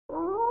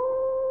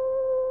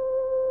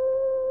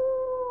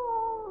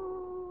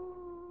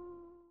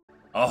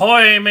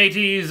Ahoy,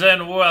 mateys,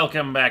 and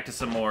welcome back to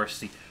some more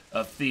Sea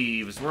of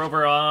Thieves. We're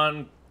over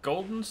on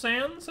Golden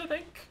Sands, I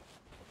think?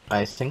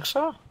 I think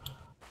so.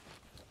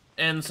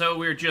 And so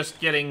we're just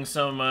getting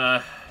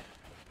some,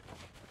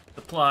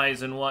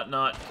 supplies and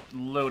whatnot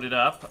loaded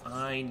up.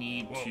 I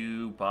need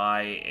to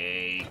buy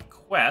a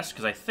quest,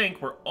 because I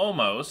think we're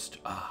almost...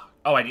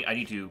 I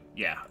need to,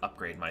 yeah,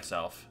 upgrade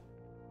myself.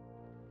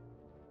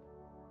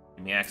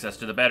 Give me access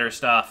to the better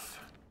stuff.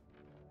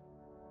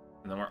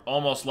 And then we're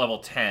almost level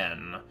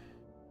 10.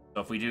 So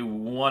if we do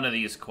one of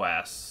these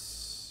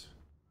quests...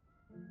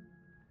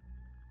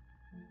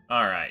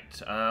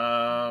 Alright,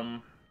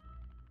 a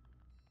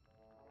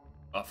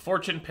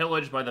fortune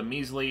pillaged by the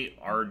measly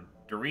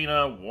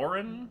Arderina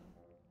Warren?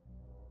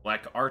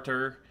 Black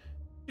Arter?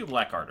 Do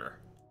Black Arter.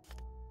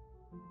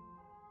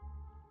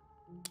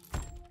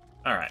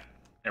 Alright,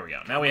 there we go.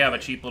 Now we have a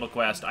cheap little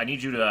quest. I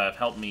need you to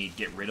help me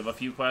get rid of a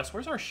few quests.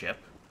 Where's our ship?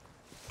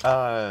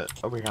 Over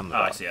here on the Oh,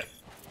 dock. I see it.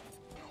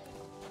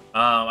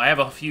 I have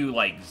a few,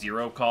 like,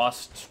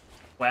 zero-cost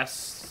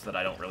quests that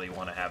I don't really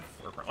want to have.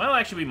 Well,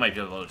 actually, we might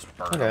be able to just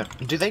burn them.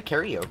 Okay. Do they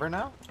carry over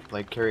now?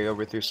 Like, carry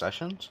over through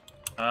sessions?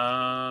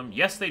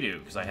 Yes, they do,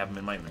 because I have them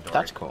in my inventory.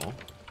 That's cool.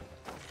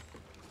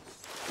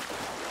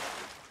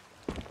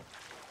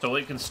 So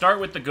we can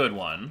start with the good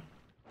one,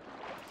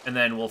 and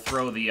then we'll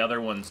throw the other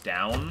ones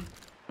down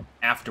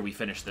after we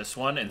finish this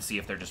one and see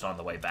if they're just on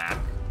the way back.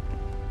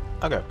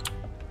 Okay.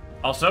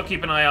 Also,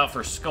 keep an eye out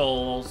for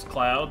skulls,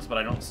 clouds, but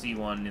I don't see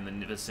one in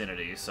the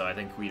vicinity, so I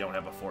think we don't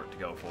have a fort to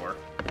go for.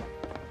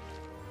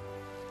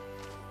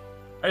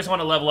 I just want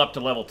to level up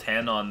to level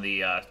 10 on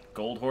the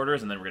gold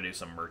hoarders, and then we're going to do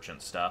some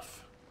merchant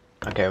stuff.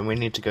 Okay, we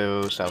need to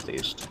go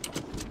southeast.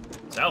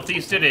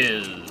 Southeast it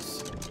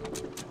is!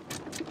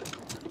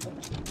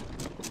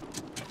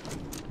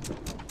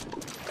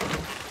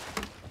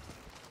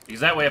 Because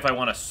that way, if I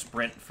want to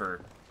sprint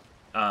for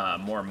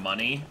more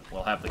money,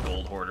 we'll have the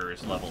gold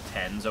hoarders level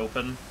 10s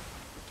open.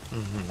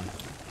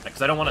 Mm-hmm.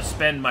 Because I don't want to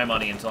spend my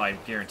money until I'm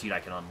guaranteed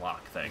I can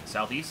unlock things.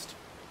 Southeast?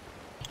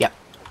 Yep.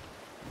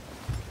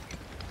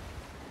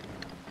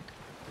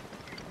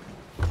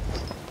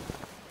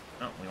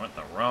 Oh, we went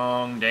the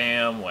wrong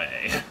damn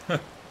way. How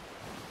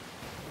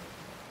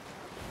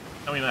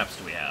many maps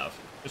do we have?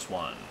 Just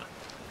one.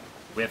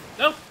 With,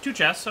 oh, 2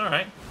 chests,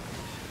 alright.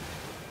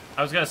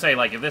 I was gonna say,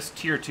 like, if this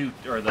tier 2,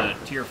 or the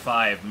tier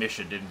 5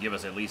 mission didn't give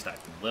us at least a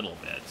little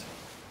bit.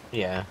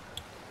 Yeah.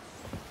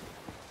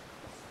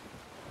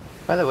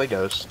 By the way,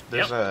 Ghost,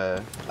 there's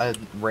a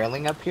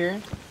railing up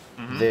here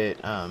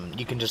that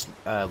you can just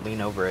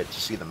lean over it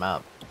to see the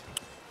map.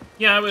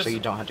 Yeah, I was... So you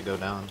don't have to go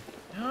down.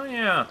 Oh,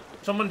 yeah.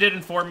 Someone did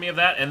inform me of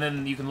that, and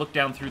then you can look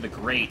down through the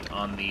grate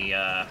on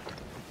the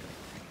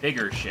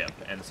bigger ship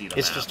and see the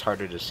It's map. just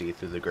harder to see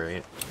through the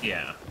grate.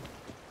 Yeah.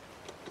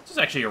 This is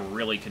actually a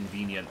really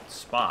convenient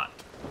spot.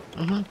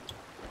 Mm-hmm.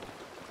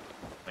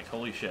 Like,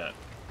 holy shit.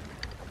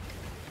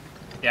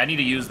 Yeah, I need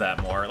to use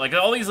that more. Like,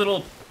 all these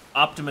little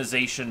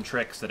optimization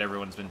tricks that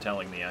everyone's been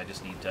telling me, I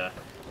just need to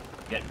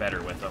get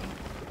better with them.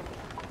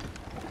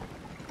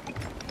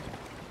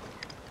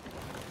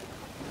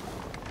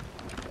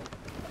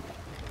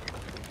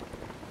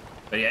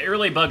 But yeah, it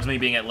really bugs me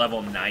being at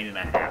level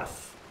 9.5.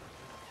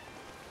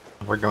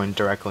 We're going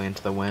directly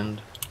into the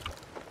wind.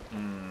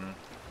 Hmm.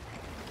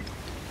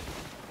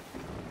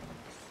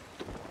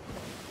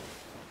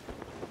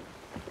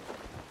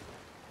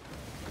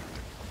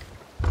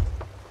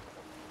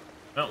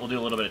 Well, we'll do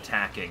a little bit of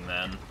tacking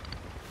then.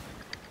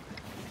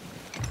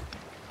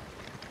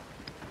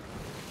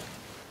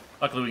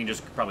 Luckily, we can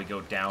just probably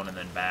go down and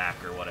then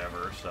back or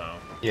whatever, so...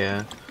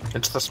 Yeah,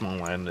 it's the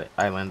small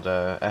island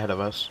ahead of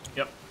us.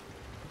 Yep.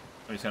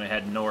 I'm just gonna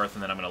head north,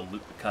 and then I'm gonna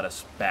cut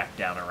us back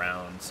down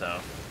around, so...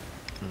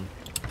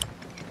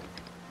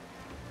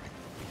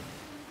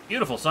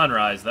 Beautiful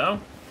sunrise, though.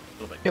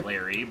 A little bit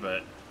glary,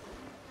 but...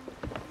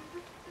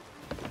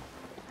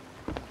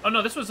 Oh,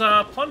 no, this was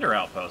a plunder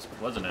outpost,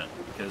 wasn't it?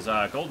 Because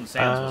Golden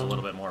Sands was a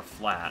little bit more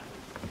flat.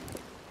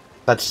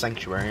 That's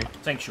Sanctuary.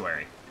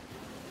 Sanctuary.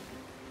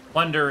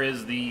 Plunder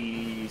is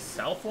the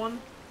south one?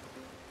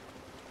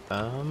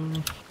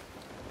 I'm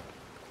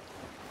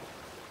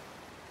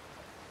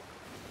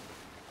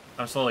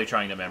slowly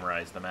trying to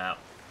memorize the map.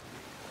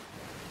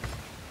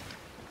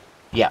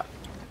 Yeah,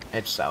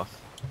 it's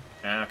south.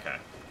 Okay.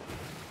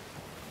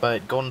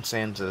 But Golden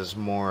Sands is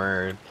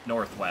more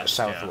Northwest.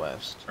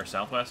 southwest. Yeah. Or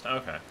southwest?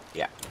 Okay.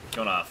 Yeah.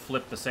 Gonna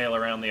flip the sail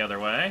around the other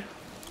way.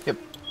 Yep.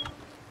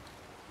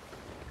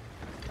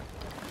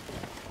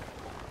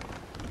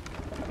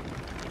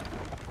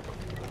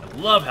 I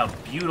love how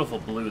beautiful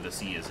blue the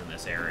sea is in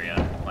this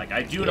area. Like,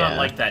 I do not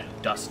like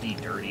that dusty,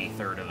 dirty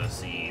third of the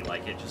sea.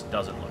 Like, it just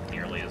doesn't look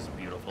nearly as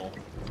beautiful.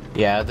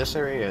 Yeah, this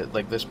area,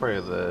 like, this part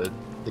of the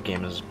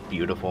game is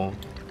beautiful.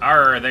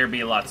 There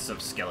be lots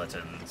of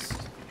skeletons.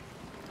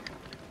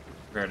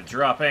 Prepare to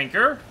drop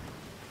anchor.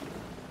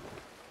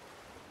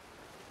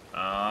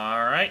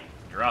 Alright,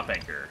 drop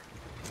anchor.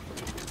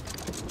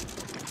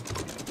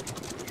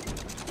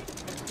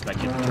 That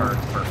can turn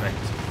perfect.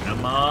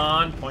 Come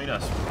on, point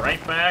us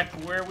right back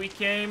where we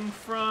came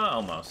from.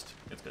 Almost.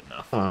 It's good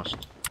enough.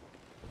 Almost.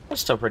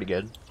 That's still pretty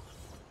good.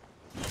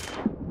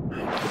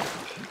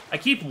 I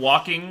keep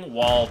walking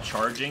while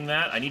charging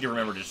that. I need to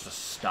remember just to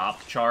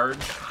stop charge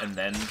and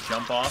then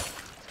jump off.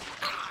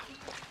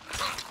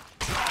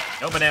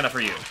 No banana for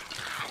you.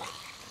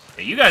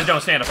 Hey, you guys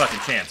don't stand a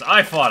fucking chance.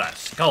 I fought a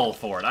skull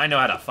for it. I know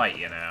how to fight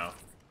you now.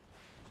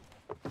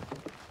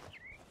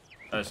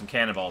 There's some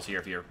cannonballs here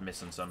if you're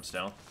missing some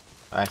still.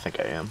 I think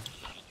I am.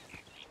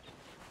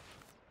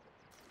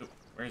 Ooh,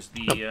 where's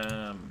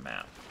the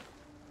map?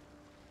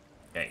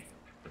 Okay.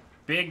 The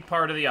big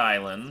part of the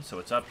island, so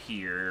it's up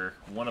here.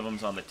 One of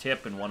them's on the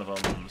tip and one of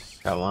them's...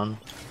 Got one.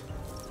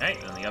 Okay,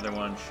 and the other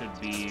one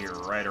should be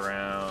right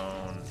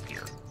around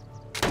here.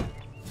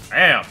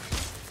 Bam!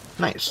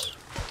 Nice.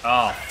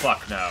 Oh,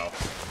 fuck no.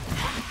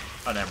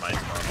 Oh, never mind,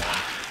 it's a normal one.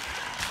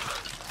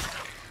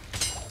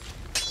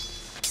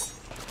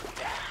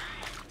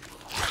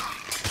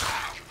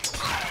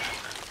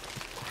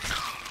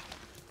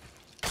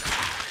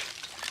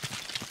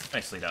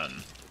 Nicely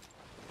done.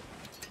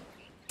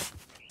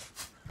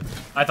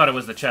 I thought it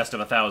was the chest of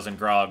 1,000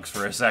 grogs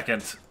for a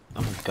second.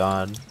 Oh my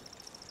god.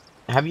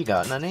 Have you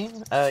gotten any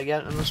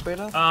yet in this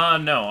beta?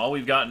 No. All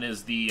we've gotten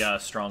is the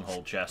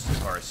stronghold chest as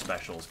far as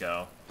specials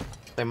go.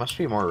 They must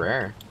be more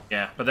rare.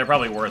 Yeah, but they're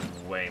probably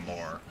worth way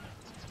more.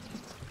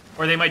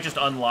 Or they might just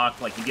unlock,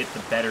 like, you get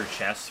the better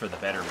chests for the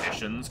better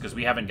missions, because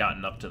we haven't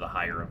gotten up to the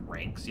higher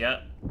ranks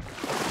yet.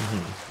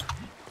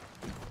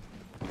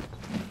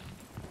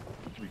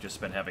 We've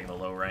just been having the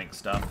low rank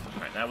stuff.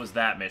 Alright, that was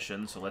that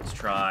mission, so let's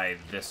try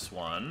this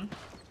one.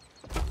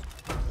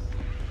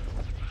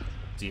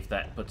 See if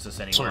that puts us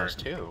anywhere. This one has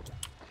two.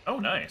 Oh,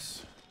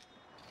 nice.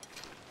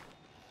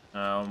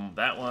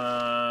 That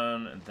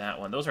one and that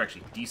one. Those are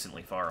actually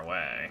decently far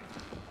away.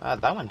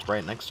 That one's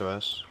right next to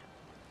us.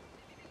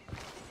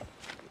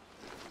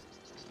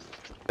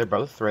 They're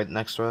both right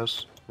next to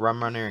us.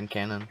 Rum Runner and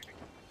Cannon.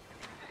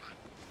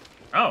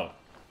 Oh.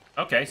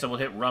 Okay, so we'll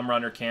hit Rum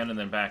Runner, Cannon,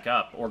 then back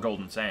up. Or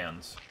Golden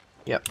Sands.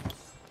 Yep.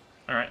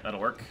 Alright, that'll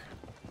work.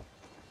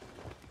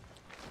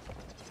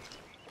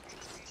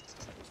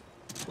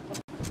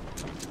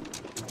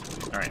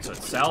 Alright, so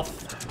it's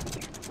south.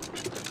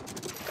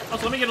 Oh,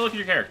 so let me get a look at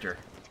your character.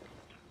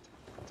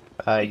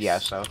 Nice. Yeah,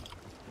 so.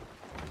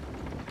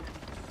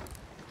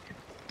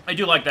 I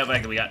do like that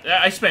fact that we got...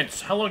 I spent...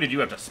 How long did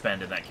you have to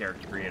spend in that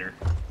character creator?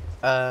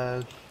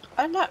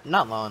 Not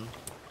long.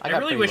 I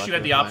really wish you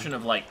had the option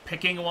of, like,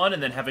 picking one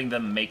and then having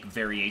them make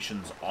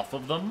variations off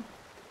of them.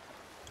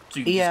 So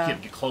you can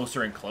just get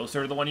closer and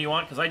closer to the one you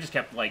want, because I just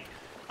kept, like...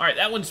 Alright,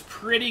 that one's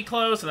pretty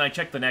close, and I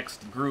checked the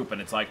next group,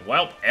 and it's like,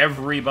 well,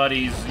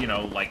 everybody's, you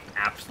know, like,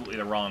 absolutely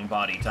the wrong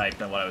body type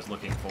than what I was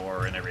looking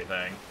for and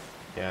everything.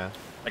 Yeah.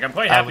 Like, I'm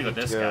quite happy with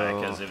this guy,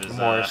 because it was,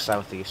 more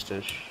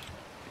southeast-ish.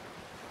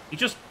 He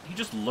just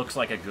looks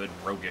like a good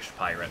roguish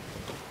pirate.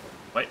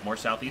 Wait, more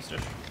southeast-ish?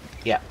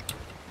 Yeah.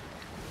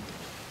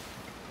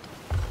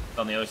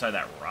 On the other side of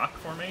that rock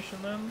formation,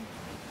 then?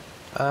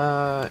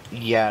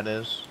 Yeah, it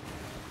is.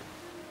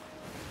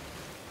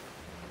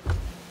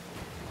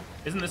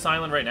 Isn't this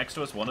island right next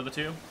to us one of the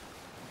two?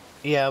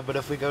 Yeah, but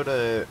if we go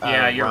to...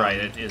 yeah, you're right.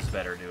 It is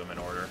better to do them in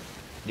order.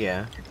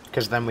 Yeah,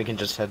 because then we can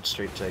just head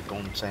straight to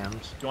Golden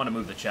Sands. You want to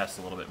move the chest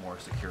a little bit more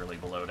securely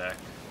below deck.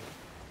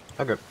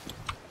 Okay.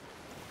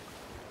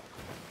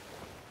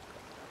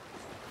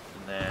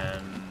 And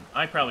then...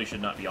 I probably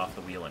should not be off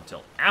the wheel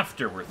until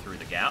after we're through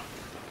the gap.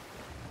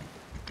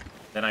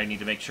 Then I need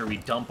to make sure we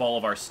dump all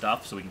of our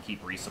stuff so we can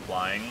keep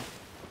resupplying.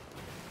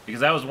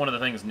 Because that was one of the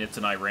things Nitz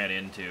and I ran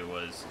into,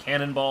 was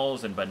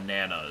cannonballs and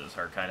bananas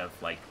are kind of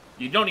like...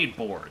 You don't need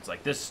boards.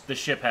 Like, this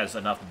ship has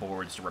enough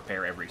boards to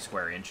repair every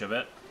square inch of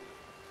it.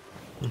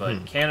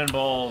 But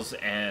cannonballs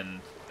and,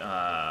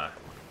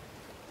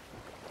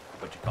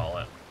 what'd you call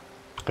it?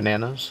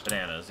 Bananas?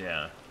 Bananas,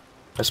 yeah.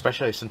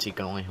 Especially since you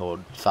can only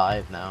hold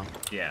 5 now.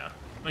 Yeah.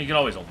 Well, you can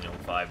always only hold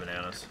 5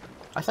 bananas.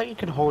 I thought you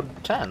could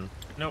hold 10.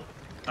 Nope.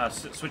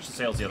 Switch the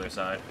sails the other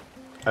side.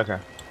 Okay.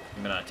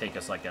 I'm gonna take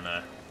us, like, in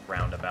a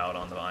roundabout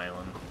on the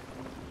island.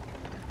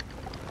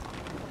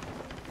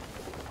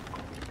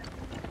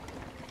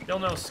 Still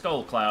no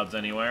skull clouds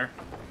anywhere.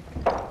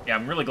 Yeah,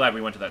 I'm really glad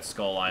we went to that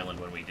skull island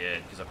when we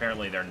did, because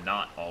apparently they're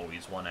not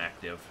always one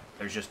active.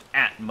 There's just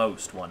at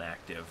most one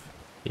active.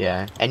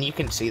 Yeah, and you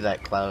can see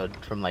that cloud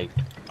from, like...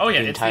 Oh yeah,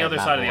 it's the other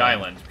side of the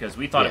island, because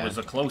we thought it Yeah. was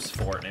a close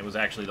fort, and it was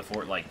actually the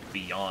fort, like,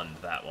 beyond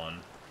that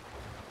one.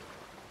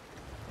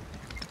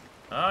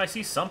 Oh, I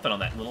see something on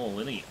that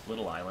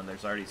little island.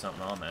 There's already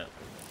something on that.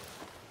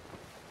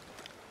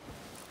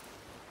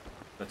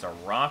 That's a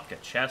rock, a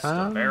chest,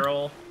 a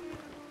barrel.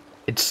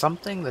 It's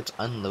something that's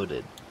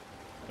unloaded.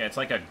 Yeah, it's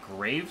like a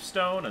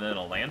gravestone and then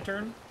a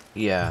lantern.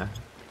 Yeah.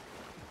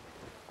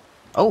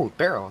 Oh,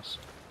 barrels.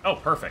 Oh,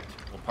 perfect.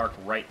 We'll park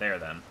right there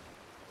then.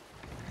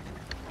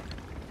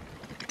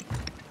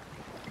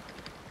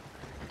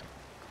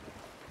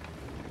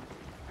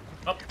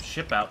 Oh,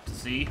 ship out to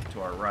sea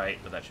to our right,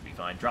 but that should be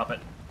fine. Drop it.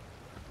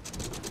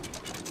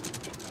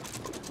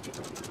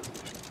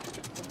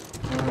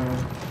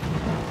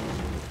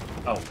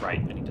 Oh, right.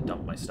 I need to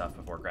dump my stuff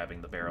before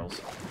grabbing the barrels.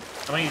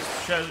 How many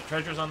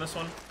treasures on this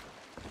one?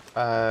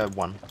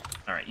 1.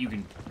 Alright, you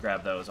can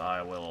grab those.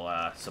 I will,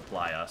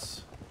 supply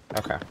us.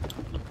 Okay.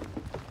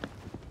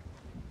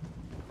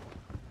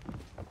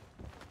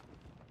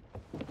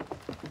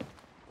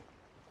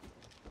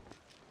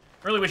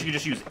 Really wish you could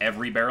just use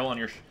every barrel on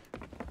your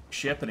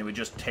ship, and it would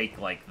just take,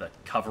 like, the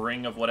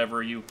covering of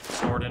whatever you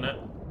stored in it.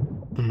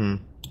 Mm-hmm.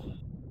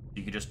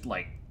 You could just,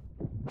 like,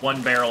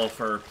 1 barrel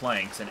for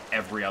planks and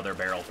every other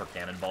barrel for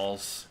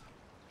cannonballs.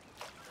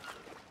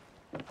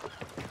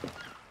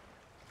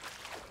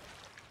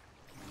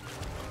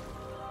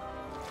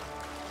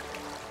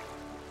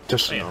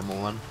 Just a normal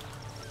one.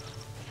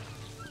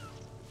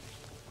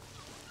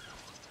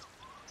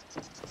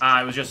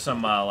 It was just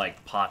some,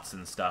 like, pots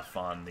and stuff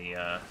on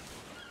the,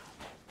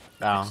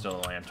 next to the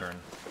lantern.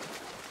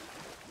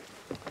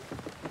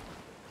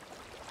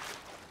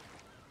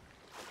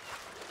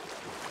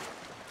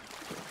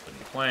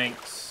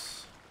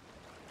 Planks.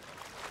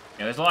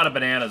 Yeah, there's a lot of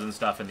bananas and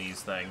stuff in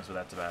these things, but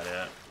that's about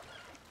it.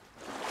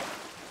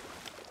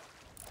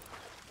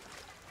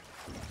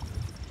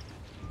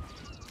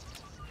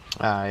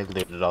 I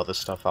looted all this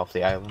stuff off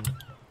the island.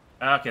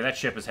 Okay, that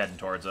ship is heading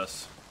towards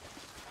us.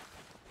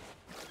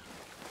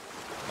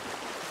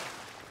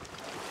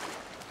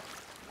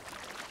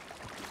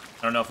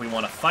 I don't know if we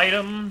want to fight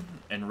them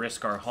and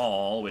risk our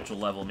haul, which will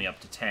level me up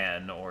to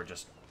 10, or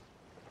just...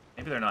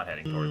 Maybe they're not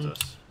heading towards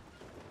us.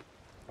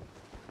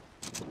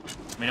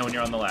 Let me know when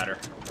you're on the ladder.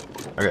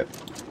 Okay.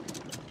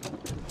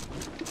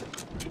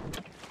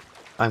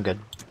 I'm good.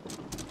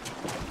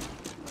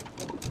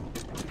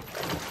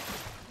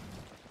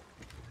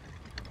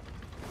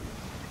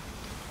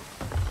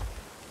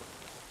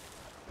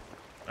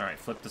 Alright,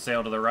 flip the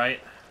sail to the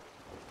right.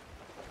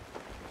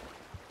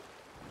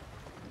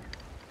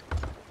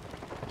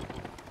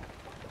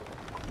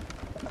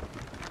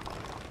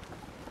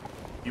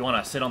 You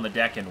want to sit on the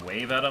deck and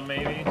wave at them,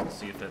 maybe?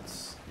 See if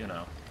it's, you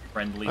know,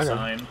 friendly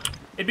sign.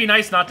 It'd be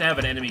nice not to have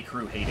an enemy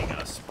crew hating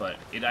us, but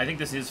I think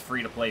this is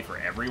free to play for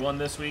everyone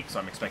this week, so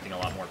I'm expecting a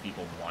lot more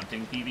people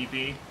wanting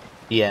PvP.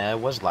 Yeah, it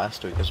was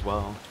last week as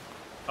well.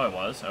 Oh, it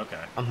was?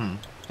 Okay. Mm-hmm.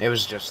 It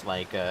was just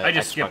like, I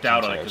just skipped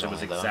out on it because it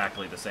was only,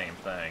 exactly the same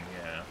thing,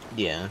 yeah.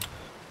 Yeah.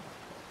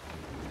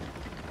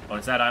 Oh,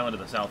 it's that island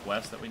to the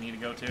southwest that we need to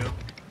go to?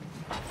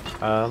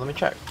 Let me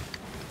check.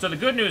 So the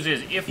good news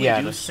is, if we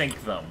do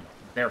sink them,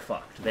 they're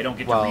fucked. They don't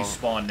get to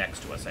respawn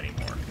next to us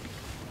anymore.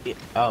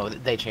 Oh,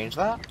 they changed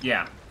that?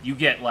 Yeah. You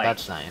get, like,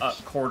 that's nice.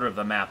 A quarter of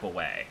the map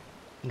away.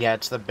 Yeah,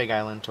 it's the big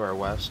island to our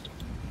west.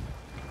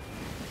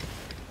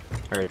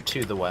 Or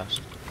to the west.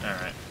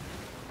 Alright.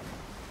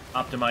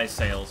 Optimize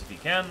sails if you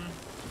can.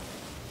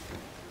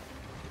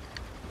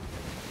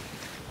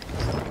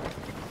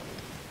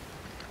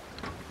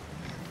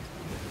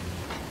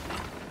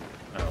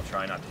 I'll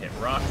try not to hit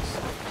rocks.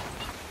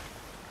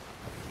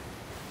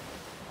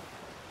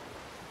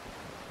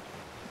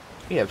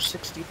 We have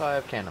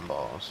 65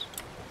 cannonballs.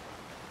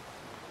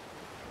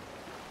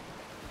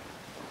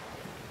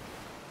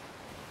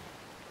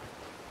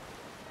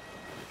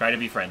 Try to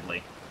be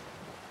friendly.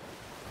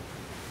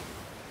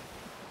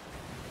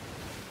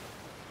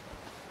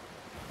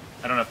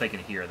 I don't know if they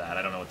can hear that.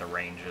 I don't know what the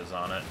range is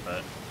on it,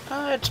 but...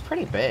 It's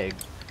pretty big.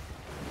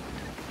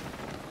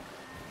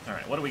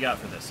 Alright, what do we got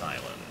for this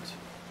island?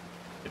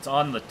 It's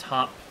on the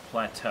top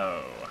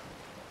plateau.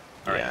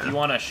 Alright, you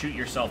want to shoot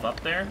yourself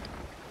up there?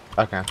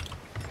 Okay.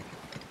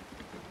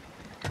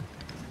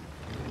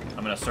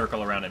 I'm going to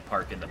circle around and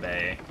park in the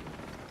bay.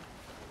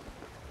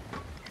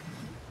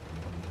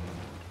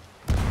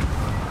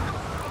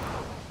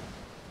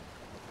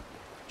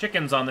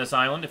 Chickens on this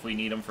island if we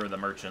need them for the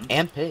merchants.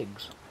 And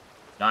pigs.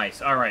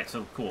 Nice. Alright,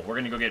 so cool. We're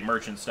going to go get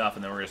merchant stuff,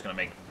 and then we're just going to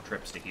make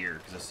trips to here,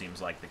 because this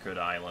seems like the good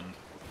island.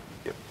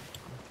 Yep.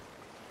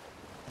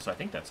 So I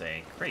think that's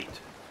a crate.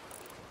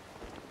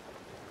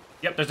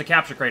 Yep, there's a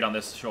capture crate on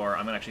this shore.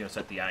 I'm actually going to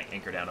set the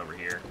anchor down over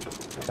here.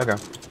 Okay.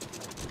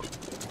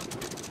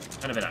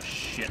 Kind of in a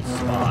shit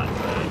spot,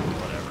 but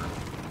whatever.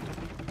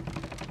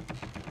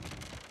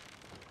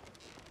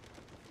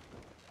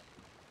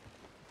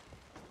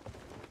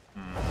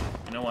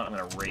 You know what? I'm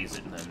going to raise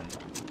it and then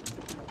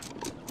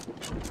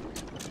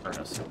turn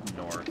us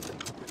north.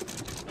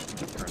 I'm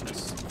going to turn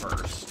this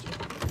first.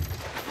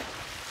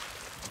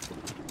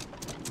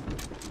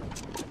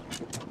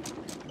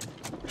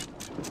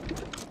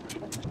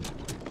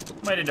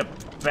 Might end up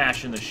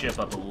bashing the ship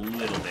up a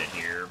little bit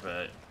here,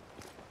 but...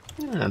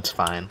 That's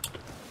fine.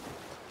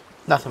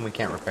 Nothing we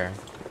can't repair.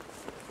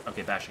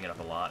 Okay, bashing it up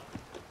a lot.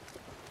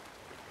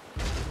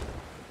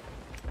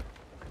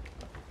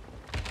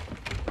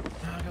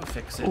 I'll go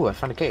fix it. Ooh, I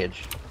found a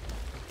cage.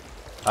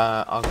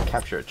 I'll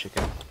capture a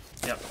chicken.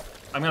 Yep.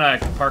 I'm gonna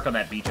park on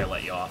that beach I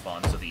let you off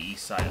on, so the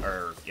east side,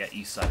 or, yeah,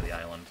 east side of the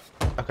island.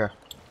 Okay.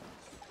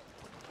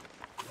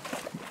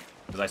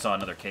 Because I saw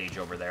another cage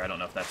over there. I don't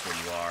know if that's where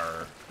you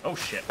are. Oh,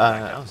 shit.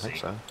 I don't think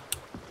so.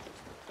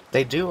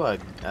 They do a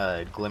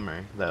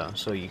glimmer, though,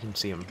 so you can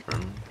see them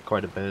from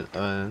quite a bit.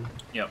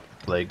 Yep.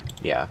 Like,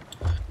 yeah.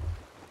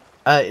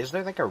 Is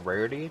there like a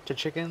rarity to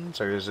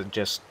chickens, or is it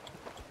just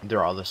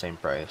they're all the same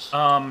price?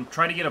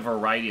 Try to get a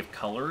variety of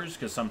colors,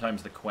 because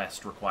sometimes the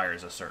quest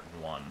requires a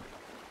certain one.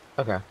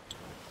 Okay.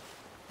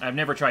 I've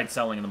never tried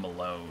selling them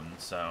alone,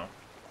 so...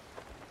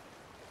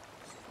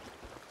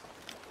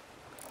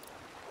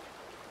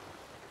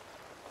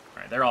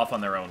 Alright, they're off on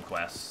their own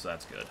quests, so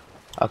that's good.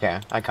 Okay,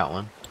 I caught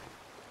one.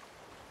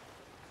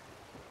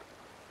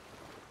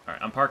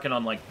 Alright, I'm parking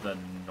on, like, the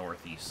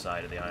northeast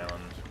side of the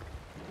island.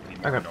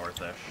 Maybe more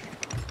northish.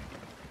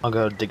 I'll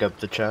go dig up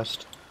the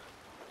chest.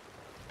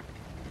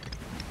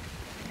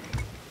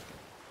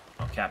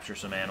 I'll capture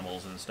some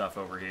animals and stuff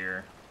over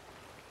here.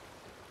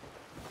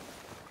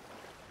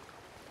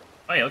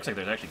 Oh yeah, looks like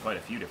there's actually quite a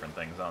few different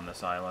things on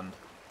this island.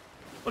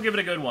 We'll give it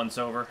a good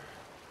once-over.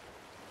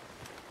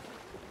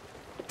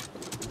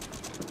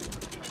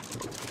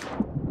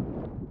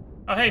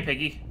 Oh hey,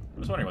 Piggy. I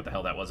was wondering what the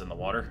hell that was in the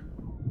water.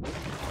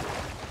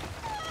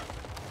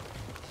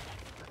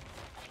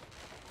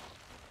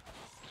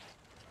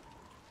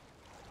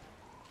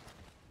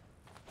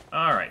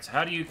 Alright, so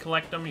how do you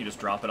collect them? You just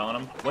drop it on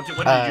them? What did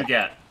you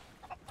get?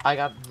 I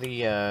got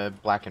the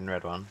black and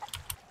red one.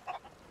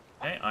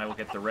 Okay, I will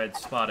get the red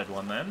spotted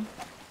one then.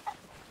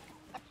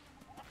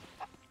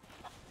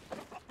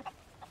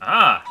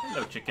 Ah!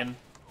 Hello, chicken.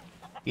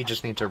 You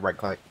just need to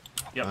right-click.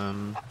 Yep.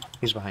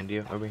 He's behind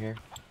you, over here.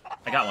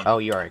 I got one. Oh,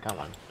 you already got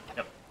one.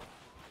 Yep.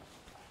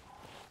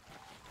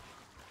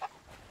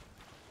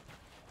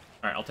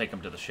 Alright, I'll take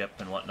him to the ship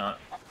and whatnot.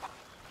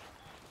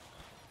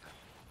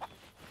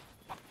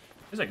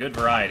 There's a good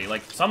variety.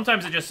 Like,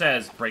 sometimes it just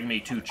says, bring me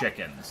 2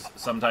 chickens.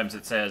 Sometimes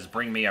it says,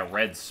 bring me a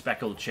red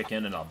speckled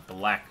chicken and a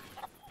black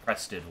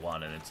crested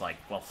one. And it's like,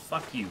 well,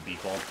 fuck you,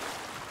 people.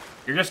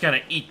 You're just gonna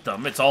eat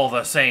them. It's all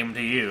the same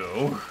to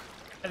you.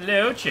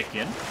 Hello,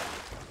 chicken.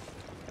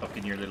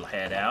 Poking your little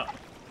head out.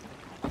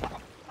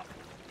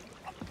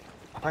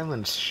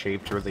 Island's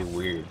shaped really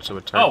weird, so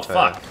it's hard Oh,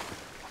 fuck.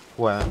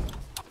 What?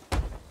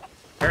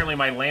 Apparently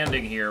my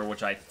landing here,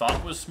 which I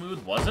thought was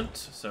smooth, wasn't.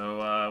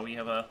 So, we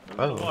have a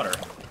little water.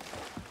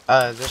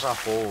 There's a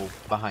hole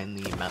behind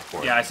the map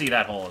board. Yeah, I see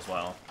that hole as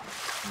well.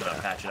 I'm gonna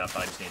patch it up,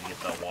 I just need to get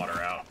the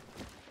water out.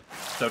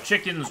 So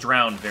chickens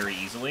drown very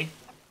easily.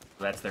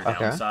 That's their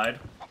downside.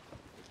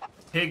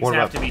 Pigs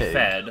have to be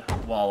fed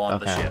while on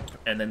the ship,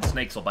 and then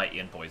snakes will bite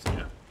you and poison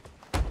you.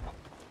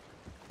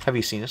 Have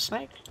you seen a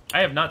snake? I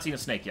have not seen a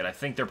snake yet. I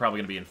think they're probably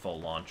going to be in full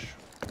launch.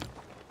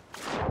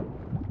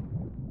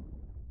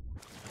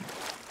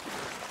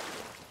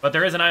 But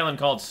there is an island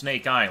called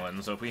Snake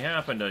Island, so if we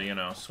happen to, you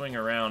know, swing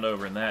around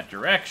over in that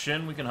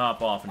direction, we can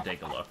hop off and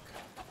take a look.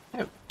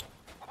 Yep.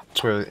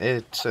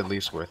 It's at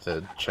least worth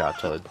a shot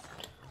to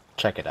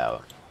check it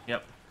out.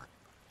 Yep.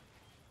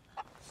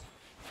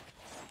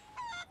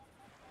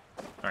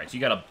 Alright, so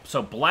you got a...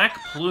 So black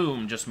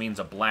plume just means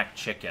a black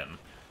chicken.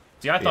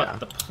 See, I thought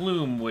the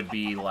plume would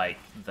be, like,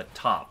 the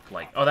top.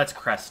 Like, oh, that's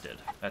crested.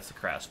 That's the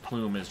crest.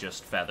 Plume is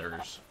just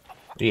feathers.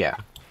 Yeah.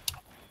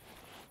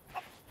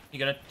 You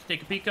gonna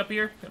take a peek up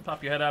here? Gonna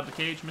pop your head out of the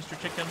cage, Mr.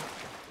 Chicken?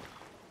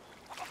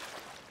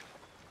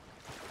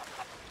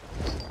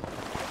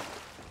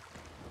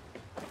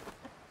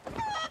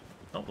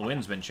 Oh, the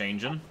wind's been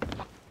changing.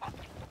 So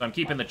I'm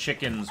keeping the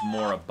chickens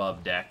more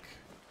above deck.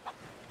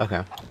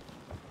 Okay.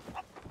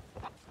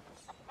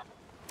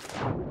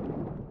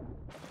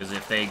 Because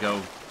if they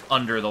go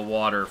under the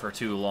water for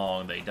too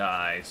long, they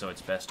die, so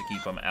it's best to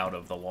keep them out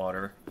of the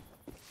water.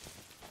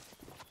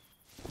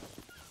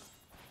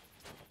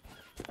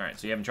 Alright,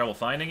 so you having trouble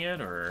finding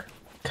it, or...?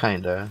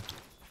 Kinda.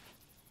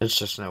 It's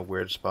just in a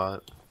weird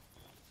spot.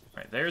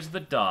 Alright, there's the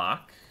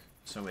dock.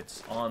 So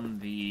it's on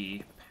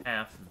the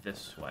path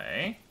this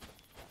way.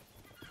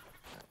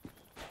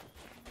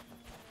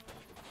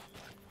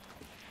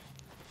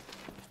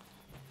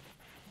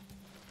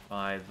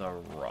 By the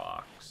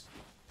rocks.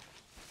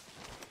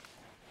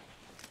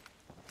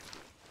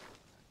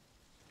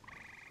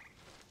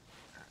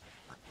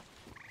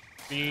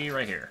 Be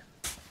right here.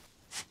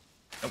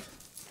 Nope.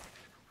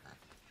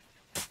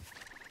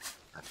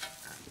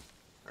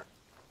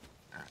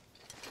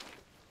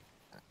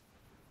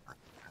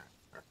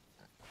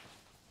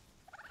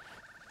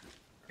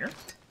 Here?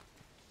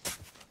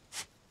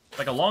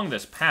 Like along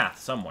this path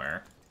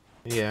somewhere.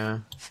 Yeah.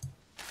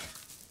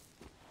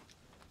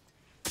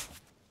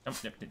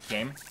 Nope,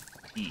 game.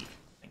 E.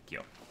 Thank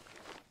you.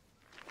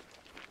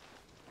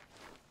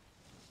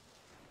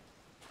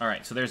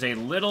 Alright, so there's a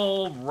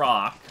little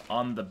rock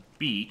on the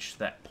beach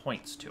that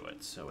points to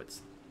it. So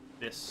it's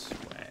this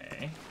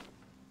way.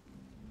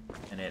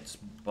 And it's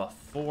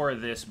before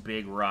this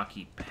big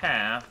rocky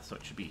path, so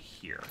it should be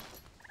here.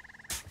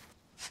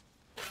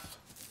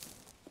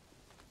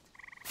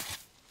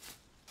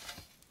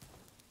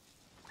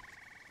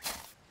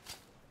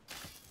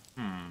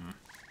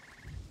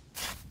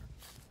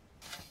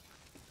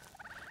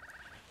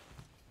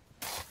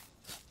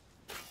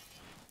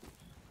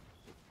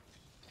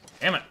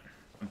 Damn it.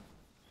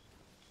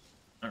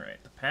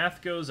 Alright, the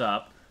path goes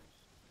up.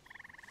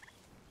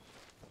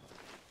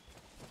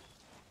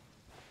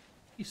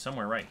 He's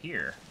somewhere right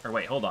here. Or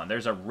wait, hold on.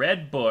 There's a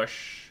red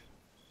bush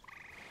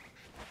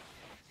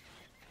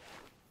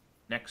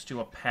next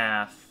to a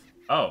path.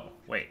 Oh,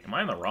 wait, am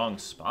I in the wrong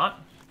spot?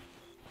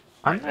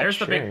 I'm not There's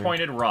sure. the big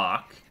pointed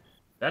rock.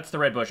 That's the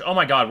red bush. Oh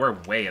my god, we're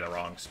way in the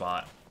wrong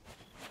spot.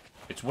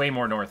 It's way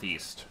more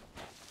northeast.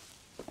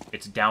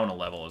 It's down a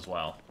level as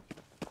well.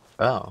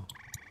 Oh.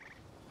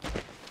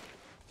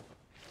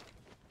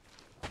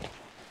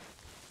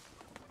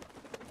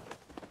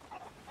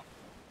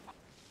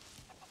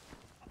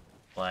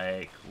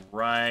 Like,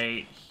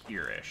 right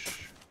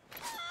here-ish.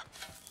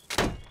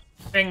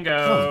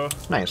 Bingo! Oh,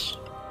 nice.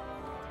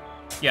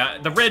 Yeah,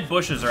 the red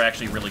bushes are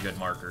actually really good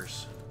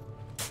markers.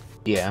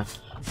 Yeah.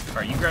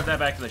 Alright, you grab that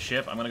back to the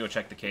ship. I'm gonna go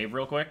check the cave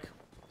real quick.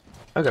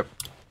 Okay.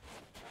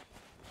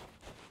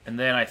 And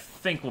then I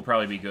think we'll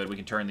probably be good. We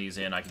can turn these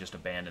in. I can just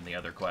abandon the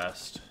other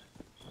quest.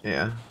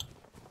 Yeah.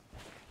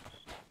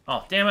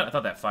 Oh, damn it. I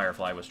thought that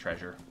firefly was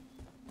treasure.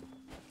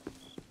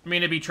 I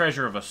mean, it'd be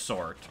treasure of a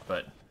sort,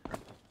 but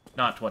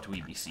not what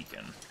we be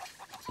seeking.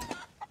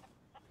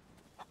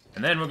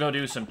 And then we'll go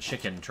do some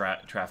chicken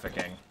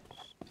trafficking.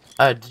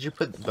 Did you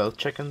put both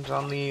chickens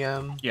on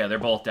the, Yeah, they're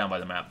both down by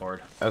the map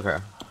board. Okay.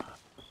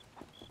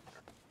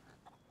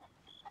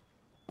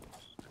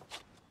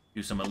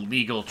 Do some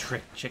illegal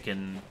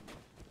chicken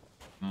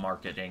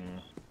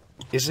marketing.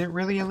 Is it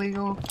really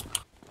illegal?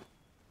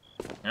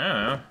 I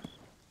don't know.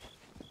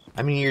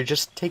 I mean, you're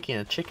just taking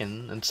a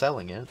chicken and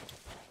selling it.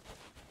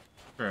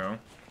 True.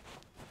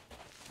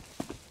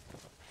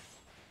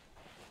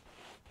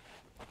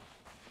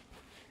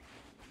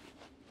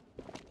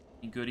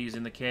 Any goodies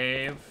in the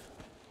cave?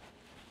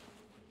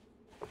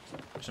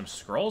 There's some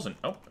scrolls and...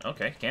 Oh,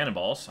 okay.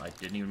 Cannonballs. I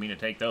didn't even mean to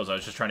take those. I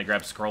was just trying to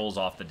grab scrolls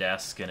off the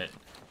desk, and it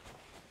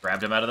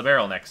grabbed them out of the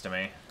barrel next to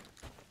me.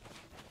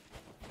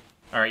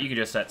 Alright, you can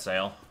just set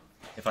sail.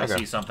 If I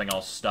see something,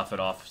 I'll stuff it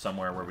off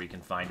somewhere where we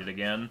can find it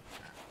again.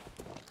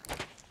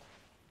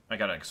 I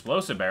got an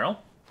explosive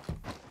barrel.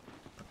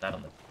 Put that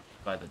on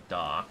by the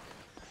dock.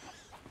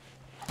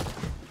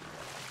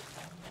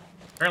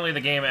 Apparently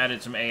the game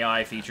added some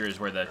AI features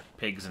where the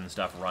pigs and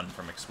stuff run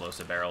from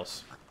explosive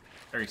barrels.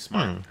 Very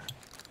smart.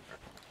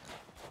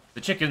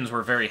 The chickens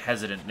were very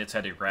hesitant, and it's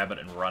had to grab it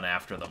and run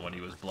after them when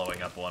he was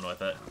blowing up one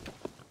with it.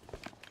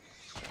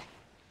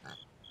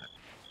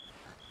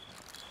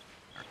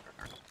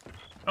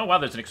 Oh wow,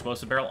 there's an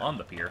explosive barrel on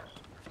the pier.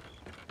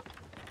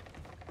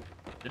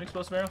 Is it an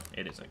explosive barrel?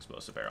 It is an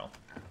explosive barrel.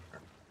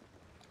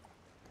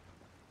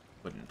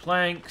 Wooden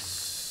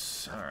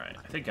planks. Alright,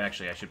 I think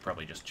actually I should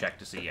probably just check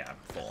to see, yeah, I'm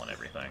full on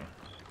everything.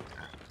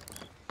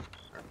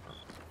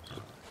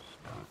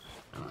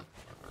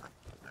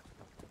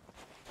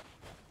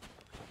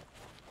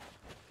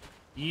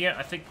 Yeah,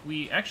 I think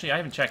we... Actually, I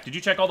haven't checked. Did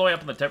you check all the way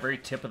up on the very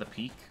tip of the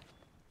peak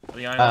of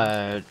the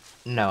island?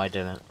 No, I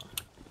didn't.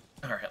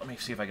 Alright, let me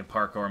see if I can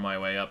parkour my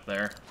way up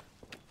there.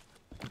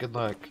 Good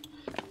luck.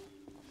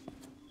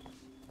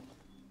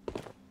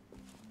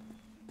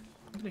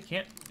 They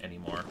can't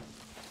anymore.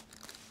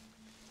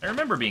 I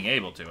remember being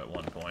able to at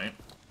one point.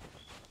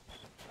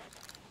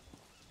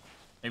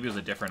 Maybe it was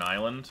a different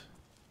island.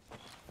 You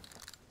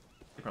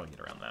could probably get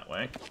around that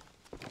way.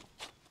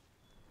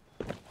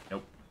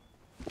 Nope.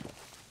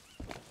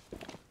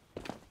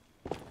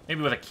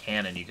 Maybe with a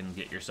cannon you can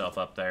get yourself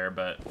up there,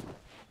 but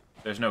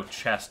there's no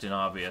chest in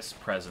obvious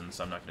presence.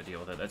 I'm not going to deal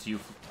with it. That's you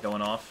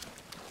going off?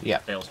 Yeah.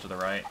 Sails to the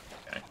right?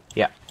 Okay.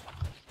 Yeah.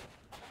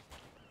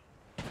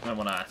 I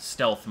want to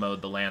stealth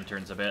mode the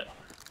lanterns a bit.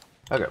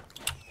 Okay.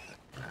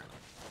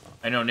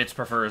 I know Nitz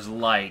prefers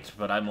light,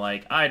 but I'm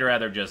like, I'd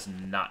rather just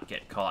not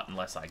get caught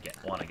unless I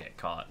want to get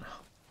caught.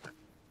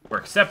 We're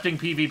accepting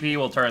PvP,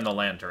 we'll turn the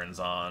lanterns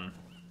on.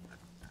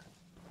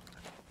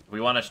 If we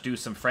want to do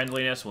some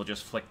friendliness, we'll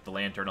just flick the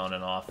lantern on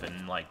and off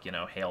and, like, you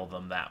know, hail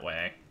them that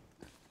way.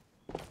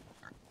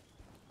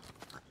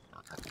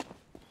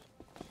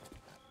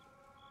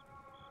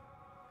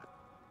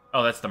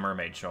 Oh, that's the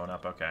mermaid showing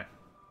up, okay.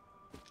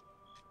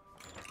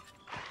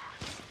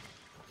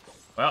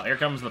 Well, here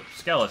comes the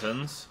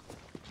skeletons.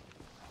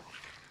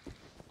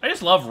 I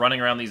just love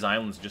running around these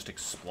islands, just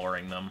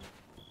exploring them.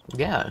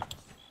 Yeah.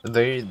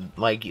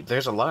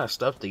 There's a lot of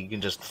stuff that you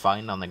can just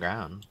find on the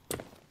ground.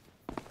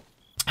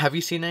 Have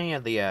you seen any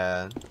of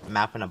the,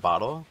 map in a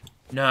bottle?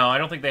 No, I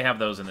don't think they have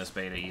those in this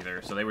beta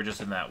either, so they were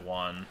just in that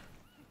one.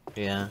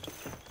 Yeah.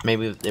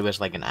 Maybe it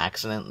was like an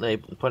accident they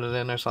put it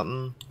in or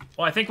something?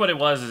 Well, I think what it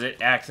was is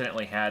it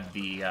accidentally had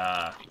the,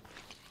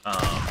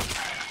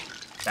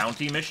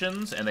 bounty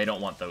missions, and they don't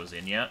want those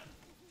in yet.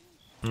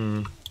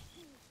 Hmm.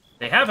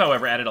 They have,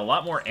 however, added a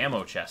lot more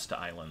ammo chests to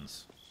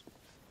islands.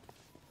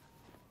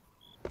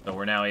 So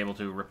we're now able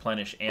to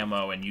replenish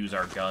ammo and use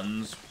our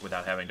guns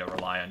without having to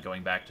rely on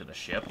going back to the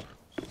ship.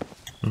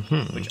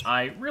 Mm-hmm. Which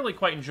I really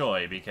quite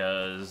enjoy,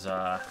 because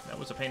that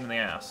was a pain in the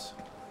ass.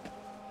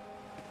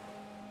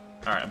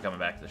 Alright, I'm coming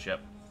back to the ship.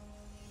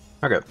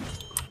 Okay.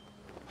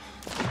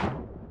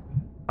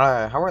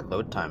 How are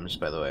load times,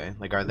 by the way?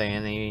 Like, are they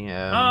any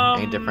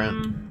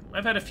different?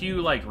 I've had a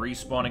few, like,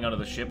 respawning onto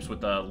the ships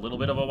with a little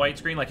bit of a white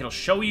screen. Like, it'll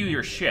show you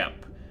your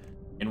ship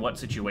and what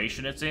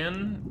situation it's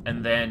in,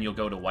 and then you'll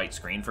go to white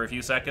screen for a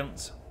few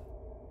seconds.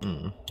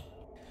 Mm.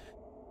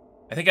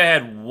 I think I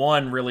had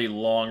one really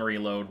long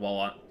reload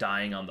while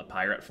dying on the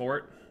pirate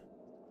fort.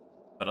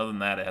 But other than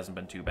that, it hasn't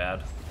been too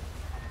bad.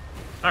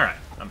 Alright,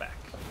 I'm back.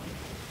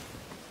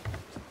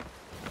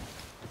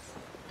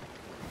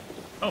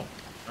 Oh,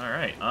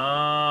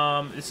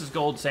 alright. This is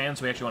gold sand,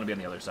 so we actually want to be on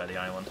the other side of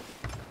the island.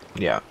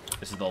 Yeah.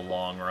 This is the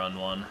long run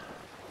one.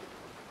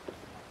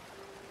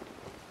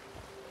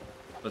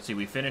 Let's see,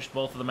 we finished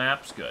both of the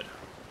maps. Good.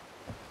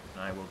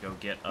 I will go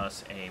get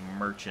us a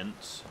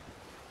merchant.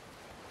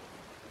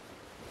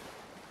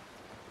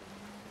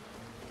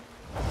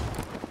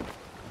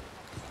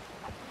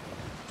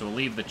 So we'll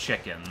leave the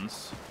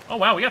chickens. Oh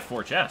wow, we got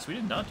 4 chests. We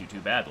did not do too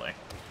badly.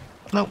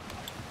 Nope.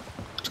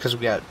 It's because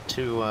we got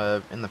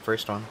 2 in the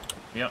first one.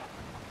 Yep.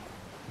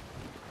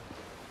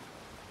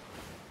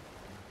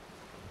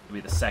 It'll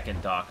be the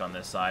second dock on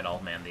this side.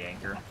 I'll man the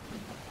anchor.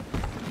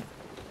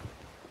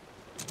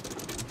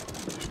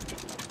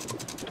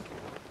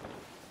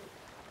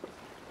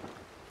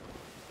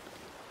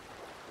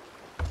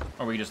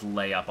 Or we just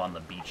lay up on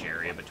the beach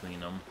area between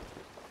them.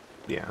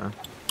 Yeah.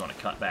 I want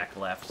to cut back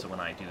left, so when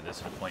I do this,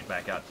 it'll point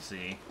back out to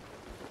sea.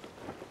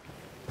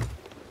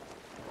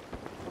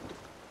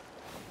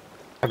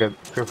 Okay,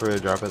 feel free to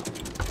drop it.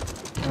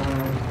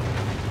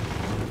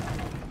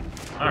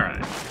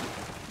 Alright.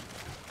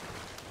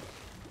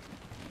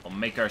 We'll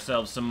make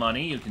ourselves some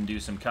money. You can do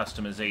some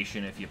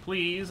customization if you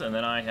please, and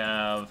then I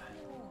have...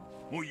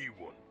 What you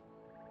want?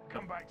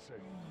 Come back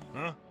soon.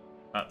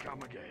 Huh?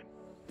 Come again.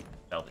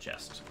 Sell the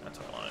chest. That's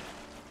what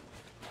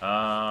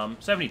I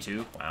wanted.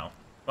 72. Wow.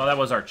 Well, that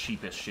was our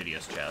cheapest,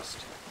 shittiest chest.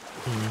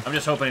 I'm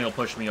just hoping it'll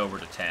push me over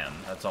to 10.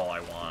 That's all I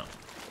want.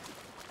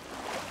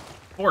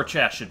 4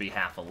 chests should be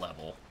half a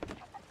level.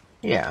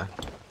 Yeah.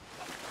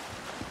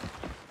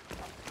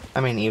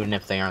 I mean, even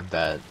if they aren't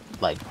that,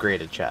 like,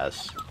 great at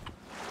chests.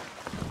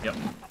 Yep.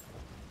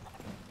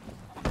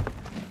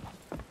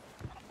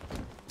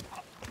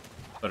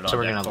 Put it So on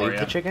we're deck gonna for leave ya.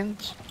 the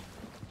chickens?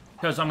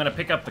 Because I'm going to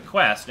pick up the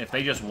quest, and if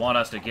they just want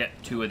us to get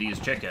 2 of these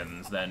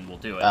chickens, then we'll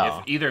do it. Oh.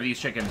 If either of these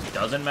chickens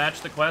doesn't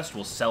match the quest,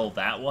 we'll sell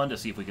that one to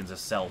see if we can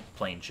just sell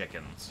plain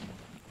chickens.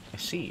 I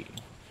see.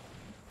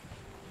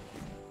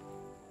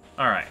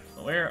 Alright,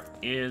 where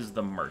is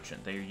the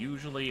merchant? They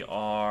usually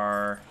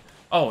are...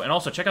 Oh, and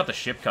also check out the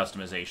ship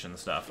customization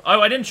stuff.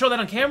 Oh, I didn't show that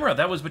on camera!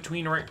 That was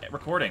between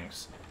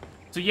recordings.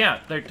 So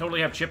yeah, they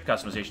totally have ship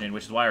customization in,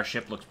 which is why our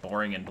ship looks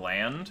boring and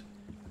bland.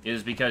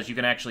 Is because you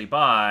can actually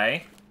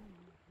buy...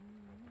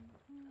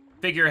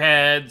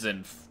 figureheads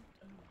and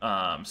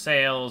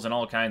sails and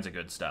all kinds of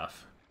good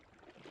stuff.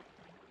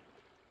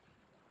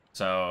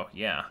 So,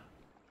 yeah.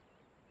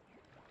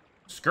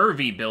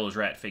 Scurvy Bill's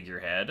Rat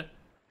figurehead.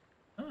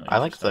 Oh, I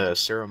like the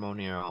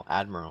ceremonial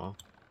admiral.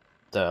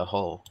 The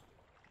hull.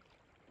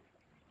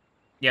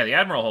 Yeah, the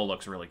Admiral hull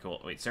looks really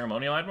cool. Wait,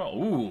 Ceremonial Admiral?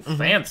 Ooh,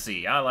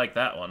 fancy. I like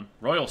that one.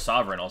 Royal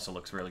Sovereign also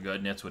looks really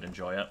good. Nits would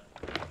enjoy it.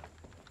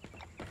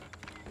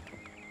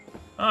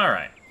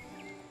 Alright.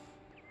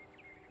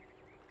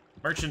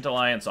 Merchant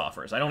Alliance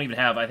offers. I don't even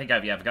have... I think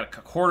I've got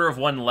a quarter of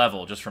 1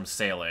 level just from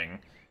sailing.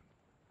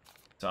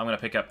 So I'm going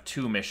to pick up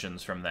 2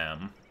 missions from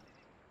them.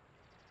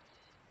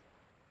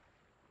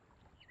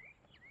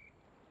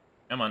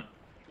 Come on.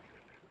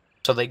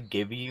 So they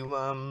give you,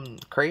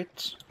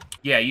 crates?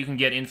 Yeah, you can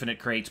get infinite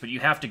crates, but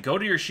you have to go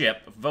to your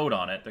ship, vote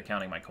on it. They're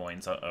counting my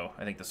coins. Uh-oh.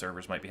 I think the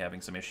servers might be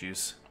having some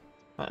issues.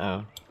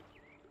 Uh-oh.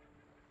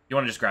 You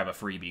want to just grab a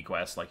freebie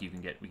quest, like we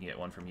can get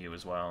one from you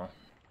as well.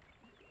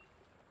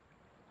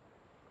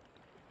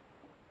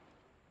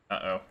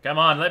 Uh-oh. Come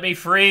on, let me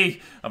free!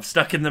 I'm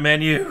stuck in the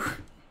menu!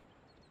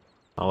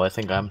 Oh, I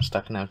think I'm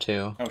stuck now,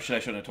 too. Oh, shit, I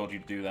shouldn't have told you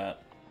to do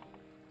that.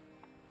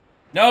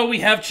 No, we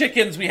have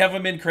chickens! We have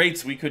them in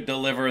crates! We could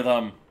deliver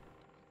them!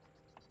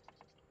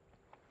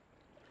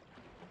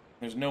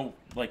 There's no...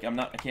 Like,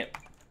 I can't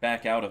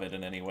back out of it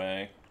in any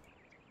way.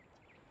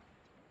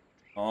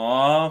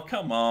 Aw,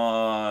 come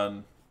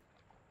on!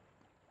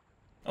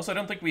 Also, I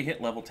don't think we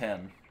hit level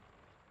 10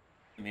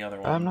 in the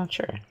other one. I'm not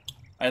sure.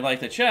 I'd like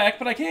to check,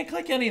 but I can't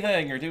click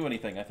anything or do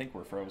anything. I think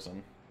we're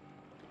frozen.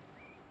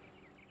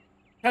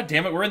 God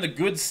damn it, we're in the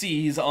good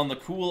seas on the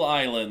cool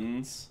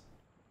islands.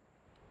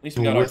 At least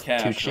we got With our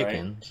cash, 2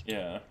 chickens. right?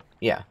 Yeah.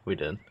 Yeah, we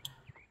did.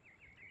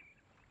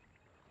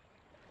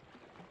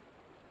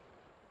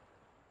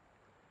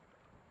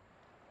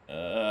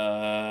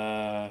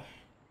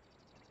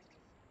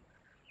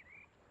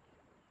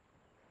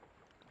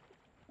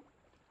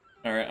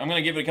 Alright, I'm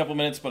gonna give it a couple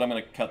minutes, but I'm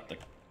gonna cut the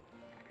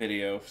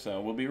video,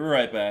 so we'll be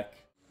right back.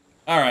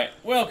 Alright,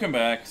 welcome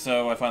back.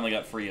 So I finally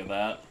got free of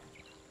that.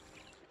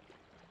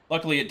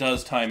 Luckily it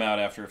does time out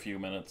after a few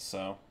minutes,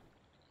 so...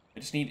 I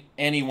just need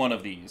any one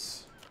of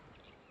these.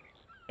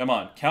 Come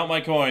on, count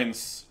my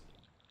coins.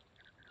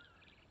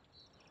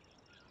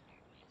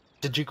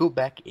 Did you go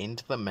back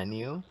into the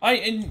menu?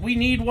 And we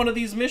need one of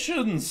these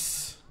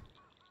missions!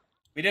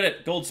 We did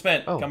it! Gold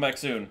spent. Oh. Come back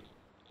soon.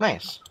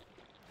 Nice.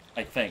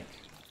 I think.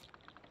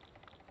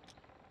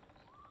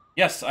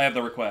 Yes, I have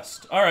the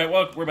request. Alright,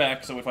 well, we're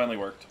back, so it finally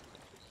worked.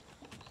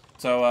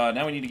 So,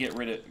 now we need to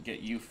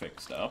get you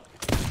fixed up.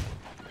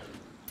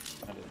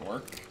 That didn't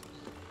work.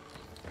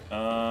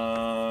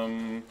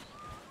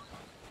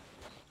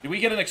 Did we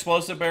get an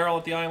explosive barrel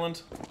at the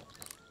island?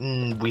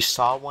 We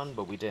saw one,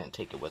 but we didn't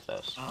take it with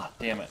us. Ah,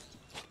 damn it.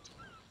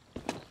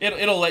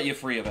 It'll let you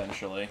free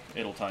eventually.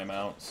 It'll time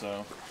out,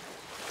 so...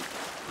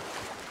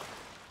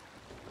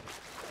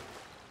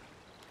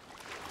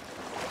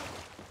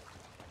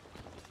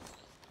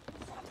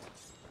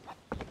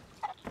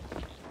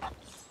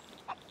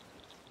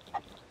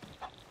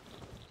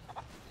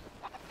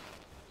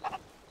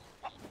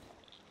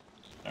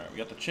 Alright, we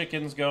got the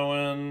chickens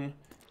going.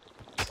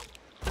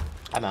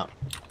 I'm out.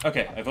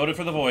 Okay, I voted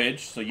for the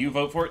voyage, so you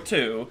vote for it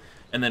too,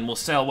 and then we'll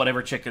sell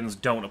whatever chickens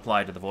don't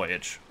apply to the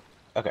voyage.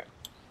 Okay.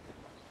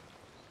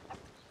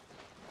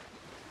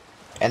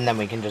 And then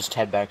we can just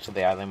head back to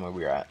the island where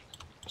we were at,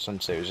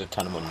 since there's a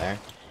ton of them there.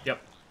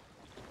 Yep.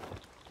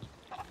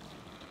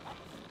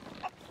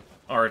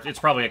 Or it's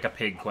probably like a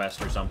pig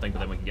quest or something, but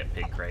then we can get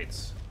pig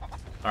crates.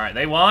 Alright,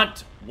 they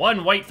want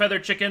 1 white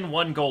feathered chicken,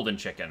 1 golden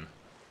chicken.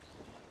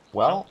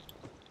 Well...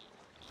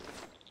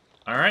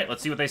 Alright,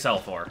 let's see what they sell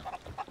for.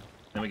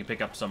 Then we can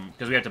pick up some,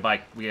 because we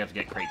have to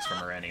get crates from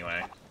her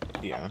anyway.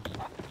 Yeah.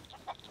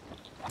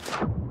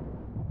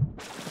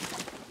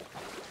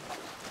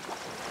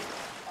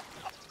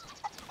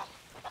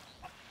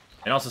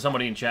 And also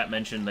somebody in chat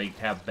mentioned they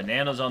have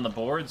bananas on the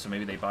board, so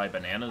maybe they buy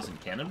bananas and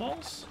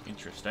cannonballs?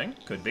 Interesting.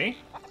 Could be.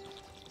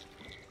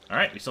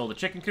 Alright, we sold the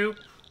chicken coop.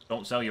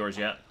 Don't sell yours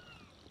yet.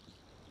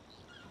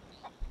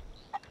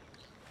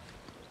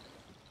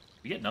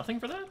 We get nothing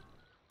for that?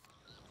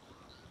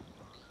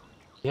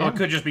 Yeah. Oh, it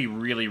could just be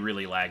really,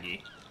 really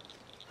laggy.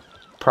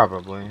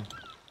 Probably.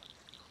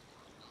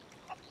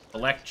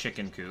 Select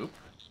chicken coop.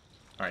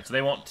 Alright, so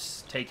they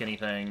won't take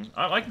anything.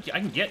 I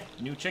can get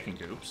new chicken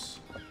coops.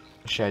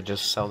 Should I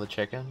just sell the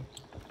chicken?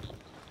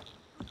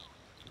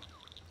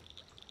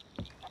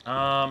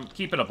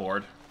 Keep it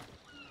aboard.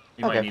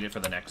 We might need it for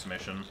the next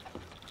mission.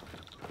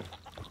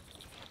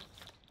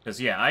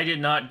 Because, yeah, I did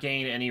not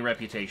gain any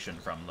reputation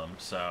from them,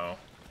 so...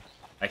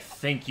 I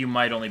think you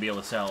might only be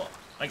able to sell...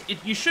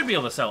 Like, you should be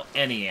able to sell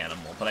any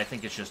animal, but I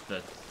think it's just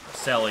the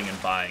selling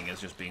and buying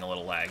is just being a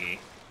little laggy.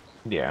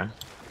 Yeah.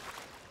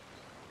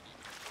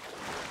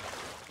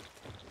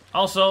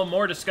 Also,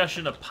 more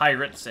discussion of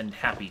pirates and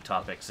happy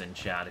topics in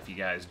chat, if you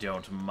guys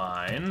don't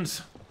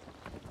mind.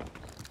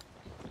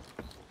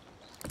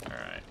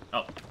 Alright.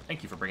 Oh,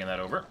 thank you for bringing that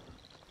over.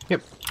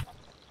 Yep.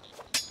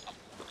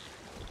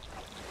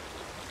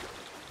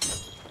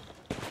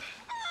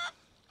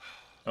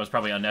 That was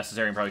probably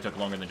unnecessary and probably took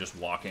longer than just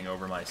walking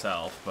over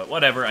myself. But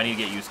whatever, I need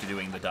to get used to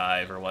doing the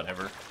dive or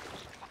whatever.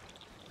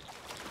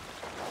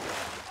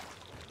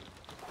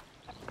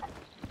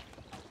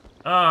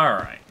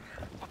 Alright.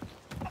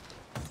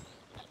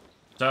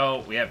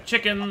 So, we have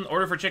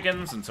order for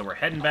chickens, and so we're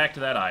heading back to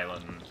that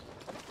island.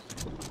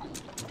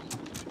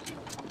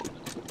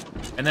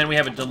 And then we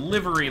have a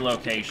delivery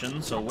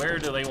location, so where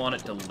do they want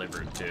it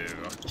delivered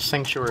to?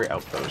 Sanctuary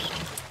Outpost.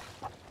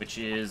 Which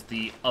is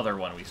the other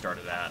one we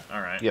started at.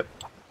 Alright. Yep.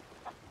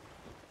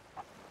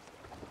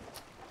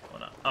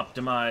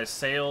 Optimize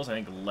sales. I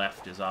think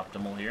left is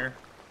optimal here.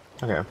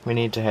 Okay, we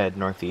need to head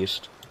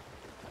northeast.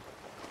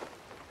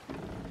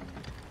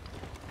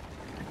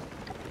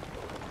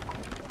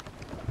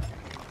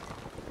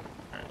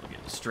 Alright, we'll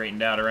get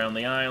straightened out around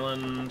the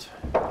island.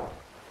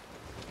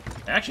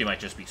 Actually, it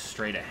might just be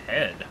straight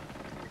ahead.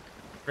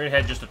 Straight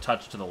ahead, just a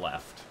touch to the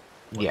left.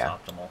 What's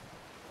optimal?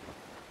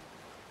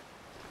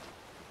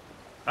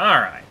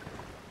 Alright.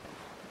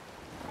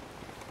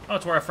 Oh,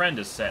 it's where our friend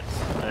is set.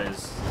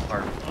 Is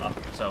part up,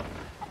 so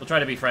we'll try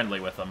to be friendly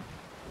with them.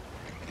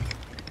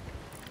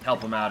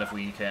 Help him out if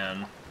we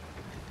can.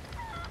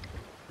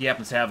 He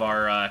happens to have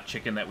our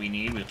chicken that we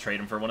need. We'll trade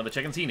him for one of the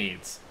chickens he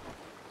needs.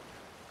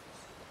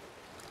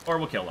 Or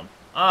we'll kill him.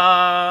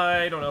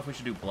 I don't know if we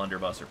should do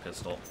blunderbuss or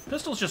pistol.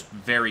 Pistol's just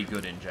very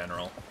good in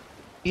general.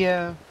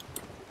 Yeah.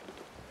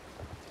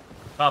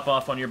 Top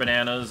off on your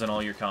bananas and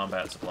all your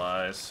combat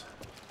supplies.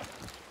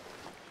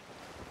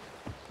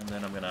 And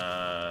then I'm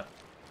gonna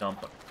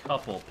dump a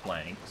couple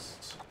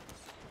planks.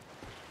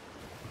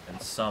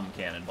 And some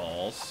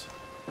cannonballs.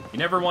 You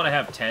never want to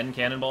have 10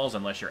 cannonballs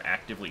unless you're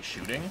actively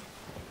shooting.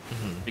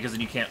 Because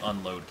then you can't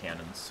unload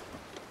cannons.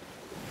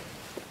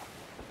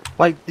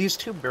 Like, these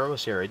 2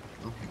 barrels here are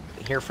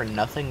here for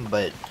nothing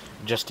but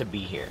just to be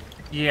here.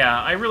 Yeah,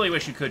 I really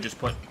wish you could just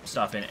put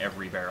stuff in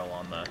every barrel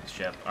on the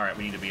ship. Alright,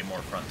 we need to be a more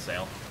front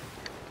sail.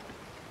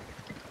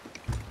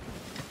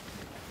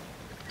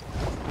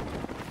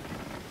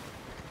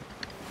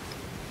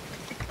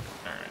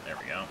 Alright, there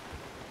we go.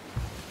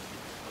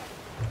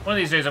 One of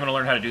these days I'm going to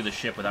learn how to do the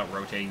ship without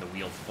rotating the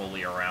wheel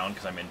fully around,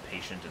 because I'm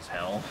impatient as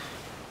hell.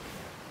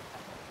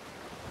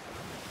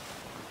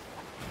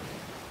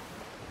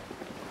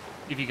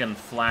 If you can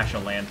flash a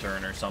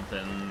lantern or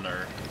something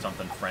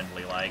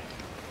friendly like.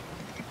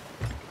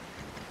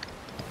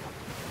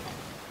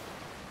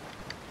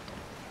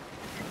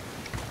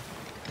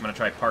 I'm gonna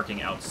try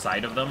parking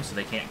outside of them so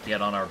they can't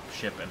get on our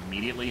ship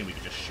immediately, and we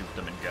can just shoot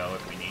them and go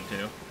if we need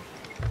to.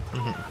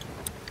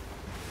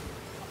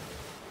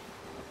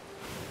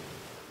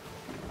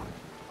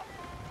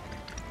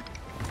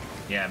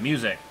 Yeah,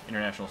 music.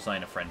 International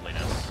sign of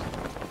friendliness.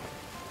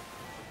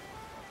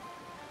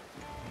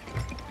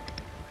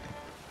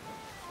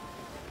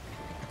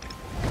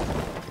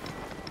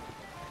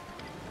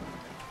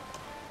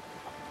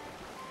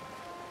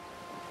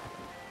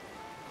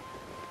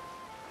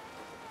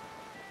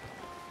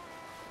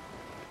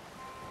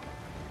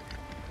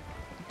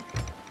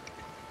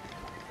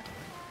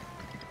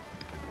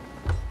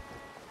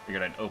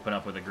 Figured I'd open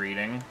up with a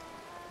greeting.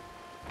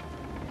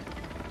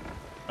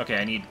 Okay,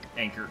 I need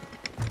anchor.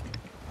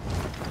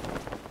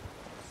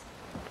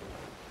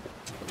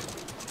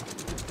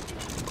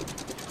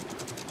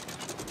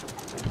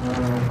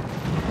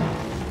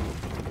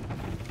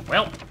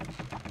 Well,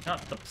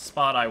 not the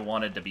spot I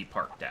wanted to be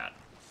parked at.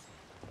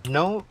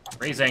 No.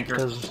 Raise anchor.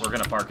 We're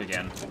gonna park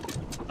again.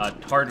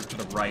 Hard to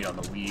the right on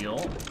the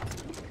wheel.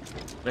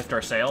 Lift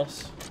our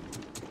sails.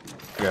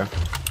 Yeah.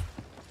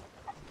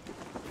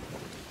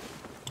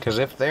 Because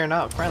if they're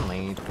not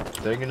friendly,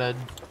 they're gonna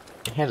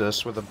hit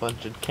us with a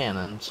bunch of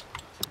cannons.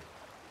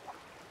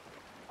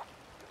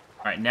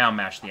 Alright, now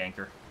mash the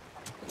anchor.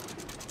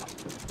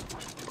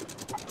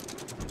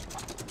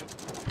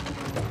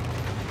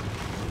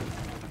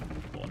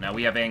 Cool, now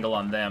we have angle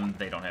on them,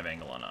 they don't have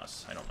angle on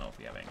us. I don't know if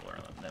we have angle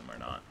on them or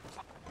not.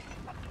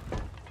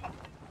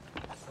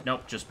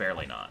 Nope, just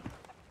barely not.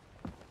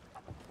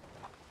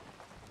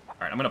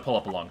 Alright, I'm gonna pull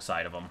up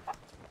alongside of them.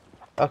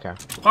 Okay.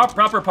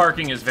 Proper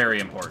parking is very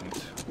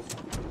important.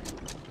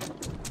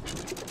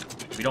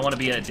 We don't want to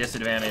be at a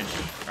disadvantage.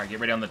 Alright, get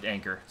ready on the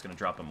anchor. It's going to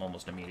drop them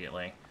almost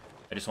immediately.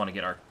 I just want to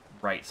get our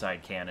right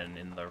side cannon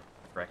in the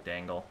correct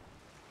angle.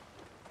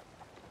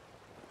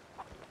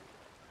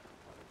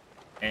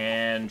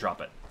 And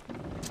drop it.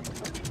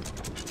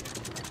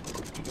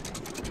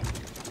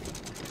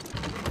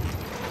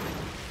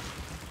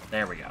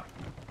 There we go.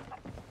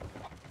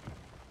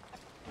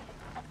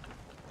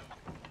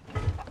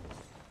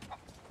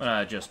 I'm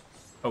gonna just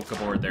poke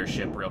aboard their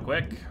ship real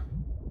quick.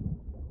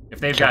 If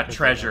they've got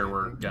treasure,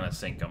 we're gonna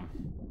sink them.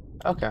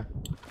 Okay.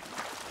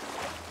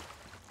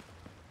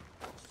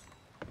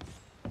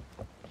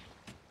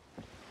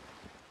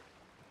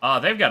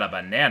 They've got a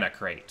banana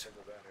crate.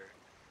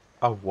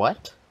 A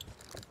what?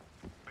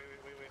 Wait,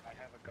 I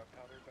have a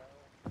gunpowder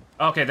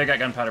barrel. Okay, they got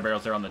gunpowder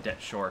barrels. They're on the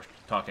shore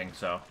talking,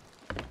 so.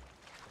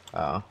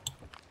 Oh.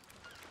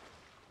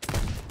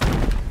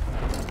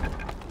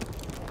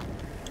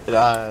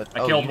 I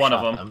killed one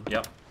of them.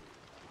 Yep.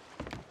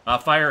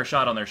 Fire a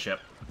shot on their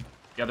ship.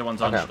 The other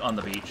one's on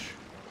the beach.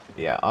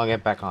 Yeah, I'll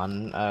get back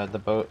on the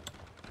boat.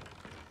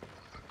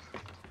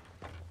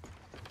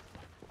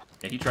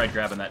 Yeah, he tried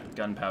grabbing that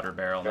gunpowder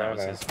barrel, and that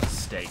was his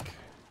mistake.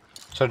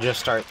 So just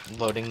start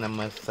loading them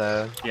with,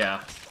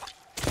 Yeah.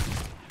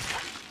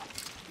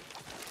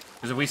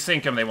 Because if we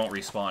sink them, they won't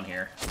respawn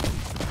here.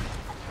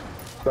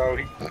 So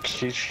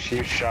he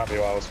shot me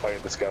while I was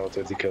fighting the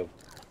skeletons. He killed.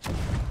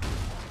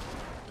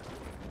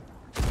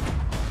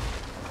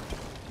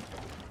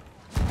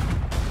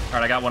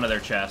 Alright, I got one of their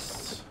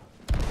chests.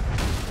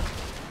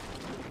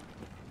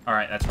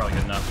 Alright, that's probably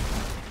good enough.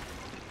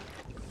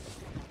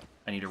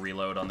 I need to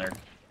reload on their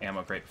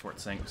ammo crate before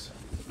it sinks.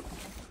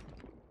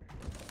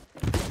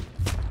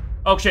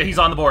 Oh shit, he's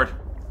on the board.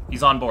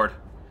 He's on board.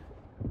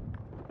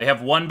 They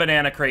have one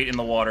banana crate in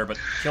the water, but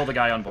kill the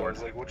guy on board. I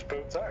was like, which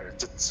boat's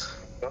ours?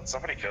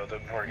 Somebody killed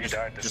him, or he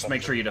died. Just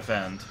make sure you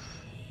defend.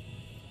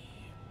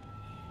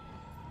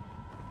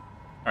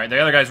 Alright, the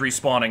other guy's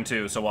respawning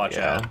too, so watch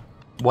out.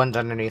 One's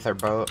underneath our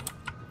boat.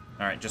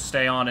 Alright, just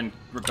stay on and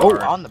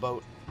regard. Oh, on the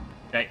boat.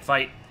 Okay,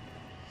 fight.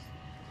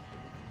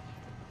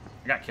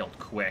 I got killed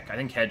quick. I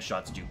think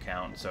headshots do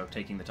count, so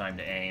taking the time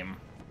to aim.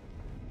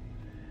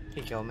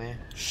 He killed me.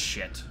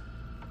 Shit.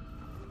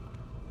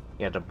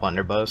 He had a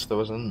blunderbuss. There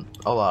wasn't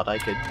a lot I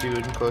could do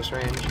in close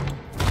range.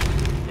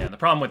 Yeah, the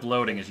problem with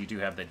loading is you do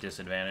have the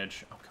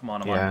disadvantage. Oh, come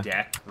on, I'm on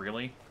deck.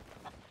 Really?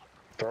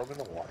 Throw them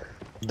in the water.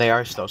 They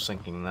are still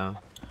sinking, though.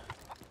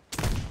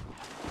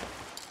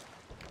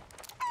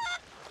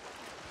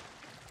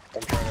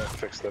 I'm trying to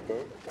fix the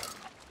boat.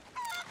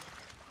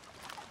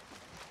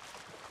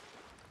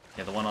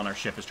 Yeah, the one on our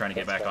ship is trying to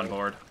get back on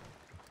board.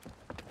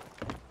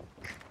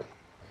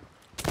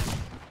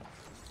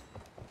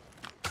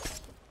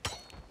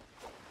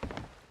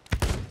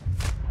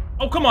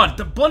 Oh, come on!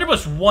 The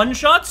blunderbuss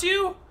one-shots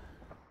you?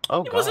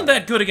 Oh, It wasn't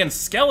that good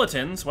against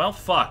skeletons. Well,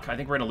 fuck. I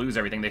think we're gonna lose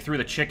everything. They threw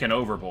the chicken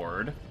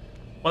overboard.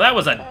 Well, that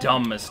was a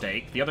dumb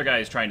mistake. The other guy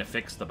is trying to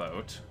fix the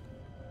boat.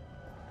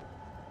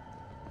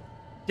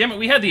 Damn it,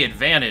 we had the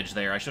advantage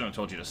there. I shouldn't have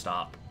told you to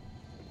stop.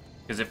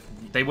 Because if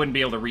they wouldn't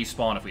be able to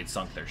respawn if we had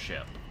sunk their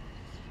ship.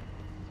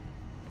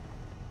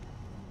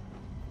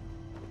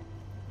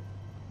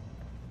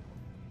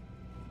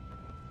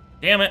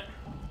 Damn it.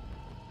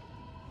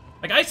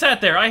 Like, I sat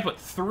there, I put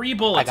 3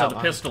 bullets of the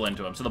pistol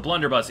into him, so the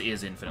blunderbuss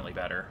is infinitely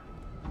better.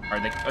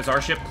 Is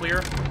our ship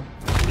clear?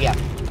 Yeah.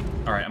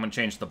 Alright, I'm gonna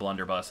change the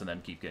blunderbuss and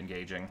then keep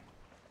engaging.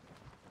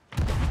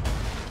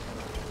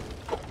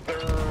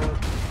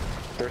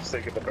 They're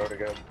sinking the boat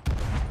again.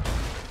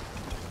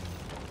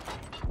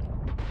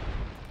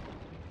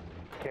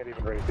 Can't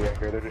even raise the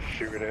anchor, they're just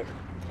shooting it.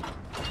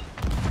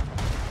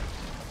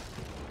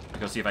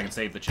 go see if I can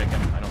save the chicken.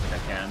 I don't think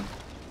I can.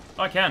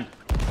 Oh, I can.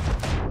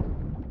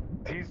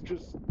 He's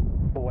just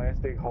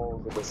blasting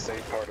holes in the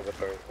safe part of the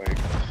boat. Like,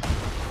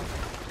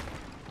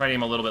 Try to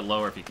aim a little bit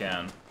lower if you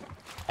can.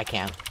 I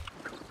can't.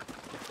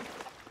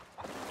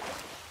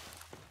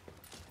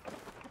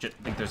 Shit,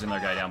 I think there's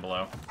another guy down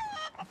below.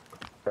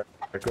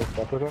 I go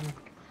up with him.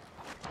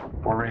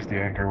 Or raise the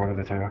anchor, one of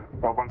the two.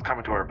 Oh, one's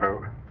coming to our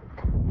boat.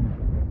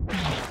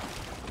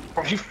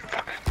 Oh, you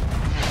fucking...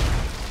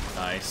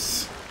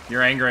 Nice.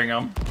 You're angering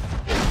him.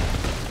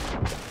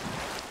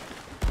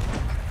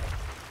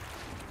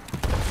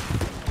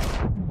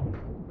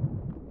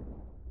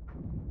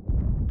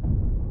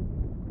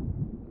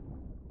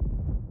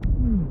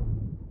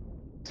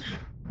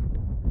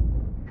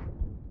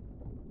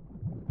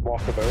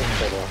 Off the boat?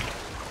 Hold on.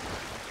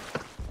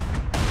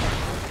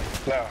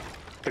 No,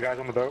 the guy's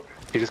on the boat.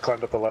 He just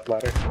climbed up the left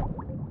ladder.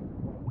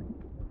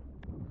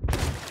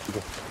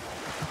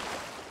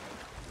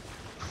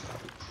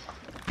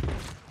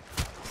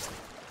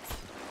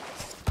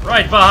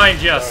 Right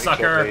behind you, Oh, he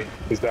sucker! killed me.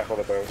 He's back on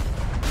the boat.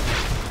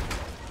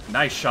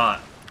 Nice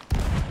shot.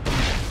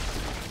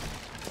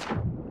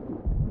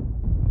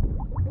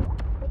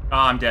 Oh,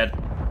 I'm dead.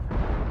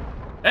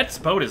 That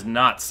boat is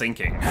not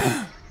sinking.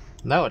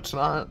 No, it's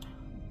not.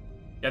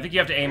 I think you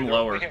have to aim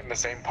lower. We're hitting the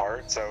same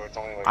part, so it's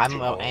only like I'm 2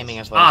 holes. aiming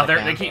as low as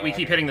I Ah, can. we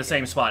keep hitting the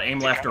same spot. Aim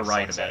It left or kinda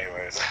right a sucks bit.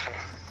 anyways.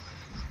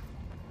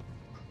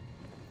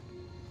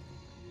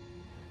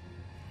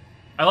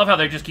 I love how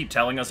they just keep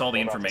telling us all the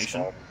Hold on,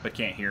 information, stop. but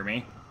can't hear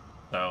me.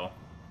 So,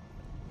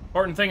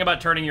 important thing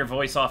about turning your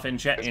voice off in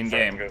chat in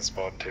game. Good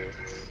spawn too.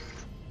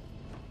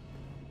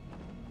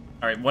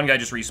 All right, one guy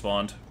just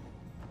respawned.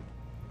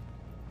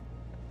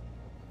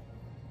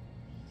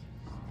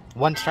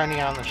 One's trying to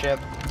get on the ship.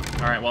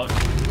 All right, well,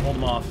 hold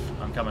him off.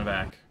 I'm coming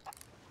back.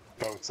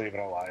 Boat's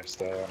even alive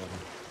still.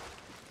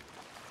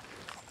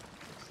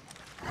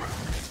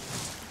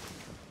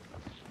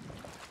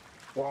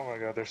 Oh my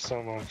god, there's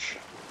so much.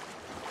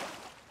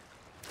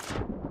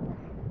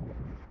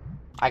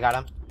 I got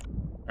him.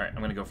 All right,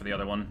 I'm gonna go for the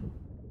other one.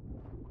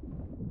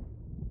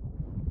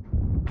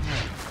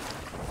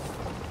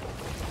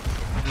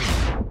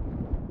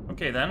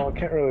 Okay then. Well, I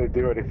can't really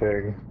do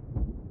anything.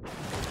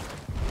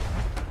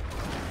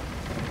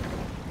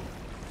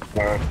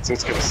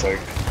 It's gonna sink.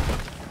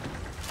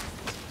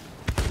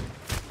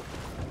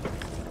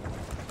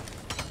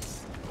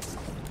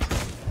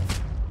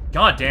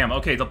 God damn.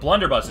 Okay, the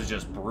blunderbuss is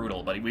just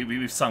brutal, but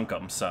we've sunk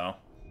him, so.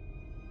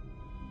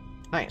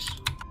 Nice.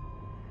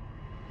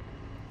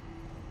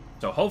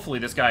 So hopefully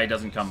this guy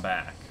doesn't come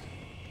back.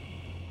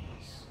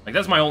 Like,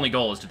 that's my only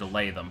goal, is to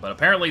delay them. But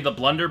apparently the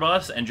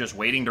blunderbuss and just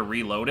waiting to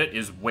reload it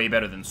is way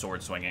better than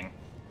sword swinging.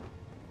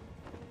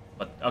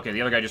 But, okay,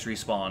 the other guy just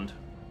respawned.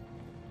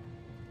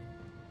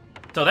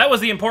 So that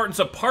was the importance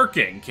of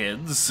parking,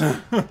 kids.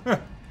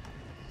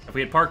 If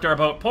we had parked our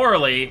boat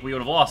poorly, we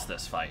would have lost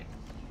this fight.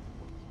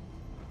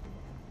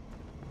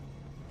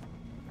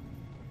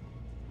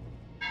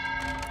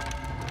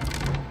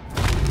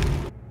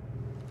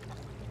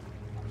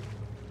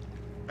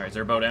 Alright, is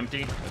their boat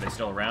empty? Are they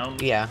still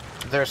around? Yeah,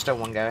 there's still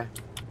one guy.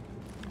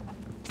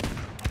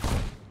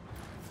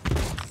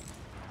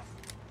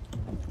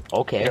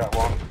 Okay. Got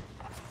one.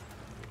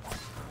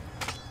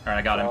 Alright,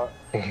 I got him.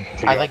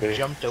 I like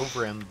jumped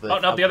over him, but Oh,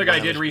 no, the other guy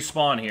when I did was-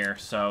 respawn here,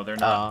 so they're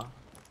not...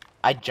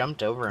 I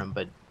jumped over him,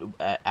 but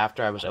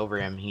after I was over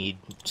him, he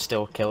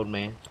still killed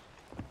me.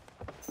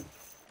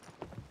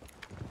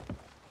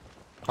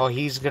 Oh,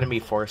 he's gonna be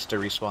forced to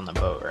respawn the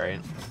boat,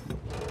 right?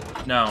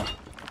 No,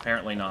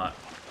 apparently not.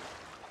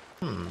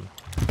 Hmm.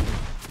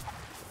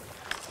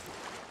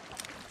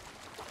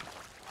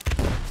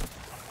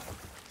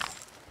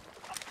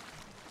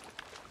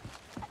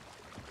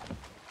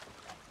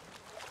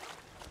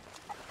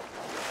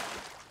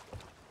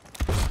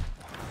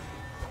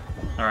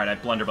 Alright, I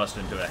blunderbusted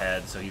into a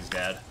head, so he's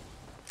dead.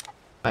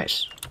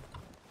 Nice.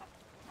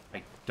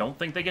 I don't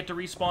think they get to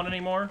respawn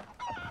anymore.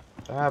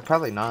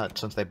 Probably not,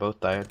 since they both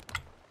died.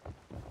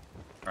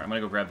 Alright, I'm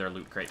gonna go grab their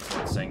loot crate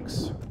before it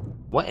sinks.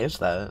 What is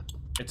that?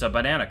 It's a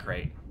banana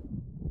crate.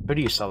 Who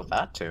do you sell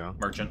that to?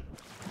 Merchant.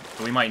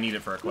 So we might need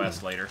it for a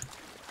quest later.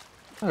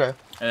 Okay.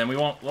 And then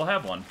we'll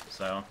have one,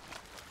 so...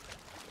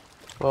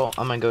 Well,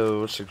 I'm gonna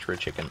go search for a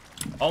chicken.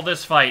 All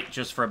this fight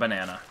just for a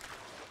banana.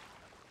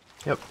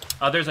 Yep.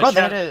 There's a, Oh,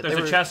 there's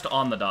a chest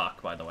on the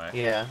dock, by the way.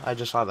 Yeah, I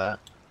just saw that.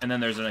 And then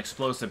there's an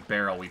explosive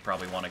barrel we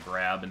probably want to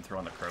grab and throw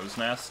on the crow's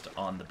nest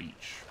on the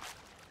beach.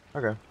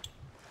 Okay.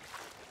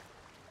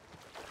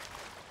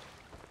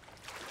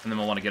 And then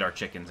we'll want to get our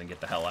chickens and get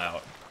the hell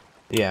out.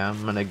 Yeah,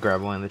 I'm gonna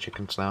grab one of the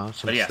chickens now. But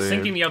since yeah, they're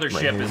sinking the other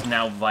right ship here. is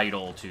now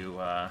vital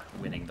to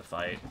winning the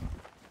fight.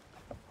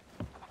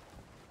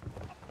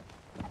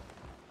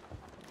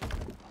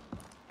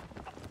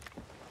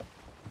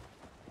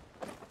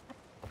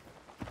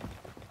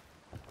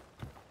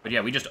 But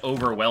yeah, we just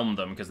overwhelmed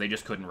them because they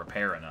just couldn't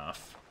repair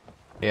enough.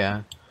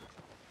 Yeah.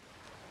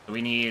 So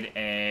we need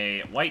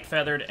a white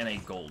feathered and a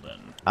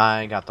golden.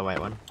 I got the white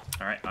one.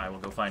 Alright, I will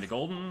go find a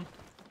golden.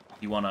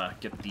 You want to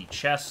get the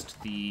chest,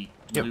 the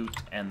Yep. loot,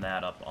 and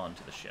that up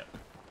onto the ship.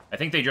 I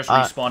think they just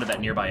respawned at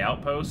that nearby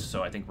outpost,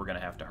 so I think we're going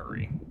to have to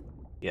hurry.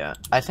 Yeah,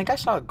 I think I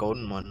saw a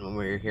golden one when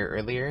we were here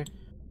earlier,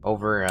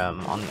 over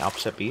on the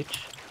opposite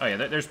beach. Oh yeah,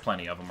 there's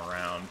plenty of them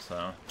around,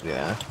 so...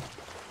 Yeah.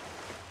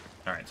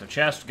 Alright, so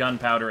chest,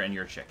 gunpowder, and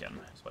your chicken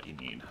is what you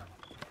need.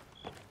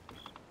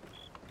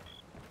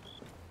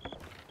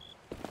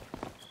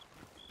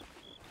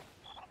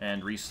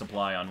 And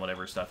resupply on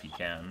whatever stuff you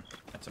can.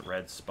 That's a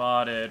red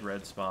spotted,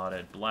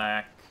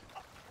 black.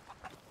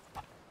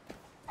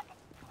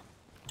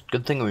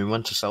 Good thing we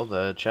went to sell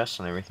the chests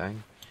and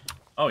everything.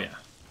 Oh yeah.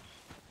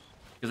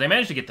 Because they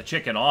managed to get the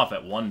chicken off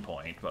at one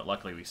point, but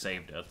luckily we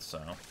saved it,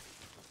 so...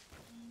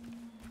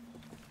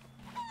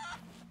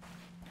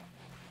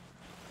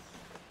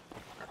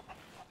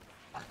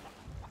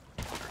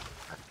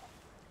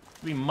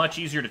 It'd be much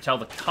easier to tell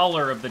the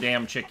color of the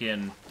damn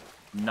chicken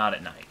not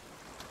at night.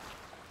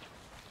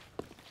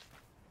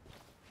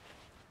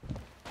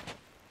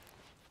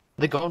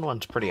 The gold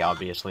one's pretty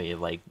obviously,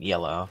 like,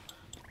 yellow.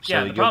 So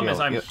Yeah, the problem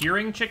is I'm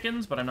hearing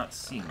chickens, but I'm not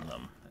seeing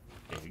them.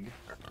 Pig.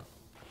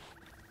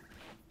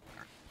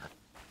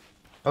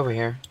 Over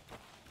here.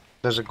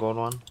 There's a gold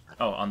one.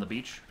 Oh, on the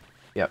beach?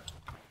 Yep.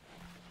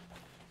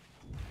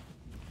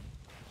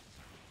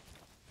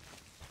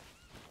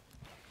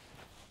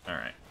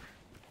 Alright.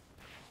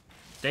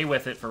 Stay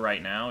with it for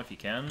right now, if you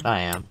can.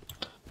 I am.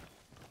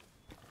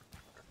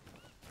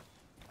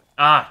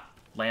 Ah!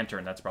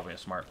 Lantern, that's probably a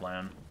smart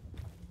plan.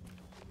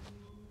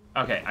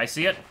 Okay, I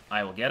see it.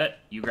 I will get it.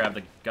 You grab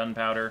the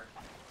gunpowder.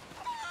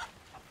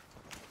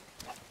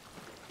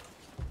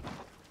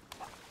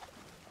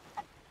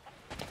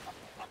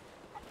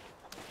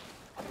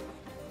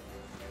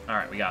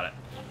 Alright, we got it.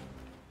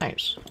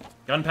 Nice.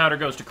 Gunpowder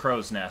goes to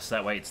Crow's Nest.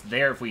 That way it's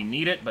there if we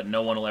need it, but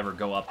no one will ever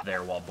go up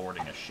there while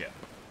boarding a ship.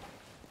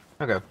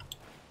 Okay.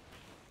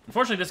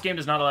 Unfortunately, this game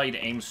does not allow you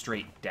to aim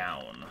straight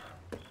down.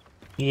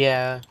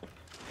 Yeah.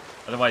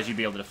 Otherwise, you'd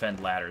be able to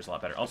defend ladders a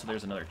lot better. Also,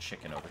 there's another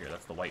chicken over here.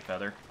 That's the white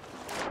feather.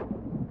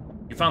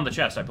 You found the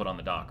chest I put on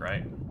the dock,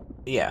 right?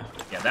 Yeah.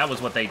 Yeah, that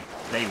was what they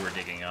were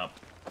digging up.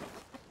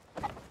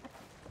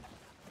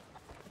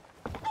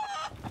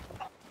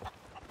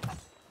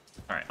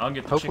 Alright, I'll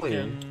get the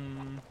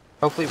chicken.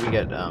 Hopefully we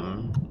get,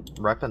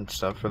 rep and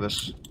stuff for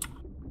this.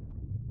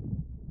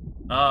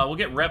 We'll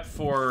get rep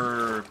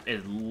for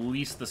at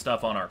least the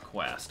stuff on our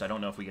quest. I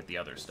don't know if we get the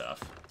other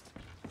stuff.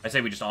 I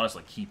say we just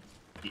honestly keep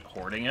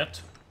hoarding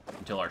it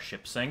until our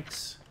ship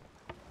sinks.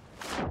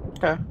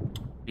 Okay.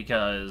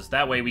 Because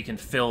that way we can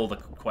fill the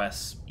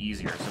quests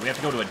easier. So we have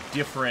to go to a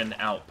different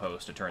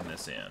outpost to turn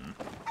this in.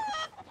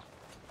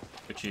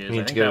 Which is,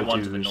 I think, that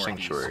one to the northeast.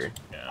 Sanctuary.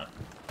 Yeah.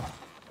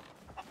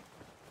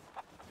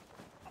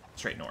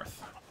 Straight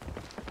north.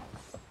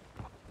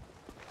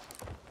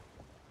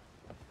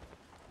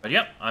 But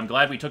yep, I'm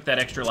glad we took that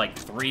extra, like,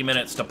 3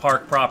 minutes to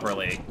park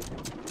properly.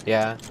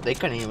 Yeah, they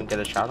couldn't even get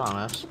a shot on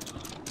us.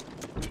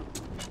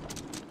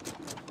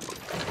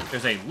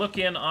 There's a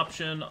look-in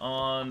option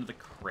on the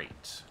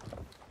crate.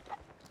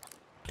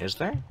 Is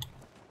there?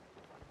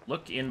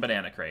 Look in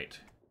banana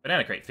crate.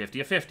 Banana crate, 50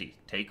 of 50.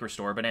 Take or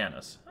store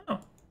bananas. Oh.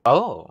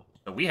 Oh.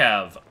 So we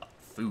have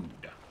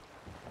food.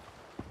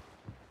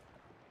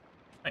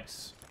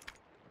 Nice.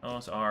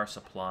 Those are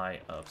supply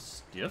of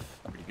stiff.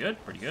 Pretty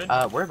good, pretty good.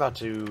 We're about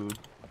to,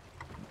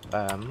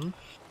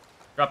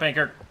 Drop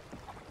anchor.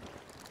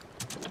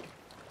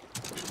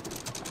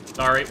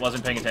 Sorry,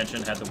 wasn't paying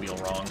attention. Had the wheel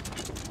wrong.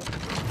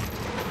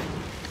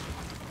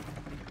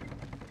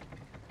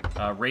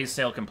 Raise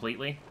sail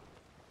completely.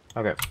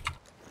 Okay.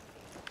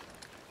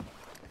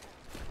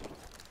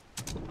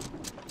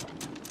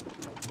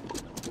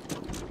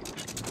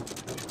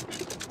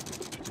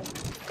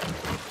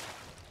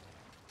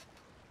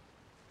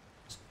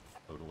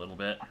 Float a little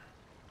bit.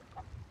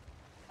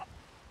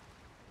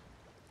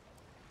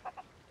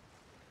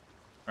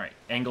 Alright,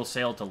 angle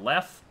sail to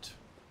left.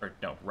 Or,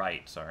 no,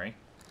 right, sorry.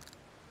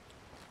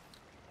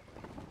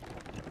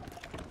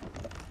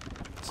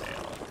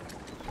 Sail.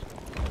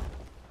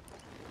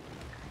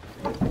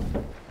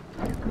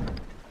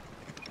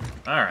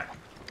 Alright.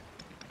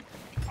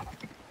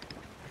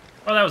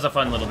 Well, that was a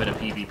fun little bit of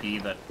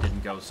PvP that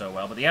didn't go so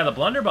well. But yeah, the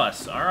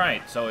blunderbuss.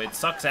 Alright, so it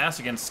sucks ass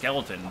against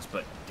skeletons,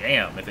 but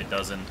damn if it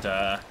doesn't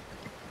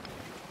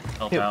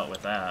help out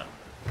with that.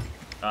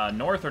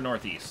 North or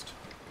northeast?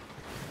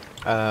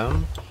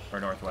 Or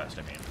northwest,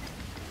 I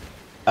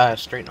mean.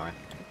 Straight north.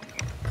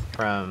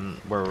 From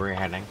where we're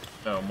heading.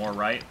 So, more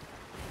right?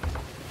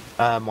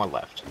 More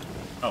left.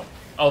 Oh.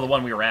 Oh, the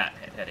one we were at,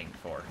 heading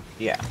for.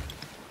 Yeah.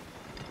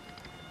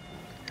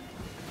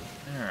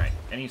 Alright.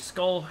 Any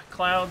skull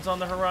clouds on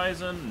the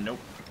horizon? Nope.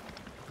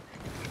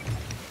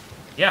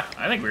 Yeah,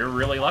 I think we were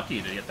really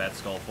lucky to get that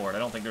skull for it. I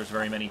don't think there's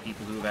very many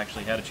people who have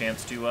actually had a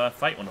chance to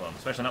fight one of them,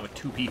 especially not with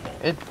 2 people.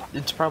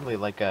 It's probably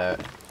like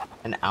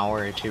an hour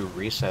or 2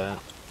 reset.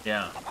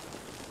 Yeah.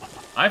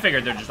 I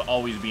figured there'd just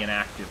always be an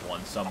active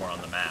one somewhere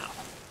on the map.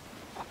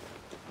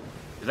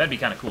 Because that'd be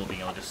kind of cool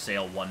being able to just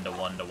sail 1 to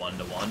 1 to 1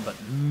 to 1, but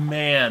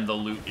man, the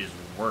loot is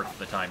worth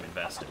the time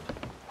invested.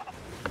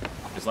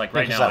 Because, like,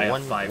 right Yeah, now I that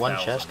have 5,000. one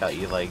chest got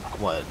you, like,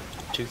 what,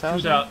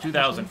 2,000?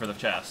 2,000 for the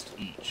chest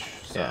each,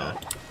 so... Yeah.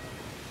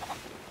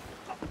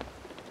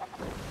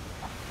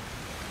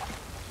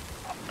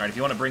 Alright, if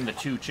you want to bring the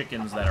 2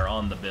 chickens that are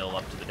on the bill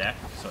up to the deck,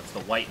 so it's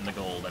the white and the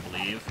gold, I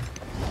believe.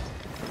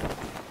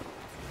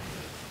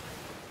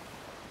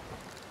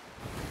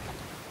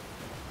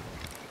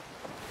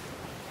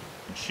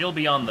 And she'll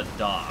be on the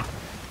dock,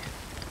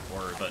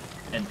 or the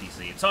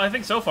NPC. So I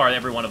think so far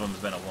every one of them has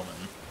been a woman.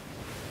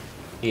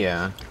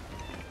 Yeah.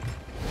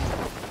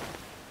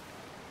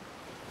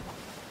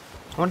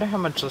 I wonder how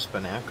much this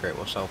banana crate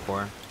will sell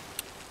for.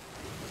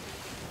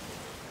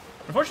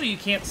 Unfortunately, you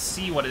can't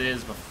see what it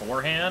is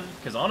beforehand,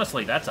 because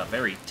honestly, that's a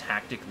very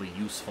tactically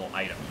useful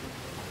item.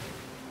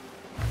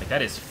 Like,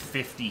 that is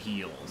 50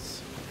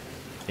 heals.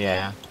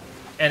 Yeah.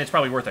 And it's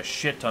probably worth a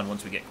shit ton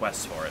once we get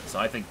quests for it, so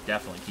I think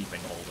definitely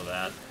keeping hold of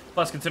that.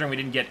 Plus, considering we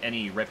didn't get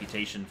any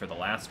reputation for the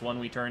last one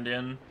we turned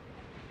in.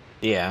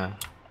 Yeah.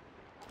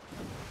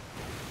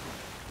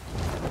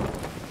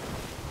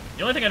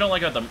 The only thing I don't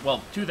like about the...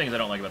 Well, 2 things I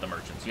don't like about the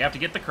merchants. You have to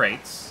get the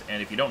crates,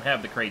 and if you don't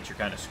have the crates, you're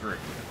kind of screwed.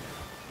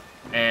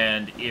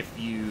 And if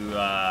you,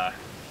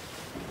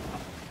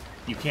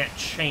 you can't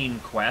chain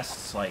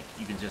quests, like,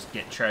 you can just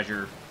get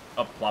treasure,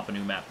 up, plop a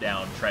new map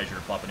down, treasure,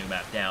 plop a new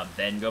map down,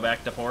 then go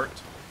back to port.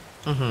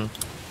 Mm-hmm.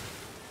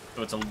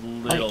 So it's a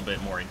little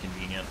bit more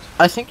inconvenient.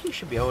 I think you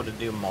should be able to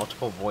do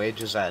multiple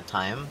voyages at a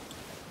time.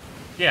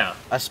 Yeah.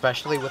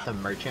 Especially with the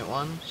merchant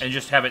ones. And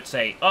just have it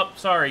say, oh,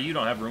 sorry, you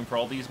don't have room for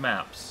all these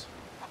maps.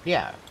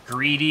 Yeah.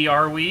 Greedy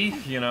are we,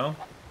 you know?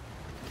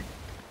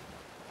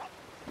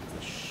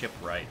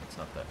 Shipwright, it's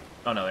not that...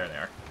 Oh, no, there they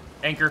are.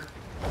 Anchor.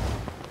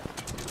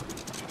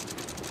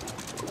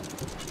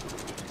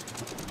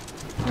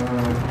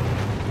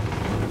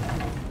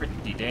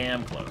 Pretty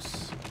damn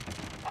close.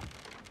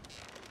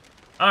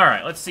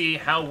 Alright, let's see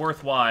how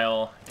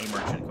worthwhile a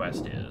merchant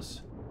quest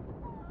is.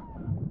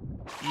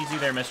 Easy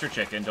there, Mr.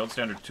 Chicken. Don't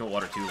stay under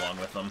water too long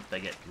with them. They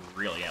get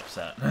really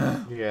upset.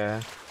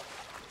 Yeah.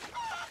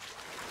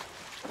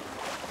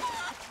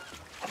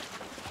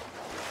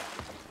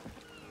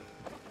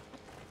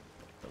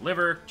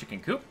 Deliver,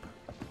 chicken coop.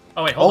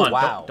 Oh, wait, hold on.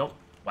 Wow. Don't...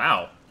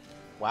 Wow.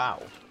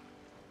 Wow.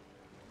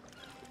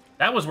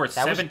 That was worth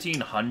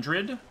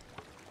 1,700?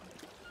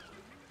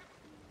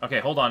 Okay,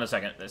 hold on a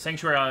second. The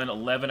Sanctuary Island,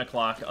 11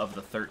 o'clock of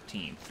the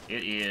 13th.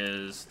 It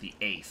is the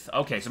 8th.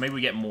 Okay, so maybe we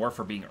get more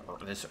for being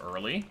this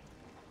early?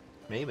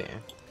 Maybe.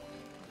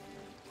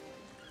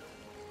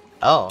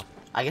 Oh,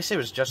 I guess it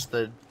was just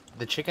the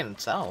chicken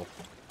itself.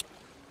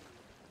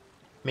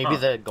 Maybe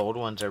the gold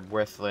ones are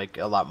worth, like,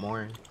 a lot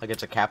more. Like,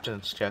 it's a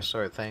captain's chest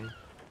sort of thing.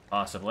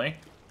 Possibly.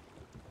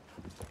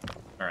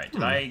 Alright,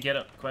 did I get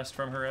a quest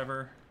from her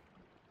ever?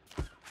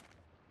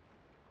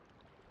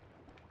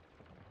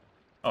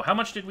 Oh, how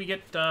much did we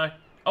get,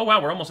 Oh,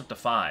 wow, we're almost up to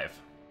 5.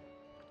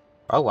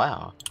 Oh,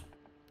 wow.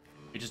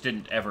 It just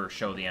didn't ever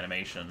show the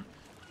animation.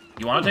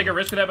 You want to take a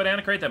risk with that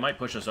banana crate? That might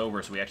push us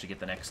over so we actually get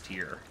the next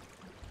tier.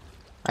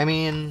 I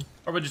mean...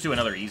 Or we'll just do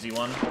another easy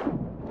one.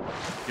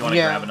 You want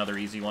to grab another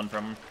easy one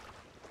from him?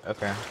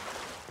 Okay.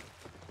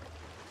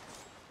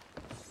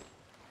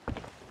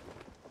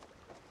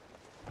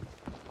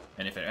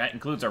 And if it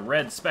includes a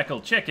red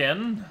speckled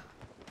chicken...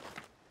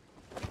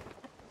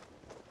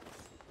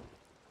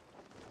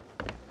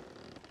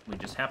 we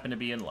just happen to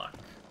be in luck.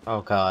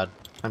 Oh god.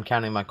 I'm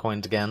counting my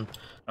coins again.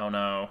 Oh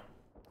no.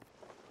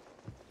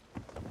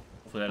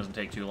 Hopefully that doesn't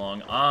take too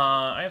long.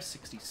 I have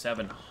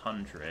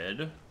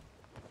 6,700.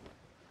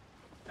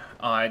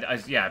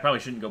 Yeah, I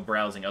probably shouldn't go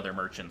browsing other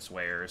merchants'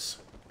 wares.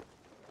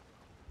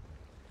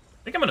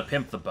 I think I'm gonna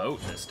pimp the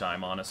boat this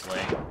time, honestly.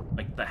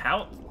 Like the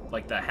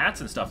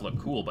hats and stuff look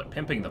cool, but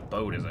pimping the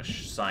boat is a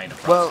sign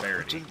of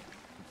prosperity.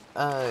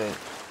 Well,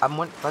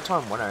 that's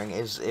what I'm wondering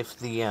is if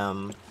the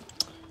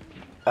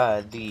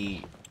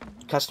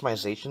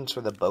customizations for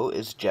the boat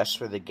is just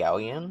for the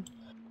galleon,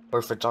 or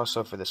if it's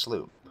also for the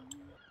sloop.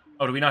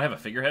 Oh, do we not have a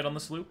figurehead on the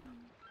sloop?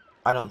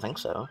 I don't think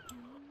so.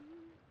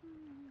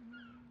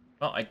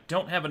 Well, I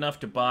don't have enough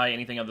to buy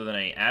anything other than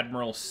a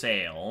Admiral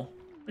sail,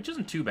 which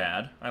isn't too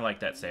bad. I like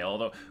that sail,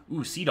 although...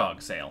 Ooh, Sea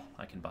Dog sail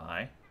I can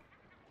buy.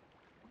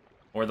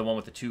 Or the one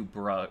with the 2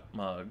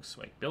 mugs.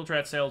 Wait,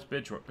 Bilge-Rat sails,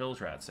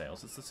 Bilge-Rat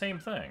sails. It's the same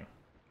thing.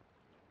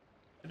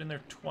 Put it in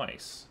there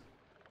twice.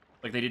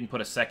 Like they didn't put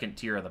a second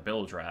tier of the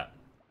Bilge-Rat.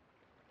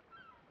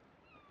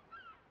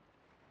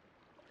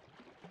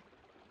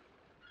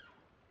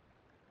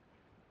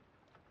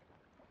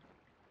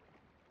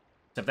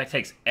 Except that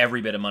takes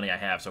every bit of money I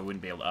have, so I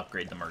wouldn't be able to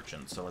upgrade the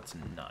merchant, so let's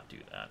not do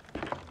that.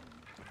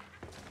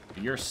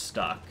 You're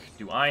stuck.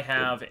 Do I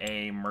have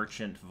a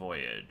merchant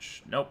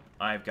voyage? Nope,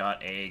 I've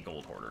got a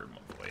gold hoarder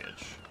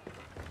voyage.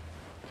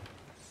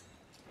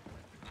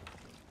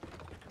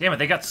 Damn it,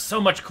 they got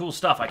so much cool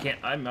stuff,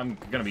 I'm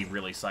gonna be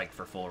really psyched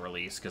for full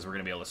release, because we're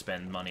gonna be able to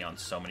spend money on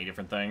so many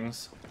different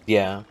things.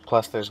 Yeah,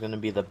 plus there's gonna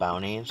be the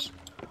bounties.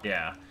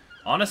 Yeah.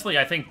 Honestly,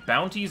 I think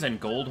bounties and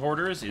gold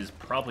hoarders is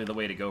probably the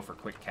way to go for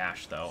quick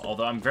cash, though.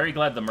 Although I'm very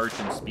glad the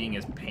merchants, being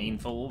as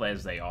painful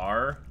as they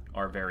are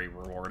very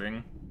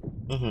rewarding.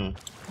 Mm-hmm.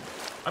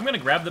 I'm gonna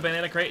grab the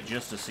banana crate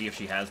just to see if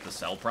she has the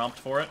sell prompt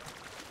for it.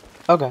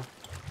 Okay.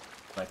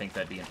 I think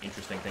that'd be an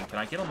interesting thing. Can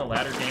I get on the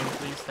ladder game,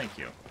 please? Thank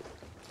you.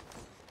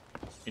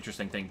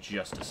 Interesting thing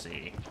just to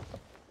see.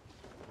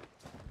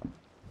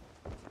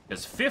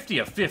 Because 50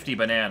 of 50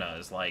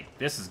 bananas, like,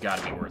 this has got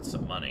to be worth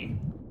some money.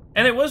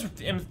 And it was,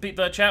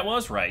 the chat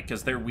was right,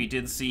 because we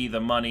did see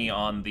the money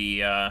on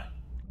the,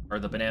 or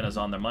the bananas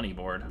on the money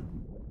board.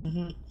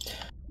 Mm-hmm.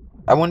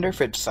 I wonder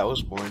if it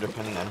sells more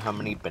depending on how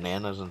many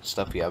bananas and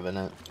stuff you have in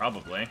it.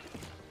 Probably.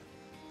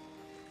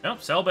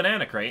 Nope, sell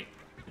banana crate.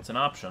 It's an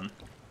option.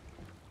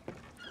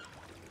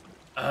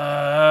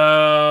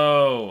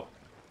 Oh,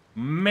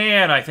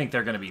 man, I think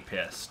they're going to be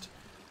pissed.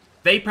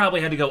 They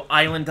probably had to go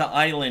island to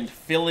island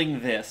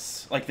filling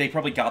this. Like, they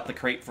probably got the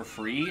crate for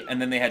free,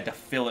 and then they had to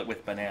fill it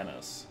with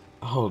bananas.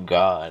 Oh,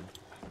 God.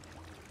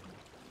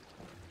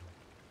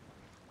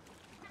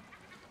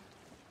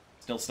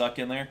 Still stuck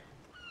in there?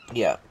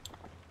 Yeah.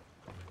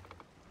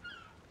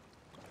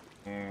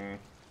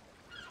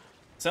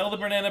 Sell the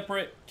banana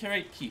crate,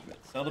 keep it.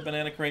 Sell the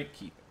banana crate,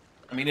 keep it.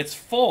 I mean, it's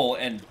full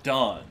and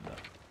done.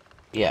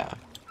 Yeah.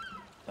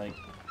 Like,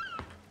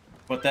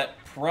 but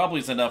that probably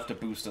is enough to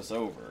boost us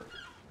over.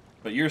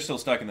 But you're still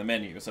stuck in the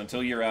menu, so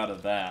until you're out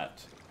of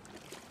that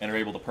and are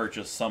able to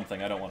purchase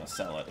something, I don't want to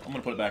sell it. I'm going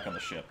to put it back on the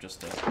ship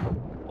just to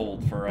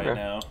hold for right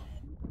now.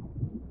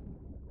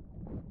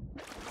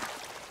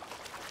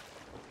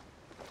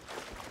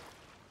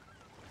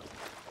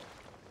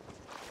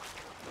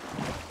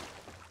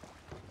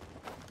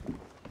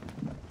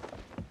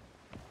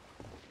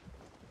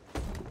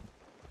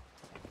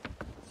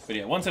 But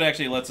yeah, once it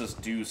actually lets us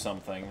do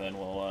something, then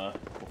we'll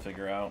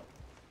figure out.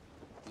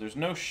 There's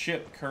no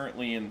ship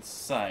currently in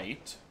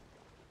sight,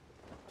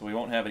 so we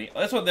won't have any.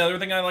 That's what the other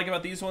thing I like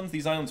about these ones.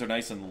 These islands are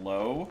nice and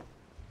low.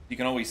 You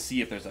can always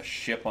see if there's a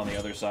ship on the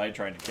other side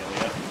trying to kill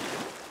you.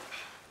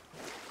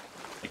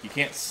 Like, you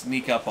can't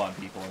sneak up on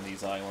people in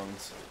these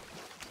islands.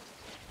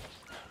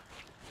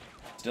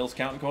 Still's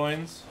counting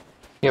coins?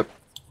 Yep.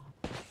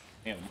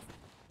 Damn.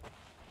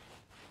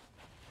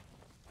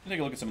 Take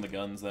a look at some of the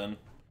guns then.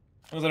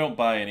 As long as I don't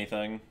buy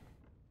anything.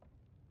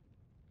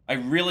 I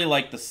really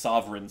like the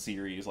Sovereign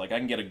series. Like, I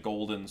can get a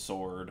golden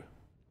sword.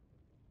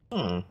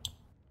 And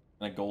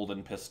a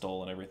golden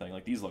pistol and everything.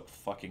 Like, these look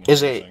fucking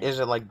amazing. Is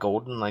it like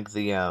golden, like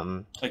the,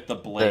 like the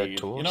blade. The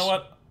tools? You know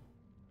what?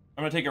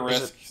 I'm gonna take a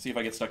risk, see if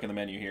I get stuck in the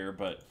menu here,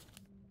 but...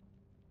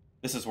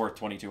 This is worth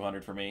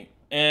 2,200 for me.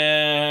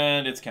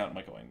 And it's counting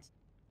my coins.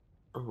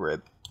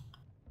 Rip.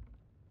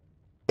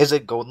 Is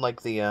it gold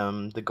like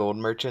the gold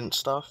merchant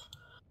stuff?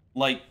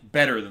 Like,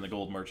 better than the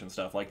gold merchant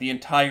stuff. Like, the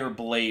entire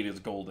blade is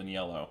gold and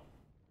yellow.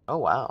 Oh,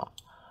 wow.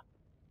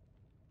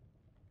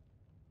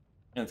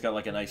 And it's got,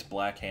 like, a nice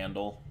black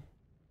handle.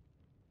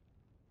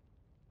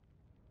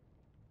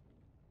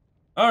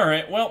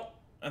 Alright, well,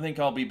 I think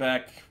I'll be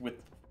back with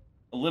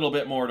a little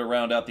bit more to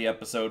round out the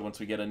episode once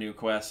we get a new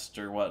quest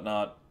or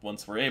whatnot,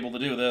 once we're able to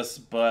do this,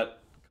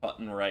 but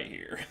cutting right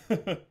here.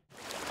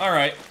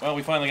 Alright, well,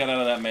 we finally got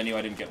out of that menu.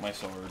 I didn't get my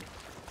sword.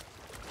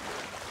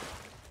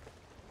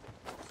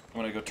 I'm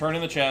gonna go turn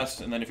in the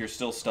chest, and then if you're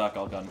still stuck,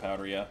 I'll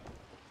gunpowder you.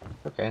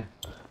 Okay.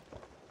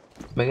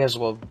 May as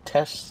well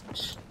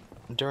test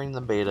during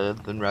the beta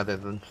rather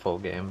than full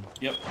game.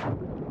 Yep.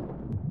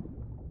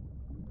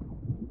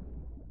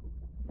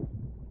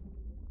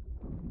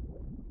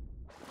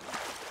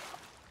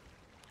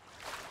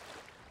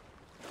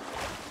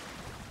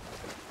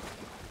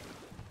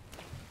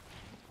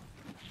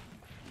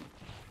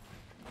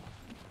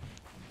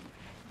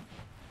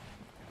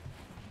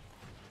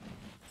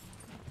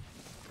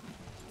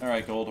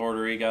 Alright, gold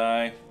hoardery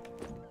guy.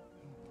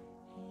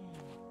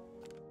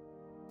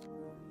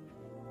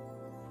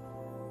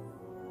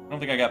 I don't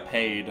think I got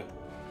paid.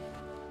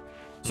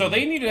 So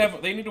they need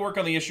to work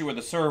on the issue with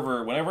the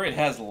server. Whenever it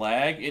has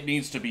lag, it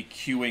needs to be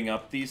queuing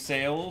up these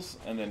sales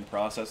and then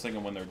processing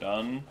them when they're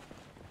done.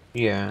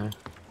 Yeah.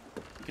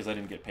 Because I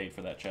didn't get paid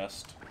for that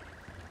chest.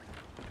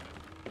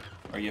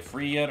 Are you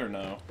free yet or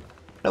no?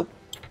 Nope.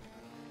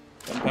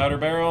 Gunpowder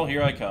barrel,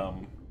 here I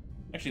come.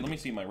 Actually, let me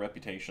see my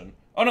reputation.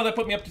 Oh no, that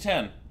put me up to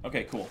 10.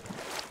 Okay, cool.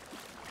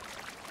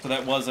 So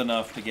that was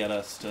enough to get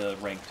us to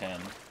rank 10.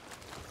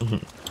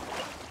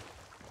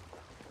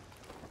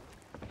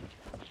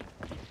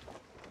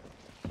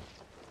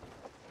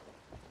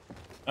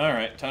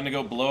 Alright, time to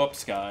go blow up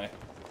Sky.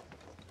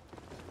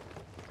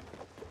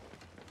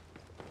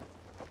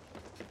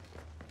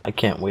 I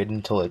can't wait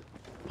until it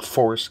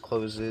force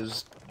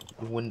closes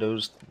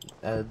Windows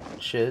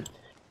shit,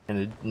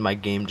 and my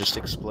game just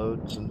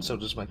explodes, and so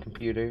does my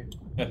computer.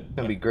 It's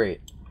gonna be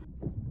great.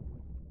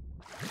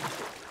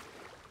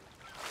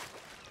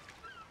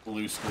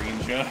 Blue screen,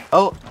 yeah.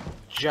 Oh,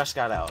 just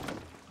got out.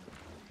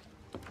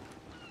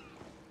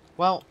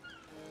 Well,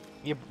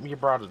 you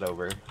brought it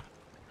over.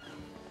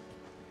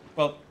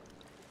 Well,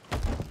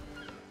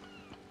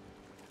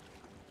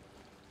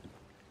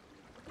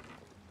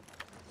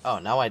 oh,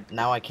 now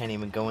I can't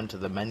even go into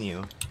the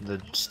menu,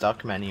 the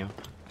stuck menu.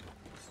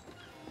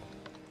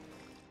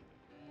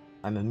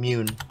 I'm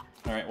immune.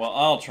 alright, well,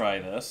 I'll try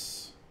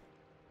this.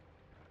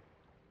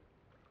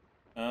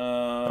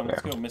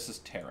 Let's go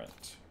Mrs.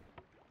 Tarrant.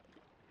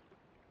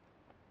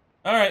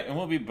 Alright, and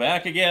we'll be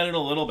back again in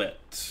a little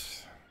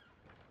bit.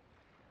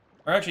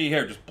 Or actually,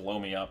 here, just blow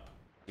me up.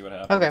 See what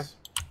happens. Okay.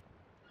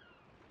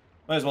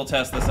 Might as well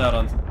test this out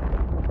on...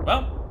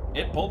 Well,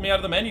 it pulled me out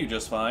of the menu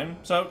just fine.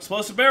 So,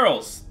 explosive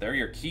barrels. They're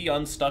your key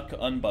unstuck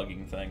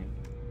unbugging thing.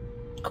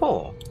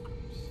 Cool.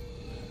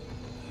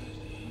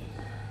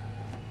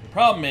 The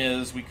problem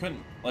is, we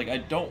couldn't... Like, I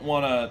don't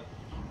want to...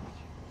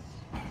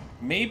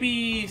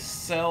 Maybe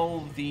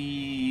sell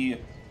the...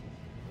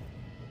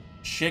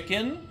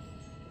 chicken?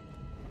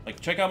 Like,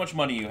 check how much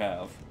money you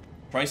have.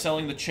 Try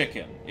selling the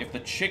chicken. If the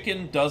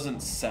chicken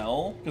doesn't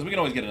sell... Because we can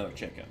always get another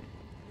chicken.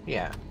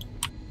 Yeah.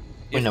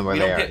 We know where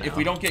they are now. If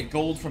we don't get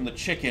gold from the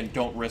chicken,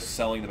 don't risk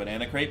selling the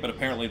banana crate, but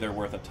apparently they're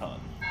worth a ton.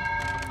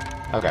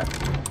 Okay.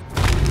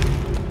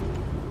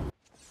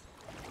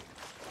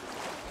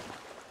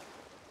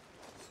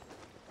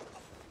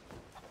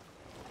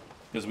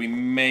 Because we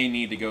may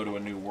need to go to a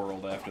new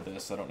world after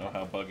this. I don't know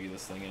how buggy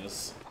this thing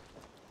is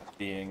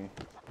being.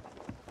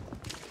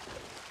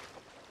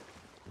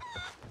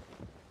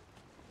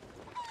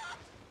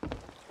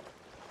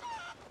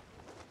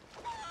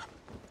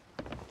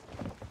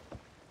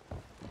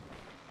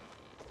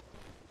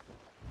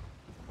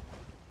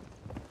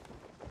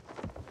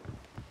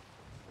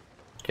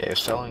 Okay,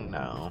 selling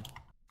now.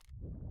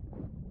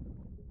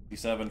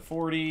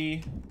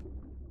 740.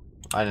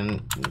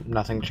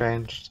 Nothing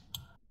changed.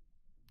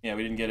 Yeah,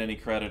 we didn't get any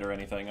credit or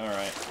anything.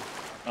 Alright.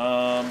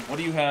 What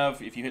do you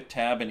have if you hit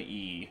tab and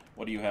E?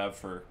 What do you have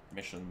for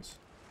missions?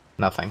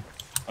 Nothing.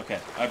 Okay,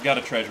 I've got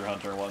a treasure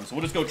hunter one, so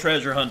we'll just go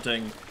treasure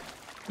hunting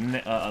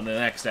on the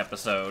next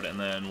episode, and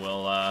then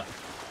we'll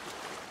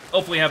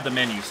hopefully have the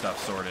menu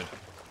stuff sorted.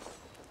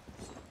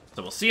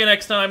 So we'll see you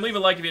next time. Leave a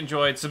like if you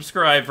enjoyed.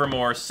 Subscribe for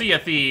more Sea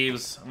of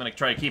Thieves. I'm going to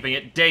try keeping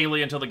it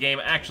daily until the game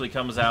actually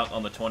comes out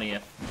on the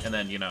 20th. And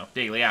then, you know,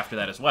 daily after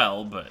that as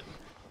well. But,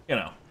 you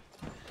know,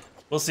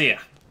 we'll see ya.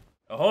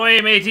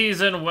 Ahoy,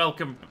 mateys, and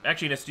welcome.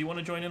 Actually, Nis, do you want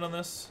to join in on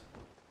this?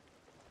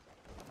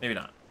 Maybe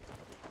not.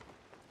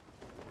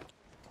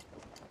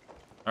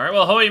 Alright,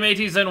 well, ahoy,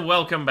 mateys, and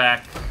welcome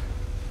back.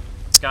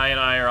 Sky and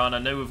I are on a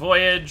new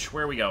voyage.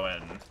 Where are we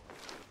going?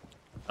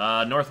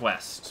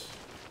 Northwest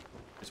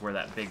is where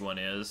that big one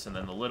is, and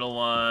then the little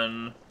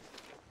one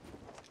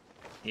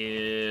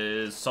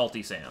is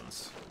Salty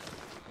Sands.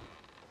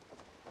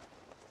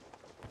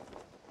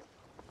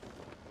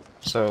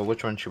 So,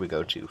 which one should we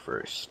go to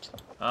first?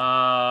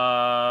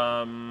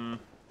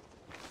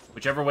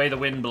 Whichever way the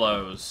wind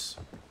blows.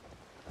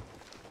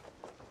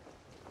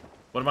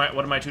 What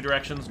are my two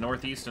directions?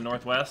 Northeast and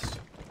northwest?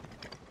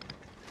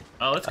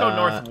 Let's go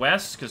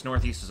northwest, because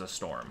northeast is a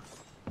storm.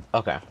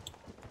 Okay.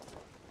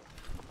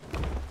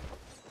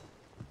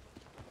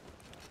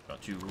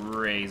 Got to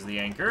raise the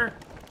anchor.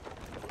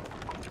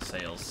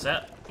 Sails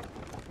set.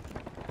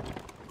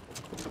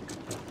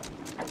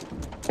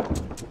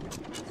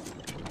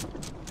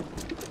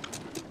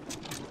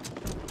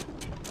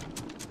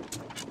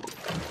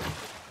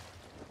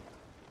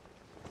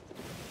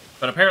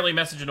 But apparently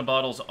message in a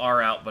bottles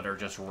are out, but are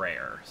just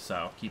rare.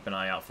 So keep an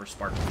eye out for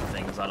sparkling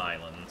things on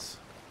islands.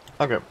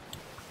 Okay.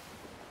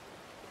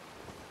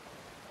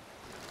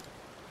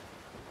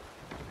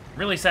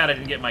 Really sad I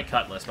didn't get my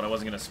cutlass, but I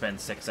wasn't going to spend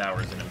 6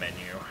 hours in a menu.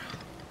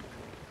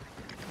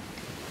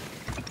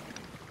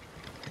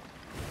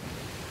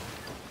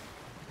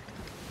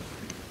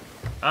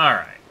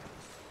 Alright.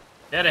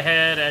 Dead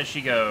ahead as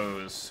she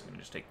goes. I'm going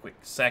to just take a quick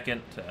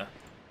second to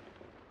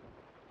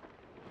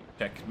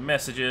check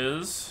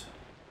messages.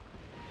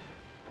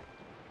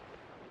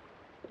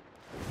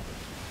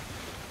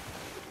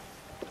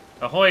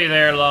 Ahoy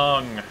there,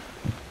 Long.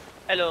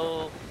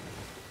 Hello.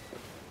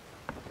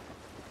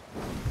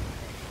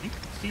 You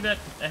see that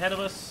ahead of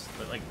us?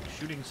 The, like,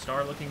 shooting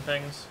star-looking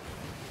things?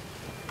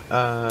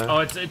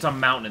 Oh, it's a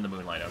mountain in the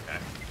moonlight, okay.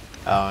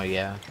 Oh,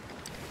 yeah.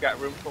 Got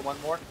room for one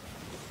more?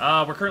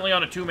 We're currently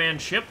on a two-man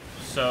ship,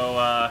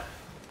 so,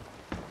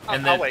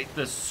 and I'll wait.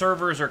 the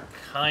servers are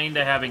kind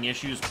of having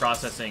issues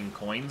processing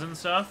coins and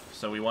stuff,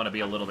 so we want to be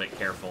a little bit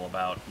careful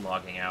about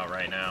logging out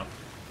right now.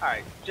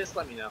 Alright, just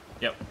let me know.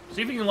 Yep.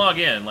 See if you can log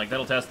in. Like,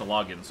 that'll test the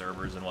login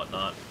servers and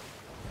whatnot.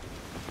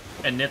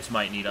 And Nitz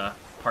might need a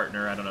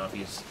partner. I don't know if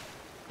he's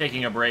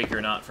taking a break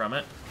or not from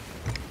it.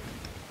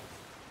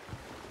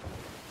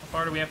 How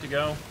far do we have to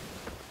go?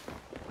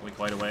 Are we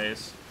quite a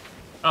ways?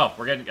 Oh,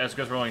 we're getting... That's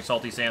because we're going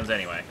Salty Sands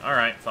anyway.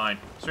 Alright, fine.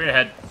 Straight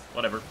ahead.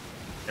 Whatever.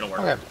 It'll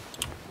work. Okay.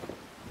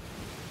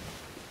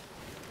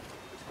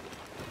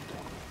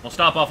 We'll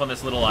stop off on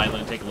this little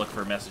island and take a look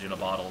for message in a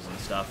bottles and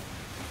stuff.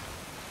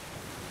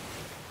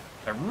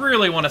 I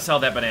really want to sell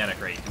that banana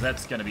crate, because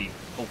that's going to be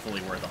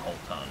hopefully worth a whole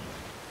ton.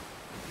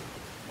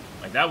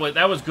 Like,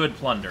 that was good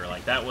plunder.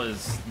 Like, that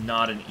was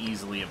not an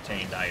easily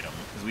obtained item,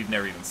 because we've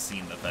never even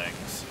seen the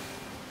things.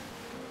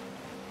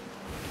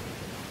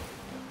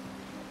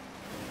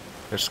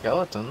 They're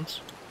skeletons.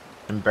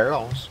 And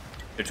barrels.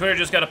 Their Twitter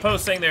just got a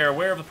post saying they're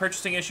aware of the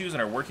purchasing issues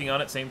and are working on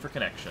it, same for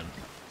connection.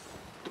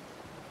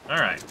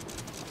 Alright.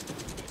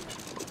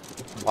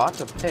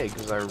 Lots of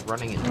pigs are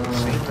running in the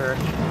same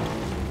direction.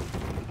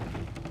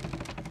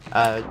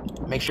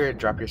 Make sure to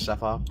drop your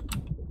stuff off.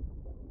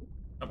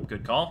 Oh,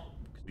 good call.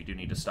 Because we do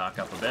need to stock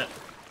up a bit.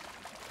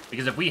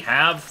 Because if we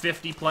have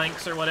 50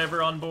 planks or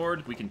whatever on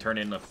board, we can turn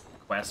in a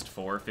quest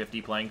for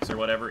 50 planks or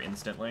whatever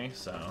instantly,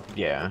 so...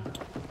 Yeah.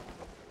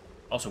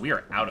 Also, we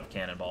are out of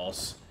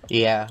cannonballs.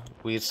 Yeah,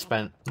 we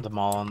spent them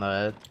all on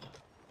the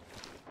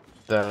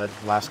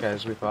last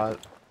guys we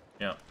fought.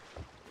 Yeah.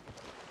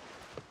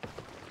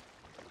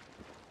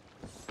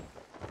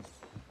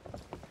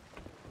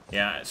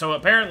 Yeah, so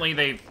apparently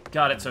they've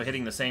got it so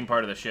hitting the same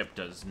part of the ship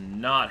does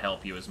not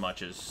help you as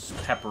much as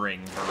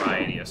peppering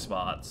variety of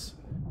spots.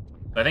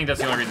 I think that's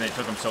the only reason it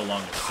took them so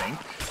long to sink.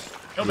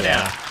 No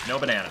banana. Yeah. No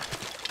banana.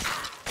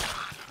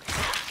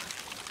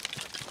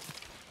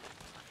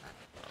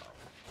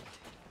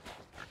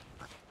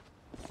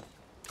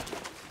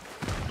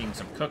 Seeing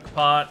some cook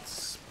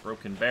pots,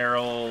 broken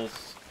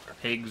barrels,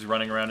 pigs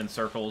running around in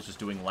circles just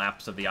doing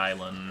laps of the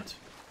island.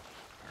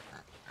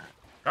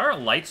 Are our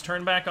lights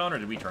turned back on, or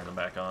did we turn them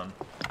back on?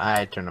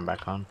 I turned them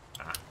back on.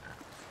 Ah.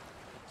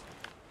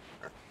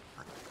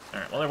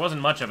 Alright, well there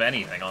wasn't much of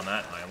anything on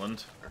that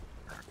island.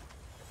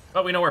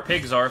 But we know where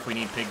pigs are if we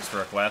need pigs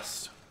for a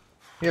quest.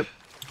 Yep.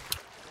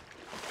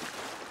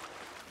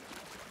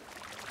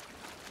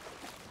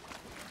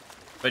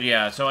 But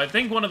yeah, so I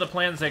think one of the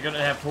plans they're going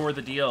to have for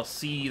the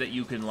DLC that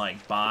you can,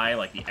 like, buy,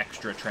 like, the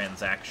extra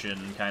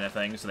transaction kind of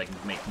thing, so they can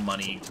make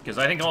money. Because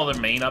I think all the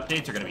main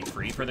updates are going to be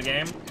free for the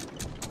game.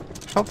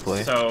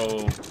 Hopefully.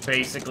 So,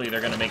 basically,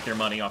 they're going to make their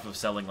money off of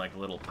selling, like,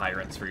 little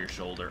pirates for your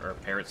shoulder, or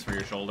parrots for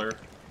your shoulder.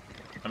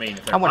 I mean,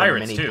 if they're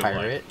pirates, mini too.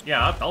 pirate. Like,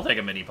 yeah, I'll take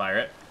a mini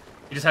pirate.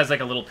 He just has, like,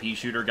 a little pea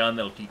shooter gun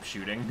that'll keep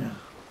shooting.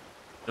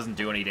 Doesn't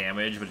do any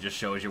damage, but it just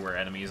shows you where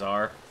enemies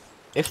are.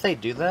 If they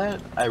do that,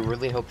 I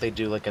really hope they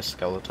do, like, a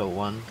skeletal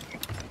one.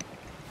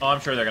 Oh, I'm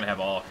sure they're going to have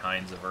all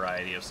kinds of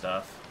variety of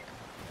stuff.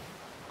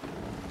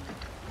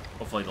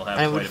 Hopefully they'll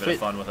have quite a bit of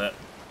fun with it.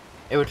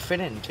 It would fit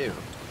in, too.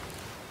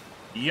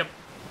 Yep.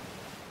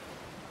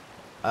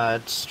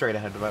 It's straight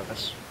ahead of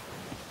us.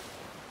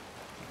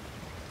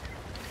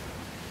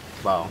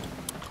 Well,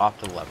 off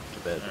to the left a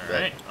bit.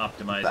 Alright,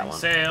 optimizing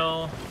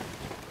sail.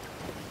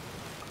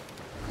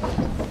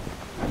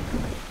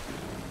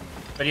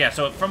 But yeah,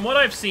 so from what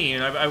I've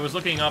seen, I was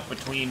looking up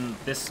between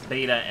this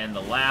beta and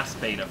the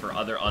last beta for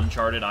other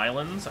Uncharted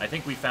islands. I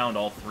think we found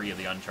all 3 of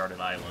the Uncharted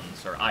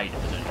islands, or I did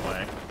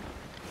anyway.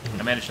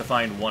 I managed to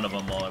find one of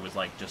them while I was,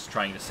 like, just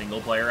trying to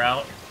single player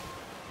out.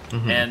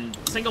 And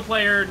single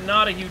player,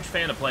 not a huge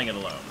fan of playing it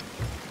alone.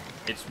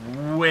 It's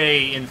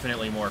way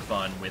infinitely more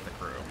fun with a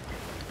crew.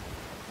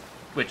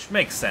 Which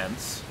makes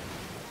sense.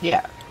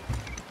 Yeah.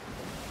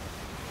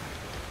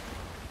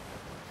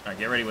 Alright,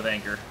 get ready with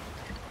anchor.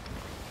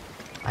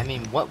 I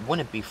mean, what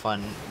wouldn't it be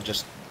fun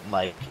just,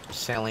 like,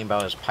 sailing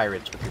about as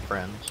pirates with your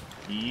friends?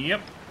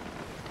 Yep.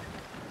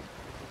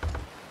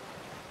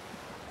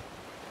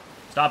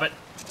 Stop it.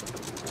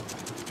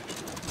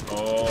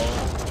 Oh.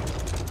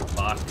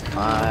 Fuck.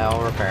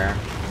 I'll repair.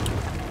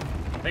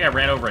 I think I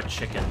ran over a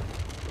chicken.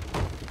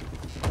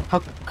 How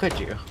could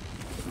you?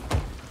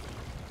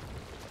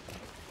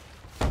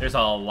 There's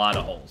a lot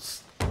of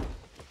holes.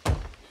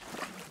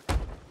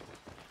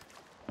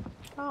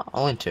 Oh,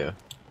 only 2.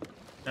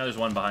 Now there's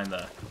one behind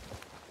the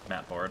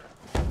map board.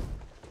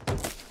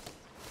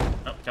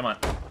 Oh, come on.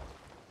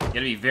 You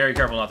gotta be very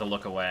careful not to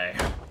look away.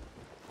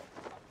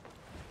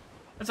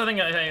 That's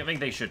something I think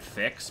they should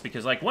fix,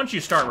 because, like, once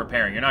you start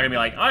repairing, you're not gonna be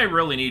like, I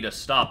really need to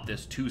stop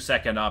this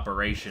 2-second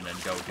operation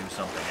and go do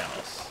something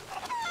else.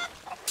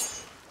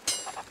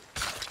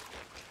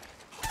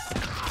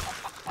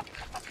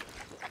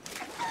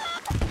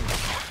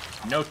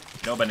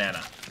 No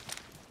banana.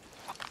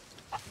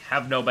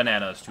 Have no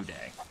bananas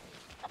today.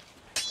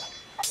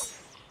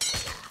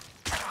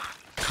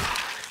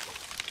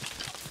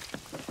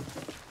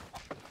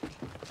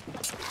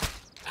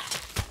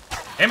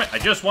 Damn it, I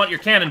just want your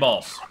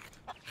cannonballs.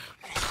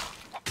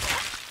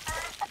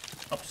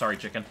 Oh, sorry,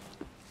 chicken.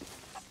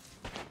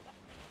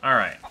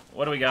 Alright,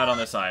 what do we got on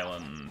this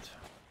island?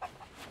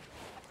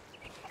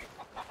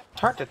 It's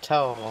hard to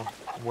tell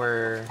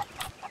where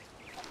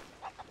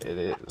it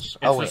is.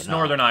 It's this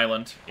northern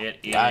island. It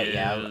is...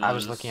 yeah, I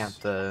was looking at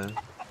the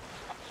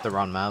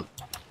wrong map.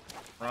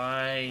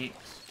 Right...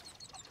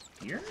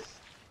 here?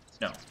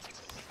 No.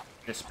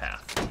 This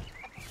path.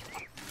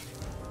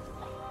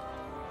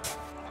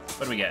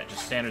 What do we get?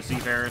 Just standard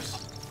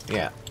seafarers?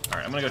 Yeah.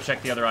 Alright, I'm gonna go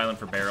check the other island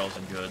for barrels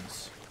and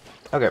goods.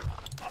 Okay.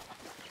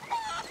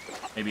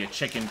 Maybe a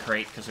chicken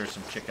crate, because there's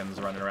some chickens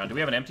running around. Do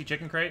we have an empty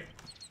chicken crate?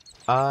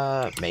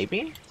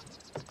 Maybe?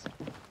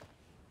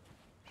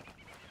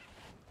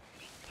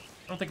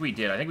 I don't think we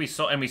did. I think we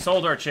sold, and we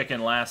sold our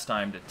chicken last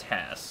time to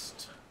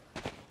test.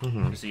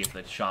 To see if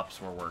the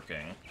shops were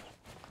working.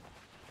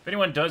 If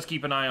anyone does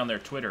keep an eye on their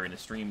Twitter in the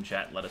stream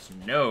chat, let us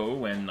know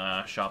when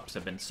shops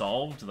have been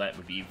solved. That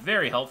would be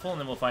very helpful, and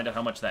then we'll find out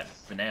how much that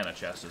banana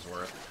chest is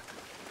worth.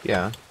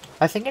 Yeah.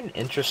 I think an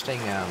interesting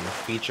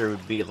feature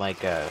would be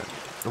like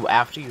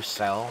after you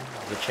sell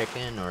the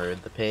chicken or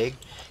the pig,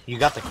 you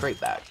got the crate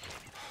back.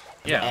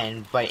 Yeah.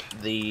 And but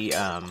the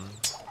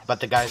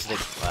guys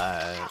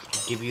that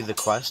give you the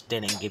quest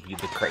didn't give you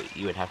the crate.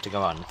 You would have to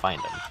go out and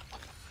find them.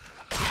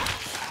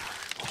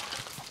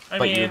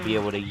 But you would be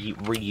able to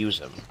reuse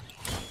them.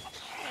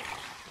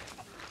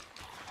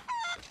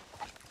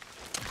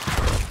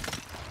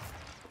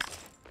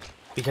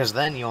 Because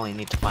then you only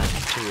need to find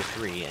 2 or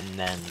 3, and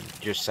then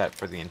you're set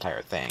for the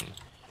entire thing.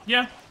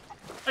 Yeah,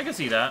 I can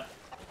see that.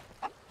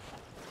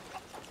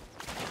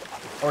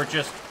 Or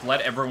just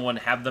let everyone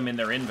have them in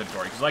their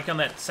inventory. Because like on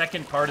that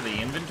second part of the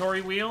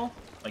inventory wheel,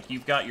 like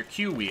you've got your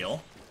Q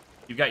wheel,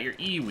 you've got your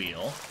E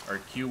wheel, or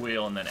Q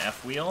wheel and then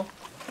F wheel.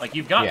 Like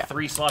you've got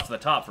 3 slots at the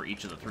top for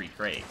each of the 3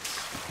 crates.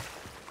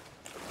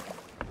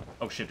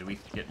 Oh shit, did we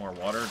get more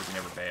water or did we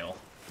never bail?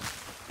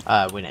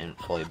 We didn't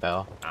fully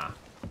bail. Ah.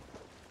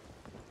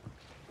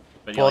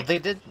 But well, they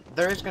did.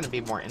 There is going to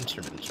be more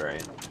instruments,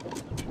 right?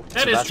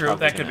 That is true.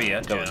 That could be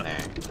it. Go in there.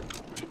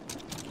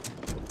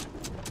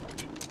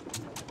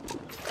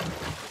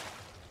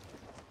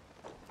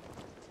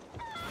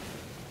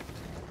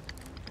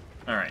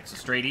 All right. So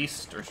straight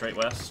east or straight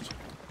west?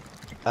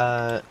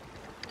 Yeah.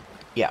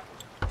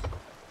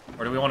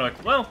 Or do we want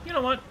to? Well, you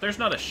know what? There's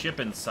not a ship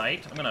in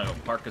sight. I'm gonna go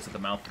park us at the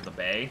mouth of the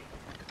bay.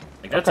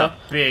 Like that's a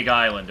big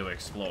island to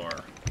explore.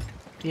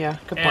 Yeah,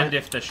 good point. And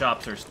if the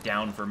shops are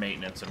down for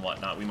maintenance and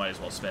whatnot, we might as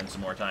well spend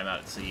some more time out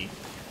at sea,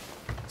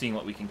 seeing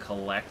what we can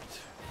collect.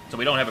 So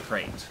we don't have a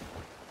crate.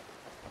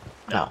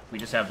 No. We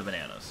just have the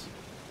bananas.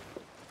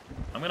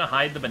 I'm gonna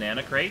hide the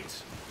banana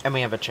crate. And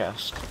we have a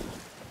chest.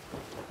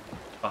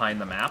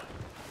 Behind the map.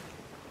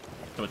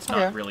 So it's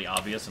not really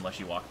obvious unless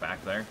you walk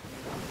back there.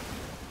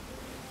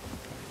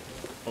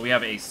 But we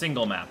have a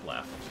single map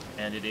left.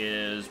 And it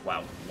is,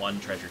 wow, 1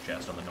 treasure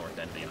chest on the north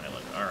end of the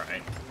island.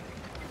 Alright.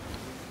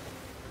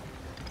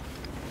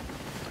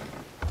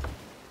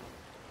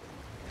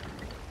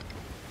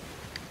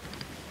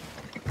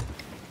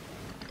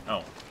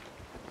 Oh.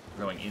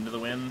 We're going into the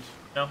wind?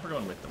 No, we're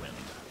going with the wind.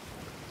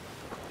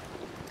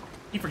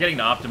 Keep forgetting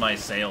to optimize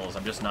sails.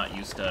 I'm just not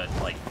used to,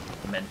 like,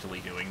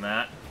 mentally doing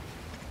that.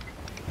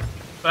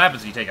 What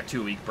happens if you take a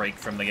 2-week break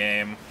from the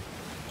game?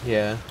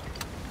 Yeah.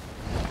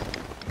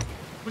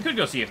 We could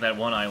go see if that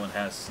one island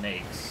has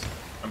snakes.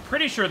 I'm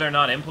pretty sure they're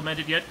not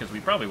implemented yet, because we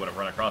probably would have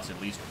run across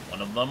at least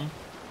one of them.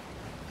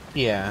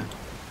 Yeah.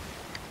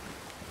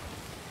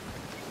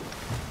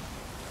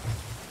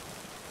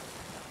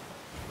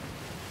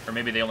 Or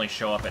maybe they only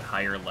show up at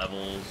higher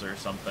levels or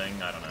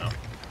something. I don't know.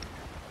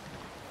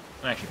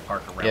 I can actually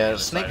park around the other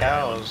Snake side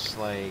of the Isle's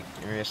like...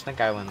 Snake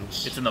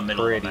Island's it's in the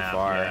middle of the map,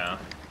 far. yeah.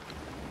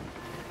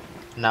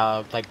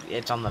 No, like,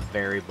 it's on the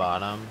very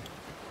bottom.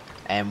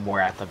 And we're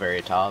at the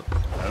very top.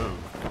 Oh.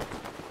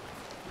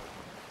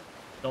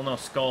 Still no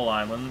Skull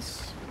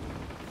Islands.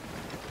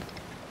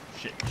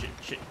 Shit. Okay,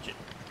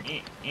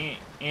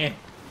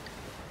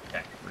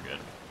 we're good.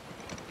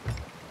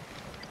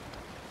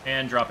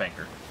 And drop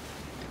anchor.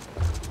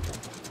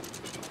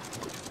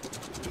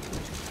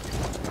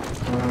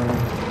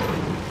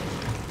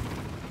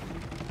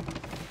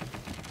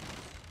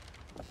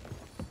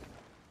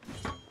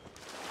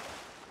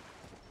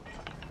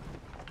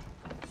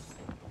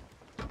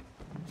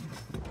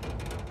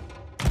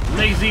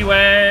 Lazy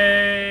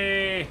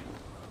way!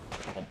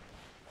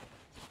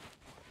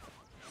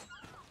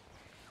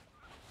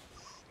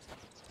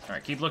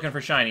 Alright, keep looking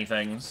for shiny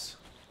things.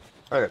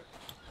 Okay.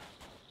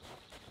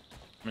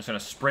 I'm just gonna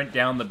sprint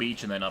down the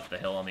beach and then up the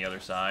hill on the other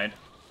side.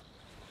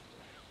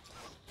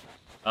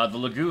 The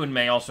lagoon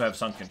may also have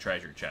sunken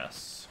treasure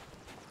chests.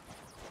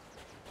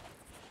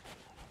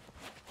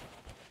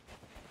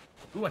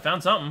 Ooh, I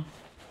found something.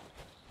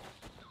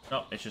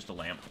 Oh, it's just a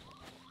lamp.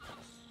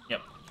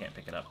 Yep, can't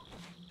pick it up.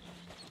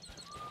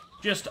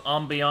 Just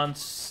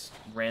ambiance,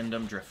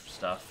 random drift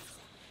stuff.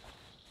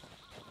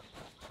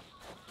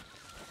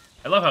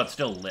 I love how it's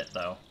still lit,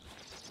 though.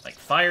 Like,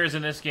 fires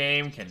in this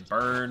game can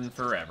burn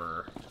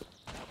forever.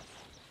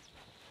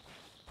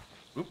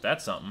 Oop,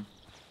 that's something.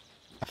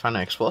 I found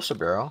an explosive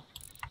barrel.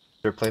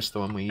 To replace the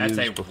one we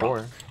used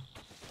before.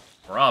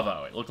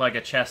 Bravo. It looked like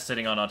a chest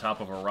sitting on top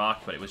of a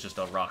rock, but it was just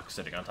a rock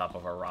sitting on top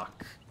of a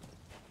rock.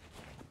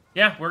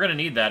 Yeah, we're gonna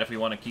need that if we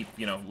want to keep,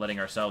 you know, letting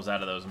ourselves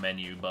out of those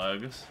menu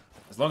bugs.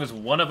 As long as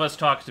one of us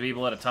talks to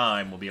people at a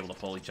time, we'll be able to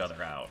pull each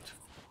other out.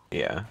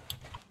 Yeah.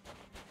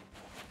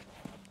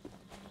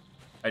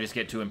 I just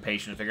get too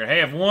impatient to figure,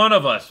 hey, if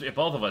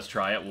both of us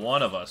try it,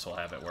 one of us will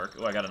have it work.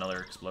 Oh, I got another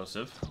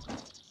explosive.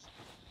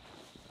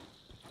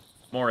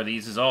 More of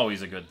these is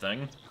always a good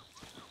thing.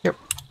 Yep.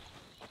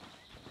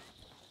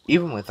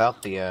 Even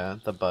without the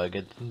bug,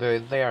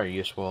 they are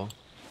useful.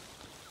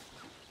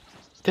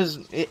 Because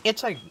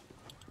it's like,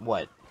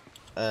 what?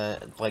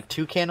 Like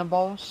 2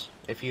 cannonballs?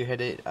 If you hit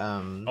it,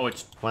 oh,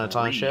 it's when it's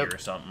on a ship or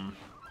something.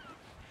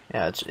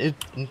 Yeah,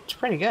 it's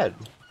pretty good.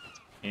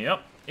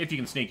 Yep, if you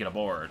can sneak it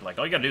aboard. Like,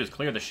 all you gotta do is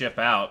clear the ship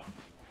out,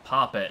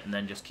 pop it, and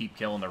then just keep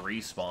killing the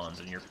respawns,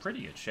 and you're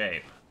pretty good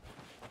shape.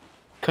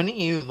 Couldn't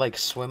you, like,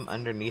 swim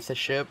underneath a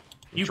ship?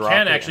 You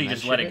can actually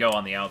just let it go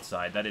on the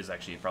outside. That is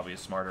actually probably a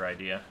smarter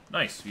idea.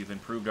 Nice, you've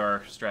improved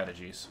our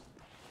strategies.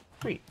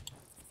 Sweet.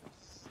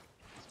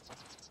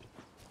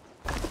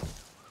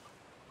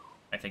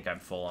 I think I'm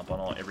full up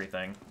on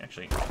everything.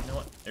 Actually, you know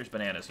what? There's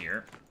bananas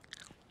here.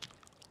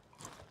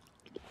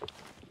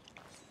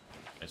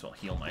 Might as well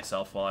heal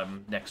myself while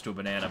I'm next to a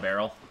banana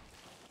barrel.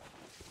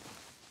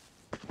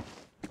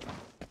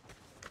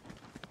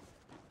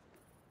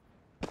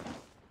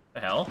 The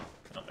hell?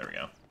 Oh, there we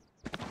go.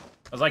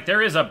 I was like,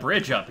 there is a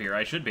bridge up here.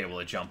 I should be able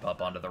to jump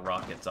up onto the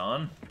rock it's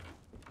on.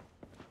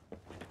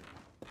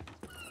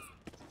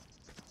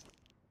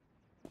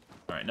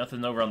 Alright,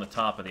 nothing over on the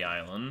top of the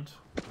island.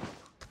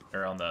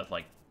 Or on the,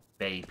 like,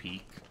 bay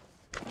peak.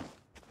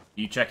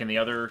 You checking the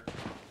other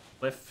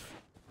cliff?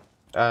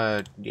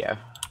 Yeah.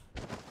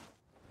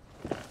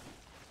 I'm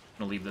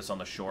gonna leave this on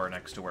the shore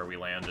next to where we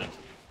landed.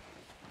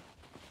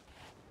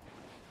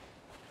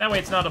 That way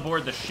it's not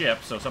aboard the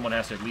ship, so someone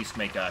has to at least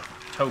make a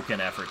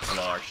token effort to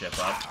blow our ship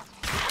up.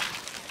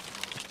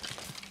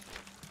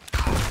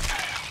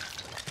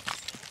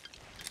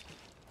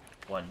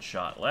 One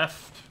shot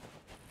left.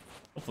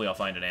 Hopefully I'll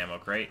find an ammo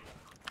crate.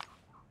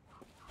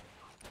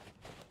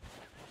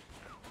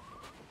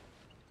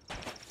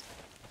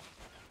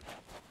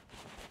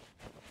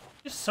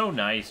 Just so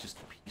nice, just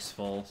a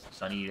peaceful,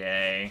 sunny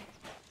day.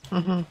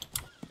 Mm-hmm.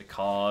 The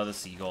caw of the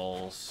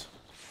seagulls.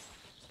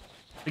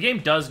 The game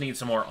does need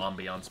some more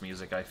ambiance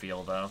music, I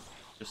feel, though.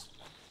 Just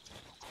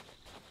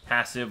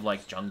passive,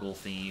 like, jungle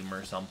theme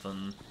or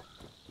something.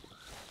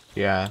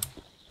 Yeah.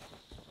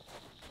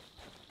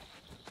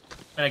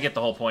 And I get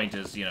the whole point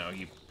is, you know,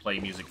 you play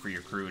music for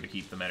your crew to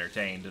keep them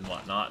entertained and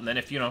whatnot. And then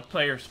if, you know,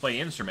 players play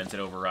instruments, it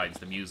overrides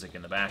the music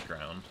in the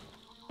background.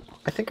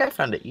 I think I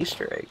found an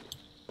Easter egg.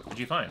 What'd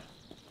you find?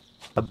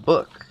 A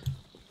book.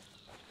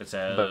 It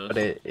says... But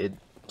it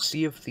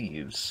Sea of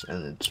Thieves,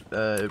 and it's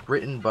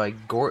written by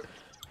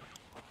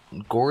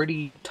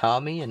Gordy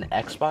Tommy, an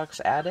Xbox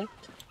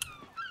addict.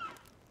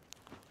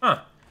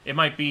 Huh. It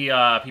might be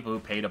people who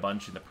paid a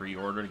bunch in the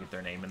pre-order to get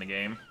their name in the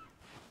game.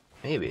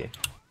 Maybe.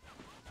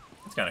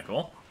 That's kind of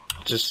cool.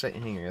 Just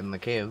sitting here in the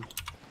cave.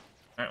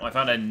 Alright, well, I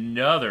found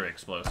another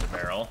explosive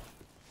barrel.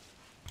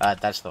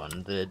 That's the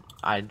one that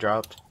I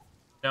dropped.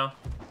 No.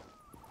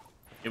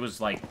 It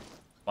was, like,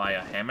 by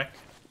a hammock?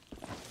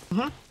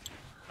 Mm-hmm.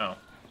 Oh.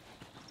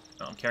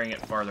 No, I'm carrying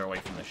it farther away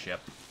from the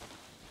ship.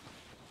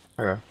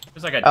 Okay.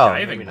 There's like a Oh,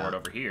 diving maybe board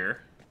not. over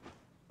here.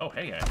 Oh,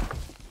 hey, I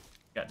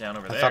got down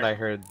over I there. thought I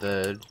heard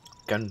the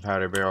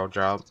gunpowder barrel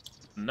drop.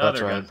 Another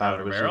That's why I thought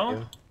gunpowder it was barrel.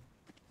 you.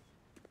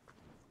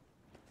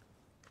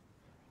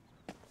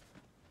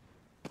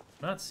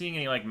 Not seeing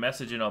any, like,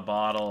 message in a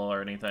bottle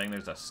or anything.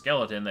 There's a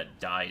skeleton that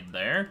died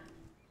there.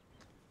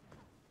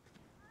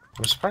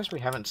 I'm surprised we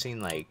haven't seen,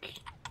 like,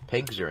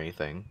 pigs or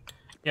anything.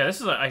 Yeah,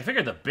 this is I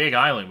figured the big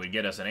island would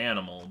get us an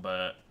animal,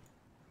 but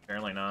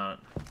apparently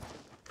not.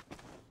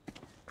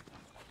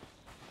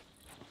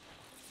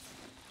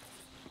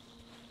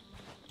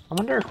 I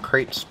wonder if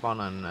crates spawn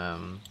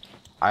on,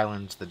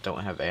 islands that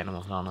don't have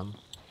animals on them.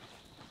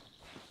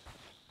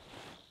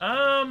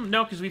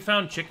 No, because we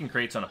found chicken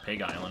crates on a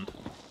pig island.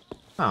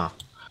 Huh.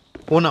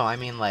 Well, no, I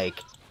mean, like,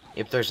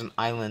 if there's an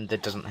island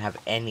that doesn't have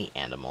any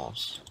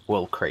animals,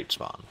 will crate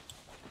spawn?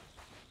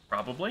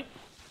 Probably.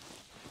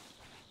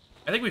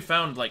 I think we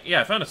found, like,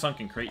 yeah, I found a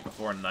sunken crate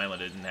before on an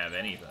island that didn't have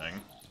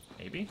anything.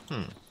 Maybe?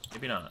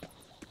 Maybe not.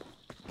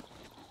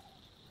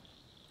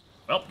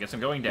 Well, guess I'm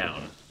going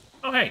down.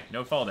 Oh, hey,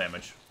 no fall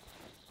damage.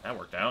 That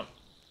worked out.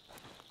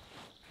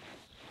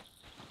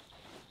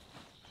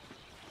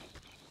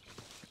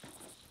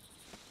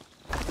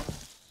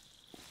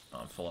 Oh,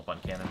 I'm full up on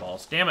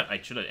cannonballs. Damn it, I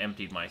should have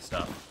emptied my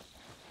stuff.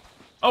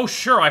 Oh,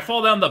 sure, I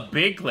fall down the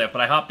big cliff, but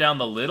I hop down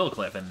the little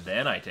cliff, and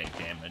then I take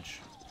damage.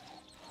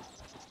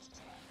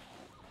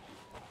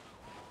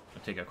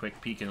 I'll take a quick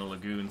peek in the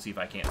lagoon, see if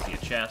I can't see a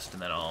chest,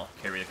 and then I'll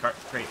carry the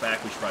crate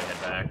back. We should probably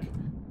head back.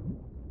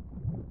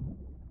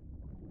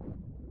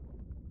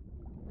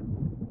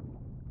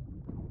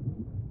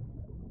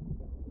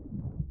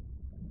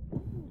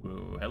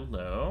 Ooh,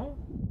 hello.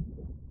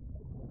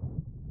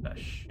 A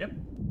ship.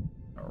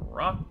 A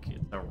rock.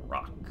 It's a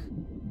rock.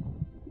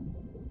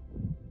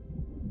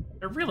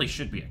 There really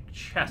should be a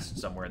chest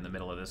somewhere in the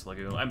middle of this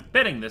lagoon. I'm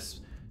betting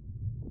this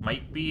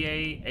might be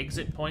a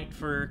exit point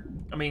for...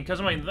 I mean,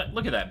 because, I mean,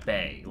 look at that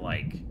bay.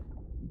 Like,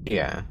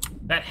 Yeah.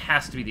 that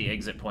has to be the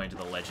exit point to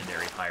the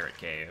legendary pirate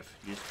cave.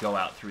 You just go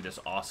out through this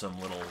awesome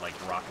little, like,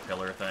 rock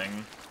pillar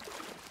thing.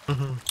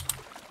 Mm-hmm.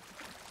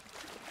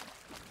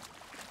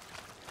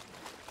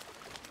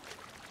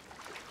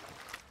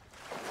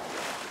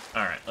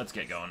 Alright, let's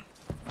get going.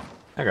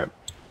 Okay.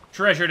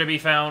 Treasure to be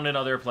found in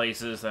other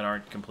places that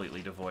aren't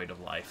completely devoid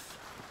of life.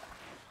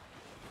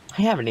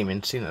 I haven't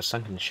even seen a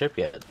sunken ship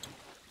yet.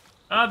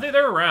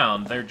 They're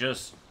around. They're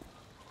just...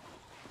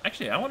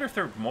 Actually, I wonder if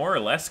they're more or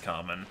less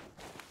common.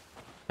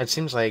 It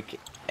seems like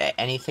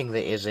anything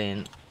that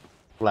isn't,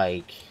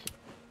 like,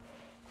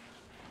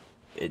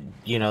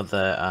 you know,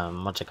 the,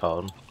 what's it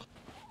called?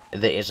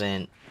 That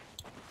isn't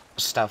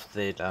stuff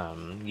that,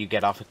 you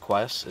get off of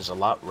quests is a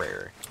lot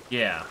rarer.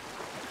 Yeah.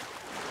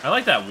 I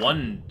like that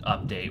one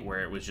update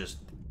where it was just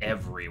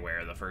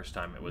everywhere the first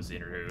time it was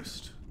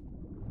introduced.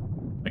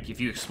 Like, if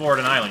you explored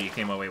an island, you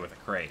came away with a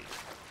crate.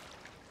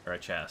 Or a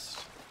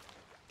chest.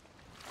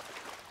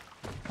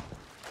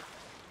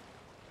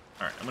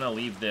 Alright, I'm gonna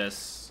leave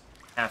this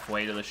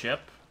halfway to the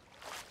ship.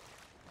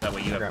 That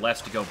way you have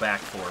less to go back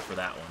for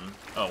that one.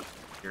 Oh,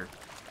 you're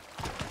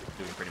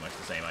doing pretty much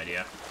the same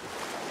idea.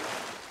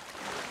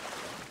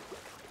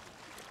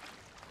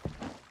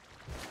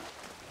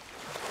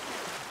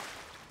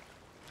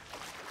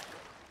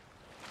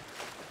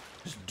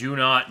 Just do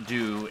not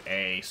do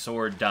a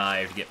sword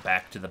dive to get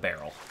back to the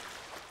barrel.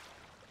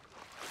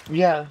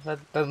 Yeah, that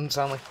doesn't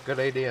sound like a good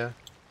idea.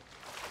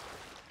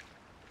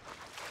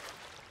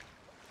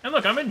 And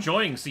look, I'm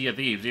enjoying Sea of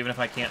Thieves, even if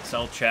I can't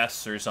sell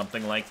chests or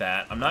something like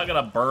that. I'm not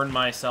gonna burn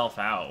myself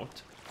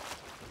out.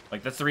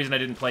 Like, that's the reason I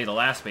didn't play the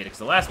last beta, because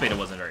the last beta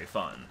wasn't very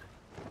fun.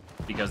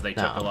 Because they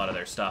took a lot of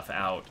their stuff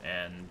out,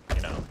 and,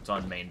 you know, it's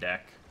on main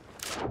deck.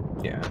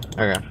 Yeah,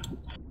 okay.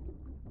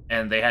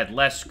 And they had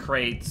less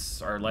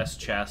crates, or less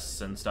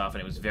chests and stuff,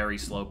 and it was very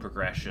slow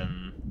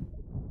progression.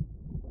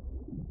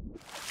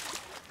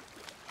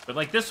 But,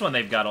 like, this one,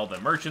 they've got all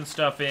the merchant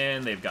stuff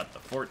in, they've got the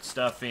fort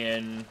stuff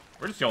in.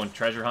 We're just going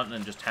treasure hunting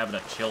and just having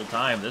a chill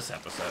time this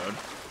episode.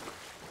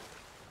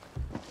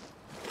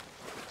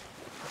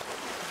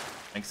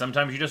 Like,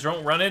 sometimes you just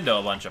don't run into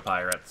a bunch of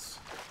pirates.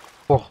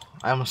 Oh,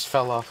 I almost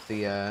fell off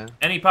the,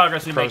 Any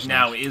progress we make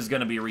now is going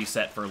to be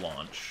reset for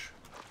launch.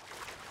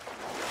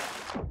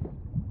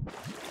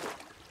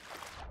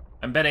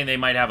 I'm betting they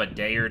might have a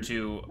day or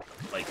two,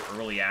 like,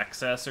 early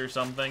access or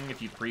something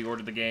if you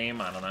pre-ordered the game.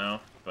 I don't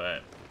know,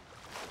 but,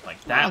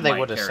 like, that they might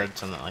would have carry. said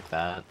something like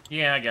that.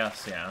 Yeah, I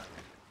guess, yeah.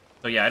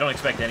 So yeah, I don't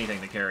expect anything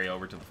to carry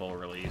over to the full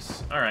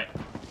release. Alright,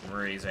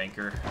 raise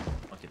anchor.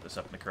 I'll get this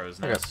up in the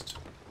crow's nest.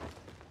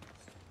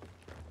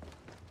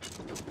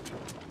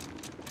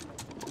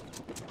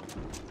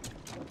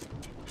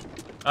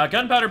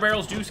 Gunpowder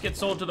barrels do get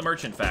sold to the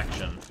merchant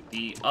faction.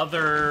 The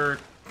other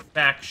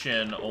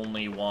faction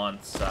only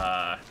wants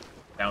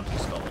bounty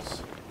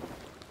skulls.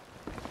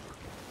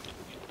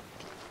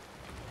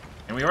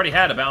 And we already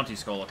had a bounty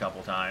skull a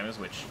couple times,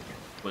 which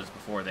was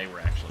before they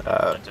were actually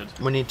implemented.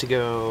 We need to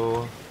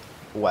go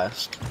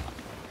west.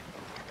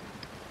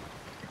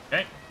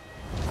 Okay.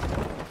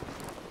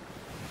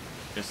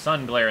 There's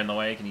sun glare in the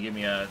way. Can you give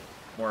me a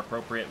more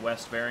appropriate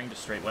west bearing?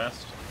 Just straight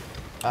west?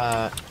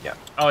 Yeah.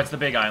 Oh, it's the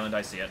big island.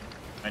 I see it.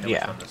 I know which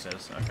Yeah. one this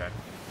is. Okay.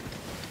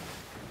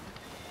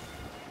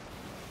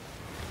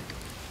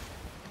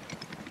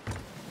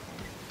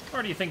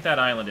 Where do you think that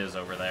island is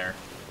over there?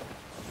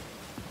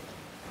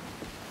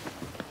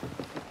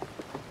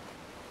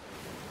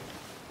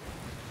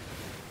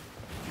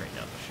 Straighten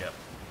out the ship.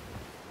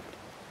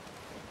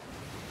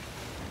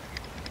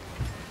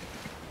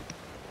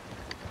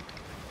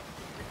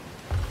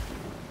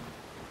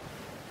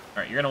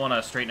 Alright, you're gonna want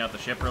to straighten out the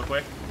ship real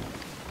quick.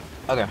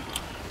 Okay.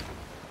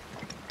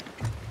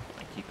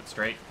 Keep it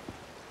straight.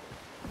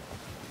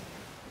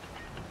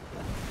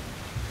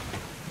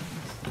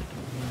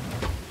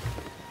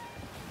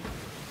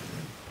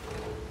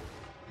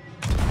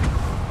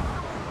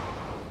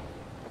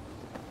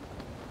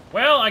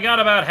 Well, I got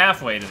about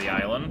halfway to the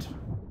island.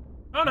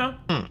 Oh no.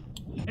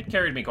 It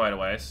carried me quite a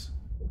ways.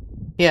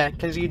 Yeah,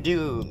 because you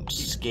do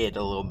skid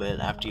a little bit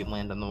after you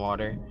land in the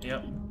water.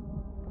 Yep.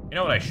 You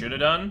know what I should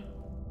have done?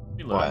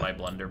 Reload What? my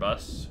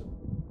blunderbuss.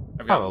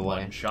 I've got Probably.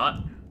 one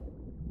shot.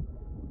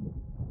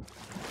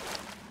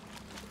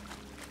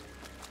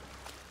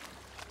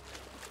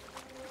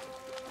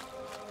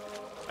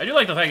 I do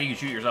like the fact that you can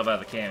shoot yourself out of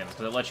the cannons,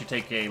 because it lets you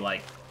take a,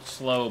 like,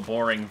 slow,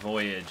 boring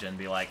voyage and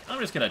be like, I'm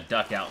just gonna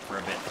duck out for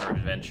a bit for an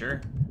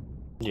adventure.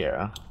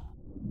 Yeah.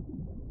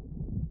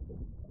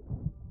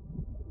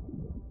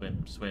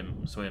 Swim,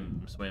 swim,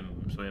 swim,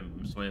 swim,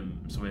 swim,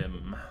 swim,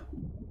 swim.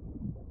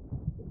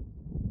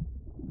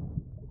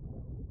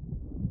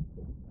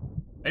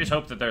 I just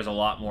hope that there's a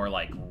lot more,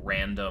 like,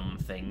 random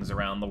things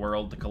around the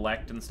world to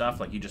collect and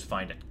stuff. Like, you just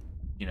find a,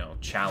 you know,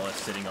 chalice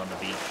sitting on the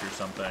beach or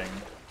something.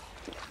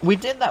 We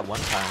did that one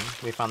time.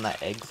 We found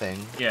that egg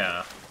thing.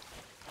 Yeah.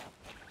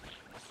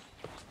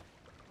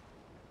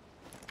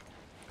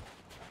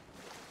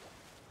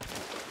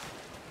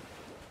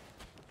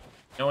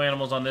 No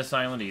animals on this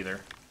island either.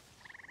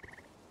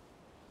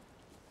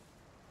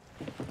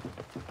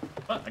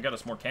 But I got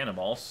us more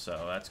cannonballs,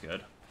 so that's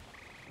good.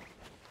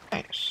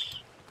 Nice.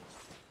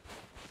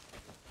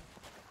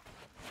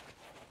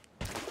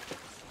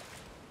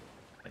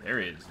 There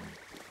is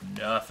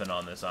nothing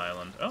on this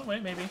island. Oh,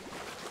 wait, maybe.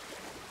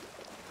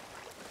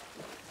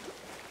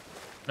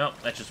 No,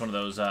 that's just one of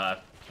those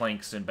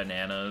planks and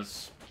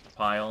bananas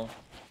pile.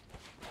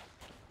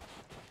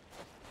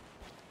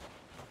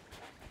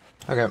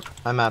 Okay,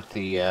 I'm at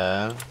the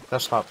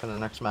desktop for the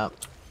next map.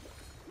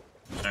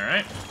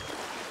 Alright.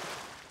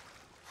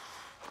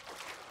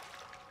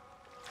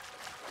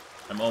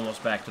 I'm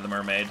almost back to the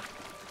mermaid.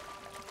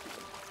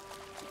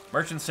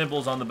 Merchant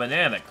symbols on the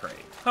banana crate.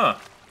 Huh.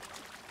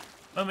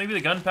 Well, maybe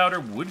the gunpowder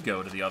would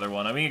go to the other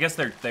one. I mean, I guess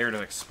they're there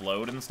to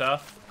explode and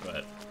stuff,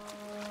 but...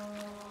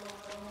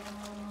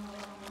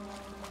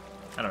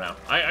 I don't know.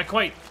 I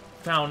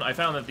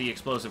found that the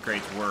explosive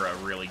crates were a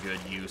really good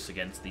use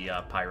against the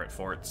pirate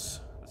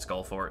forts, the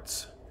skull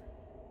forts.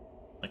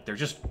 Like, they're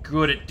just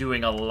good at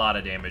doing a lot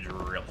of damage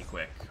really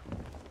quick.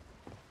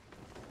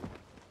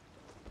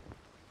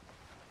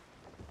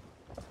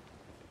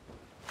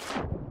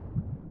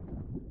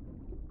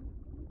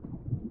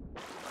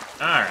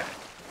 Alright.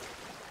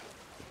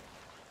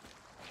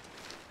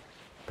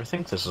 I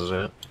think this is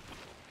it.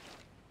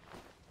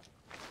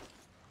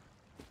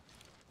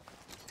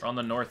 We're on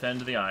the north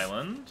end of the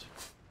island.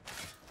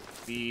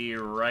 Be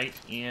right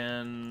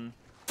in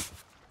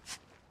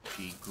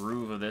the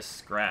groove of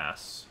this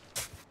grass.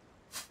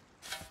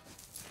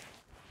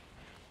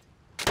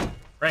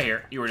 Right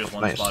here. You were just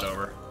one Nice. spot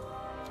over.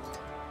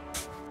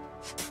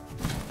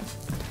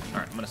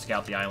 Alright, I'm gonna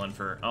scout the island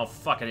for... Oh,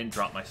 fuck, I didn't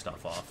drop my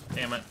stuff off.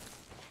 Damn it.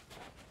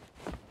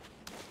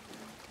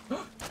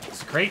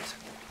 It's a crate.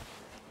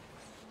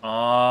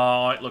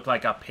 Oh, it looked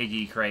like a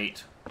piggy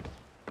crate.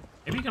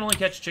 Maybe you can only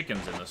catch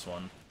chickens in this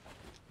one.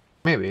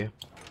 Maybe.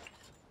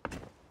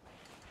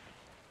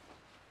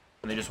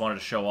 And they just wanted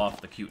to show off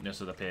the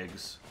cuteness of the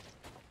pigs.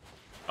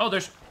 Oh,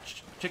 there's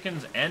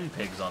chickens and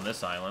pigs on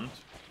this island.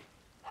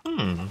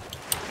 Hmm.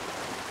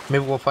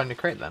 Maybe we'll find a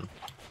crate then.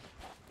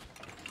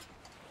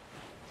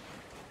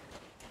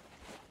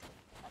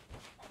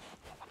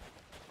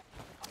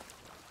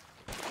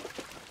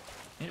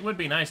 It would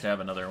be nice to have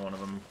another one of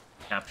them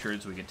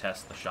captured so we could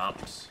test the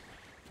shops.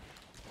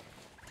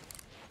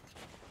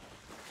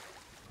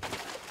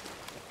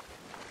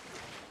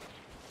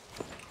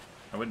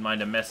 I wouldn't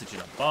mind a message in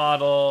a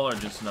bottle or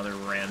just another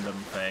random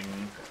thing.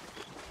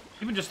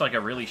 Even just like a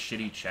really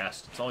shitty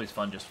chest. It's always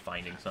fun just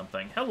finding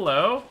something.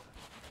 Hello!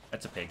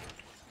 That's a pig.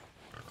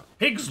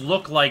 Pigs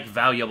look like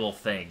valuable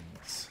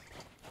things.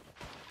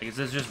 Like it's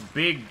this just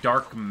big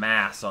dark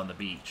mass on the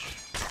beach.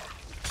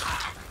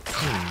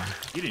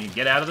 You didn't even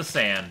get out of the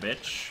sand,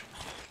 bitch.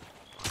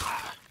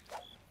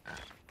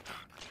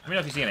 Let me know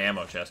if you see an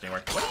ammo chest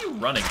anywhere. What are you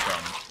running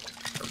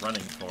from? Or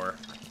running for?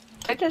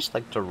 I just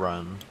like to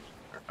run.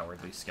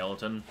 Cowardly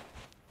skeleton.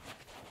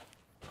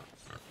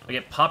 I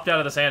get popped out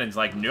of the sand and it's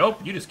like,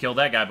 nope, you just killed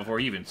that guy before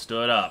he even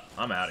stood up.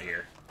 I'm out of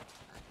here.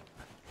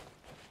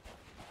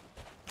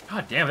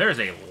 God damn, there's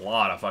a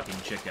lot of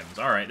fucking chickens.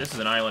 Alright, this is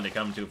an island to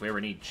come to if we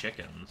ever need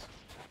chickens.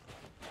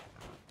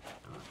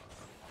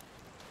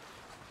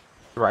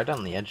 Right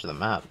on the edge of the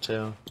map,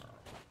 too.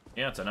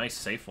 Yeah, it's a nice,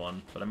 safe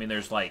one. But I mean,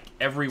 there's like,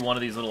 every one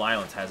of these little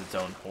islands has its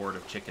own horde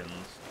of chickens.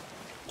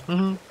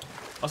 Mm-hmm.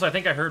 Also, I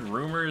think I heard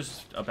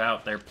rumors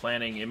about their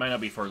planning, it might not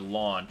be for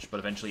launch, but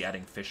eventually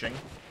adding fishing.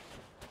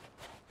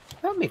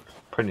 That'd be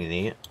pretty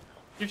neat.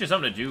 Gives you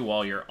something to do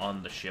while you're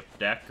on the ship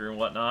deck or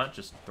whatnot.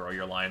 Just throw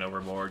your line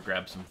overboard,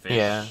 grab some fish.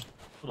 Yeah.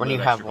 When you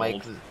have,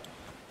 like, gold.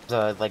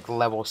 the, like,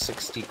 level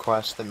 60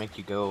 quests that make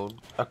you go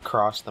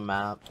across the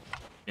map.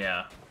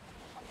 Yeah.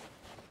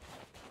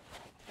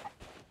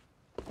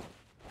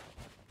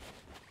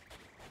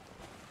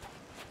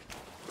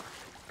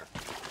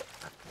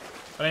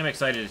 But I'm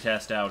excited to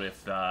test out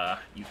if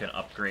you can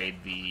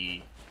upgrade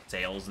the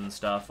sails and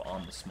stuff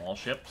on the small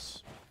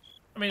ships.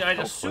 I mean, I'd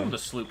assume the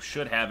sloop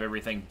should have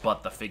everything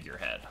but the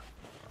figurehead.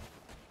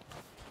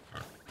 I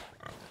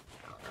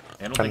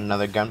don't Got think...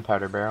 another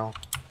gunpowder barrel.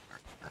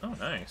 Oh,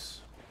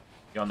 nice.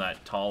 You on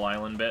that tall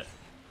island bit?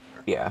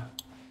 Yeah.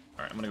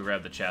 Alright, I'm gonna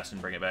grab the chest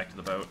and bring it back to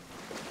the boat.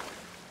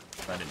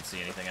 I didn't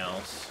see anything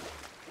else.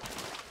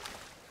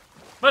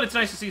 But it's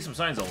nice to see some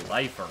signs of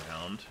life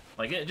around.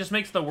 Like, it just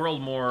makes the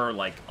world more,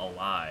 like,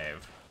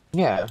 alive.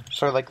 Yeah,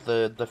 sort of like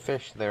the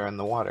fish there in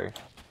the water.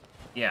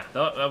 Yeah,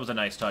 that was a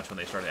nice touch when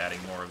they started adding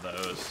more of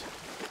those.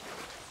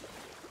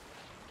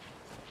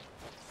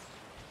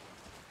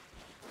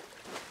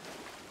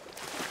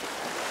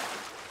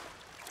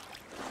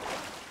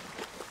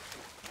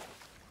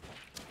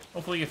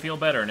 Hopefully you feel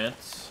better,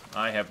 Nits.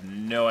 I have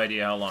no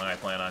idea how long I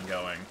plan on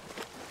going.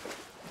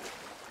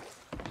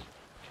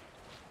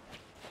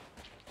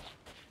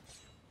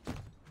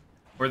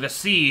 For the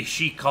sea,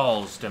 she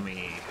calls to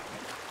me.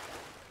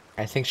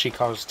 I think she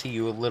calls to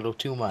you a little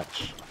too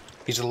much.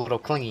 He's a little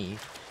clingy.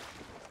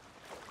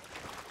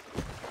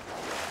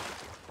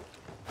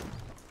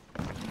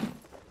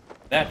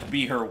 That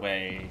be her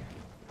way.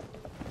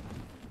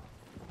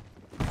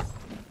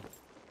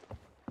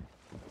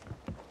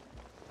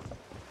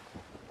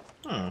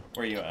 Where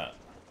are you at?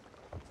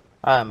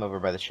 I'm over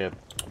by the ship.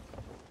 You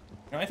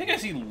know, I think I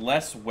see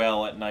less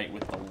well at night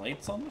with the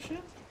lights on the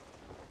ship.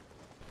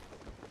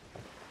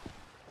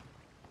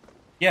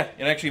 Yeah,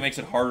 it actually makes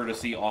it harder to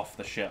see off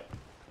the ship.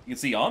 You can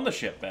see on the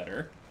ship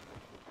better.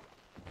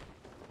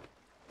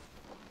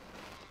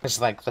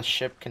 Is, like, the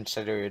ship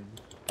considered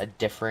a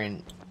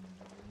different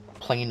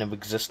plane of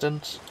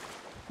existence?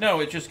 No,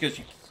 it's just because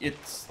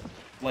it's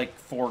like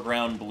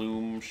foreground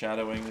bloom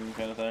shadowing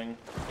kind of thing.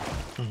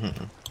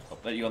 Mm-hmm. Oh,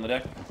 that you on the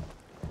deck?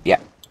 Yeah.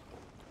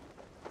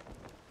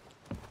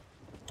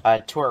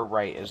 To our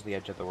right is the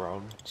edge of the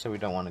world, so we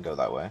don't want to go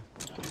that way.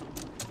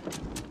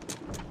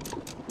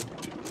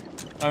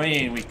 I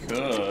mean, we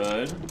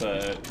could,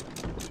 but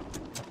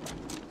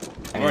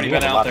I we've already we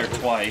have been a out lot there to do.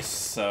 twice,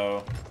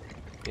 so...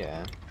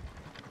 Yeah.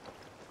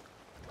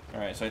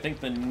 Alright, so I think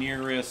the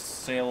nearest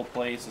sail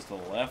place is to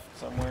the left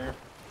somewhere.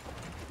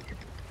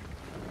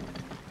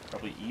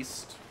 Probably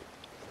east.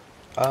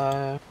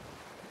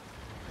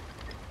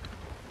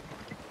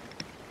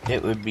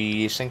 It would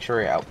be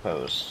Sanctuary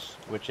Outpost,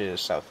 which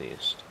is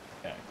southeast.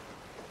 Okay.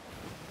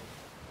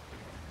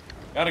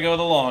 Gotta go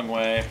the long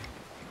way.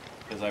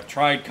 Because I've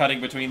tried cutting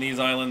between these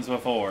islands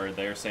before.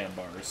 They're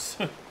sandbars.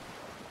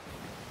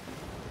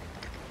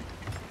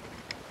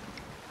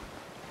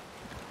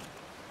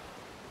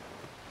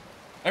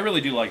 I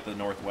really do like the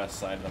northwest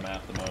side of the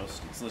map the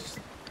most. It's just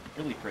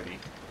really pretty.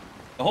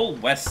 The whole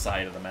west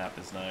side of the map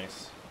is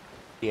nice.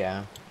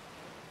 Yeah.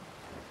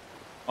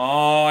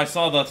 Oh, I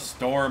saw the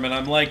storm and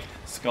I'm like,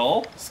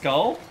 skull?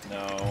 Skull?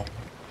 No.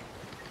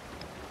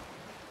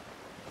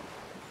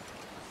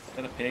 Is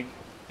that a pig?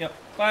 Yep.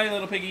 Bye,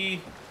 little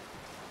piggy.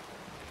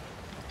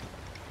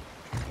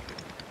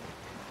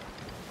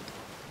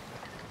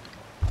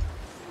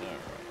 Alright,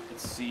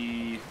 let's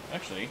see.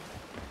 Actually,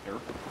 here.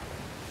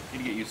 Need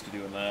to get used to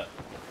doing that.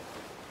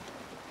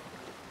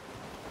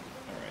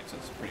 Alright, so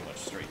it's pretty much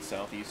straight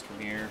southeast from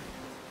here.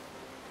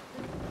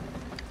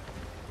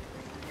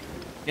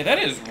 Yeah, that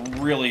is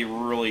really,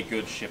 really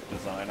good ship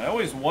design. I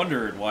always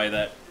wondered why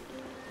that,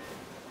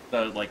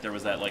 there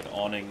was that, like,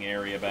 awning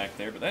area back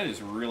there, but that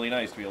is really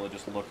nice to be able to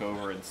just look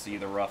over and see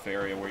the rough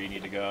area where you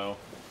need to go.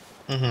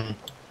 Mm-hmm.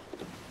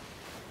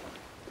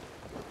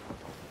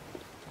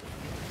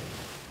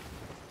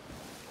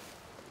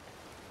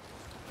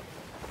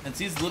 It's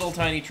these little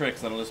tiny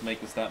tricks that'll just make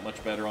this that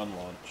much better on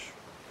launch.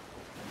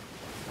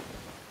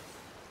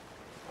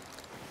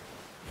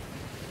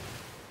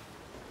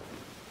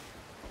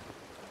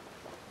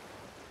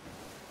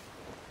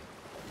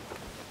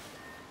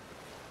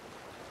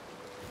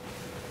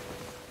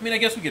 I mean, I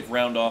guess we could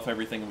round off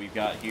everything we've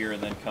got here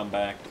and then come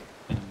back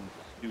and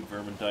do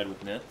Vermintide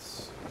with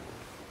Nits.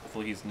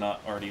 Hopefully he's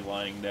not already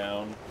lying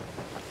down.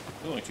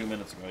 It was only 2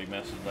 minutes ago he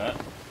messaged that.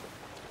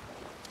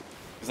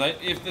 Because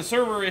if the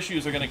server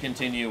issues are going to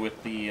continue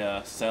with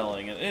the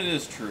selling, it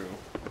is true.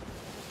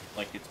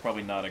 Like, it's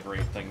probably not a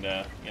great thing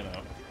to, you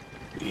know,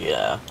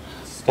 Yeah.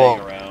 stay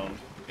around.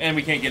 And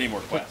we can't get any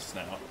more quests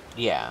now.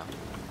 Yeah.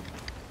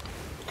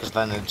 Because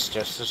then it's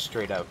just a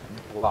straight up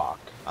block,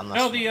 unless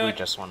No, we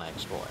just want to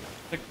explore.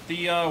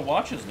 The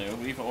watch is new.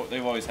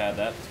 They've always had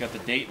that. It's got the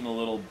date and a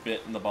little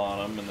bit in the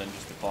bottom, and then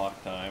just the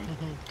clock time.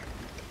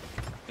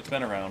 It's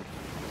been around.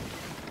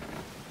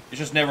 It's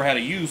just never had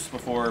a use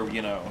before,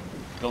 you know,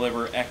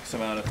 deliver X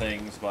amount of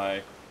things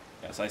by...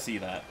 Yes, I see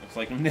that. It's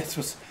like Nitz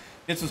was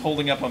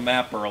holding up a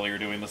map earlier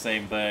doing the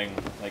same thing.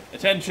 Like,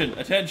 attention,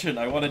 attention,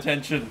 I want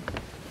attention.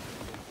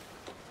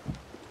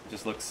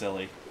 Just looks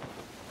silly.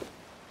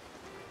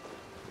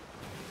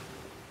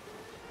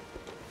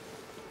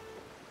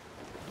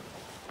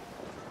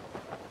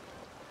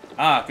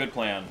 Ah, good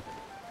plan.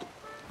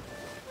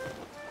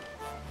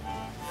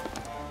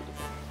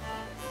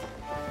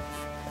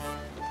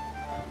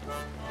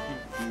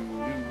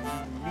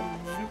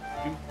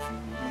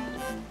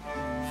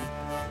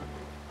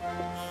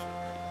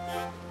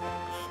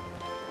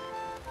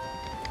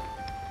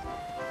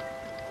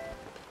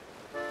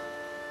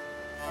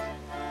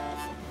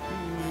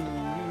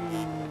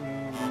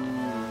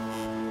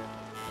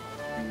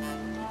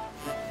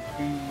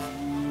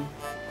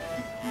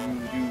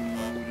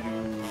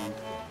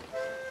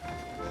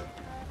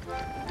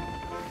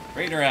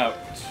 Raider out.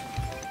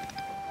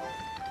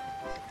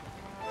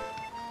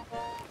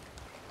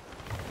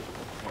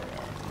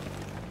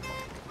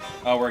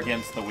 Oh, we're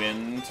against the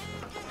wind.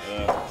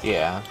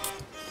 Yeah.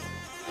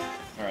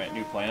 Alright,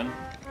 new plan.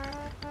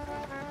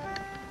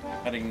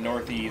 Cutting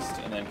northeast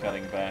and then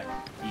cutting back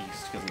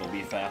east because it'll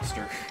be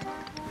faster.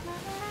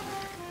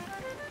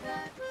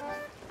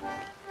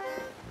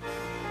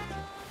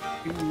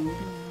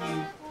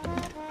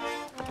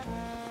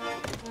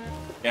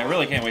 Yeah, I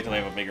really can't wait till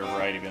they have a bigger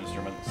variety of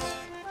instruments.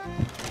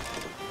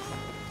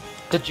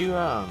 Did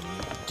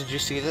you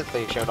see that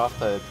they showed off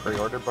the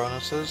pre-order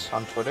bonuses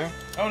on Twitter?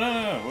 Oh,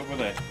 no. What were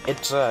they?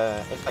 It's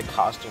like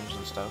costumes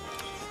and stuff.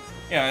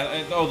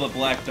 Yeah, oh, the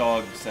Black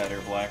Dog set,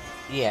 or Black...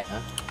 Yeah.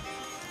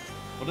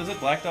 What is it,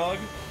 Black Dog?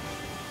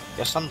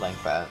 Yeah, something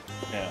like that.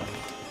 Yeah.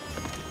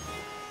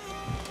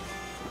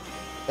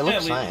 It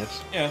looks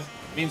nice. Yeah,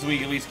 means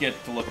we at least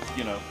get to look,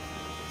 you know,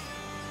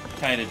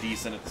 kind of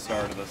decent at the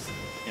start of this,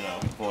 you know,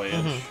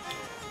 voyage.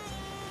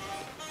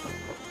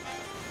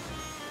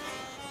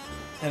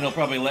 And it'll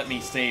probably let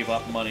me save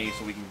up money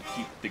so we can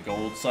keep the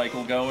gold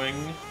cycle going,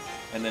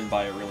 and then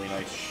buy a really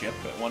nice ship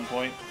at one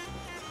point.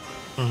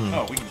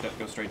 Oh, we can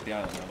go straight to the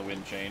island now, the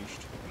wind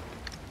changed.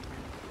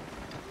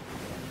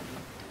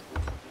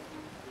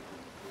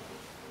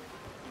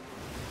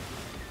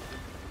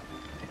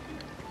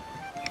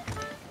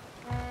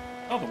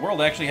 Oh, the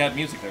world actually had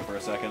music there for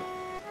a second.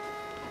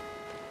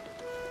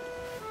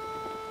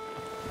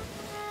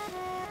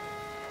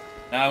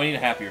 Now we need a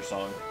happier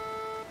song.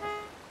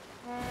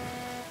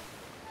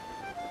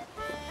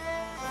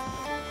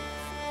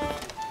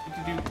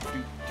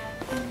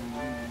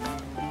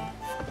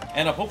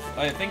 And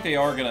I think they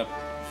are gonna...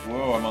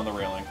 Whoa, I'm on the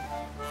railing.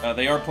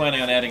 They are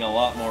planning on adding a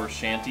lot more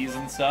shanties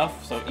and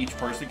stuff, so each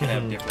person can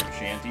have different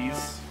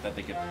shanties that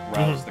they could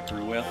rouse the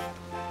crew with.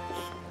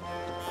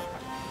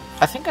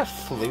 I think a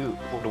flute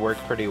would work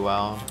pretty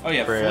well. Oh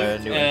yeah, for flute a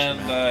new and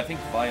instrument. I think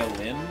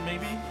violin,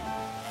 maybe?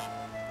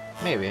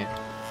 Maybe.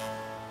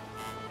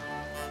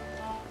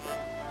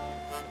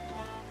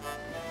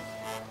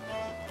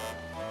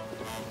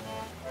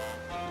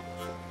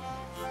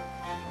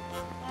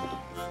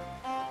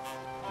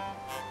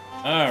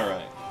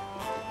 Alright.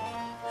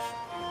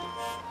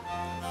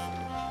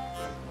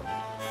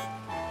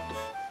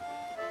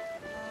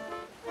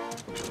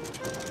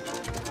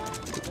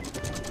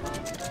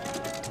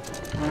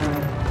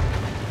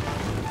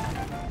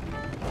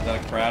 Is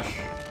that a crash?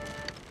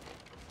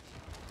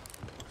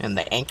 And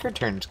the anchor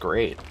turn's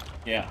great.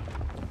 Yeah.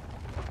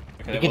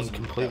 Okay, You that can wasn't-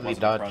 that completely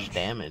wasn't dodge crunch.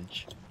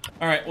 damage.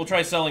 Alright, we'll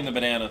try selling the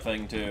banana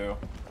thing too.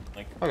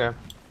 Like, Okay.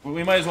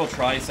 we might as well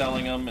try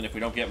selling them, and if we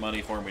don't get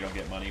money for them, we don't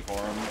get money for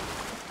them.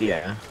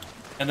 Yeah.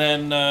 And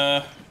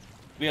then,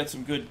 we had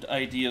some good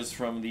ideas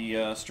from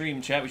the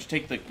stream chat. We should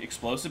take the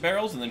explosive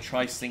barrels and then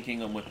try sinking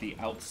them with the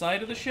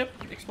outside of the ship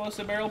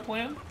explosive barrel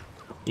plan.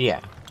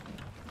 Yeah.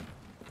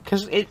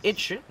 Because it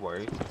should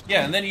work.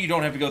 Yeah, and then you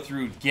don't have to go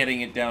through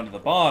getting it down to the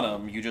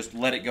bottom. You just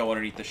let it go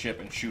underneath the ship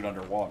and shoot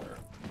underwater.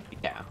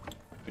 Yeah.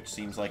 Which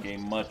seems like a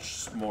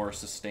much more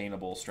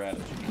sustainable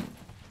strategy.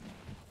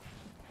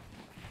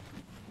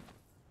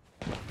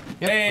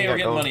 Yep, Hey, we we're got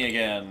getting gold. money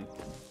again.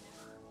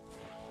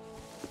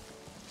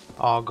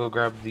 I'll go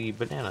grab the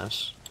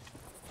bananas.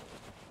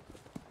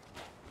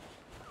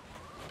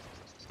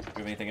 Do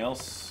we have anything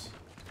else?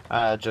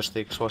 Just the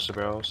explosive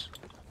barrels.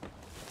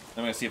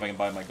 I'm gonna see if I can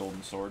buy my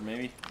golden sword,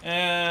 maybe.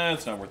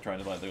 It's not worth trying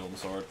to buy the golden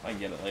sword. I can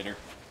get it later.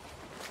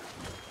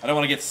 I don't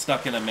want to get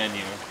stuck in a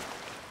menu.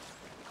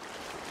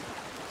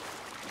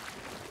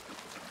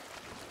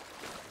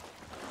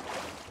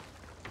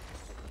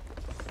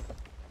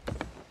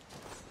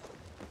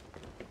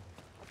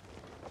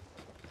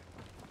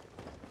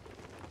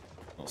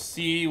 We'll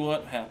see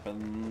what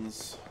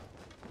happens.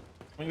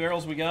 How many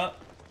barrels we got?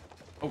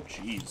 Oh,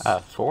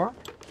 jeez. 4?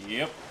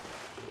 Yep.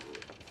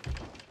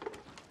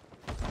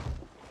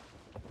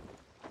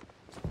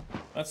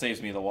 That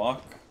saves me the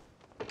walk.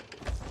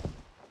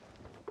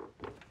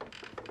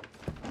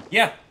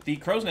 Yeah, the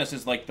crow's nest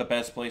is like the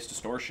best place to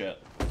store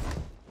shit.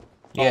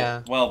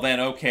 Yeah. Oh, well then,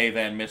 okay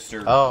then,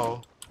 Mr.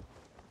 Oh.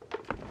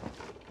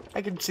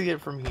 I can see it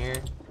from here.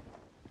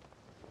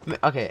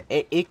 Okay,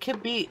 it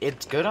could be,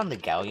 it's good on the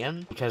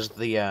galleon, because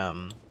the, Yep,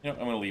 I'm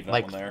gonna leave that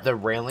like, one there. the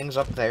railings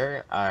up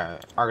there are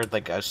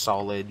like a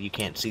solid, you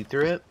can't see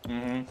through it,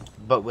 Mm-hmm.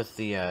 but with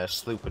the,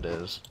 sloop it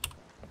is.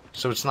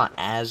 So it's not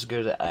as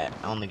good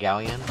on the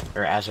galleon,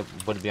 or as it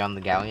would be on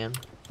the galleon,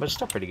 but it's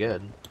still pretty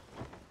good.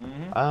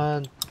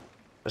 Mm-hmm.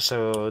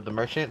 So the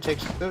merchant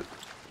takes it?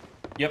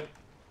 Yep.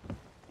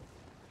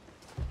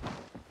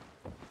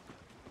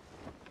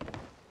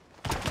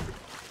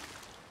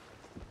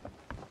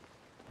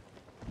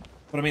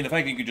 But I mean, the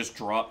fact that you could just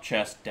drop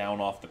chests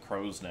down off the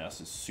crow's nest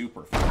is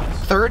super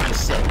fast.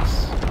 36.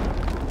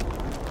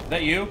 Is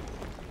that you?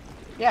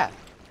 Yeah.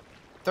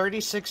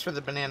 36 for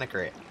the banana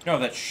crate. No,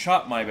 that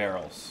shot my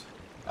barrels.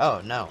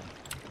 Oh, no.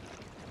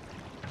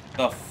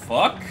 The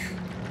fuck?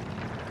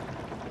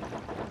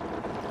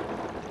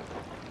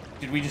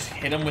 Did we just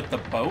hit him with the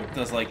boat?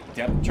 Does, like,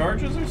 depth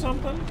charges or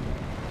something?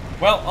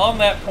 Well, on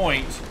that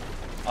point,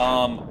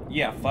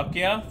 yeah, fuck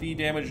yeah, the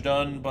damage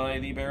done by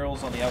the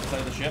barrels on the outside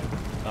of the ship,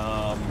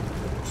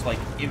 just, like,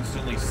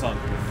 instantly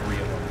sunk with 3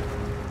 of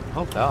them.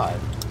 Oh, God.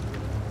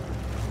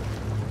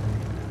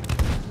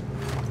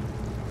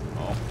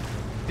 Oh.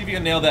 See if you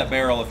can nail that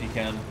barrel if you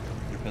can,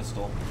 with your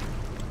pistol.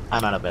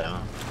 I'm out of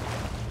ammo.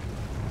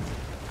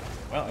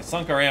 Well, I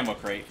sunk our ammo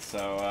crate,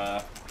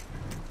 so,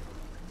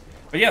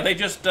 but yeah, they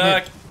just,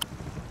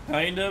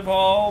 kind of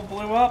all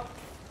blew up.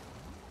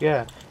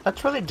 Yeah,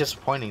 that's really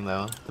disappointing,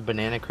 though. The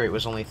banana crate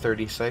was only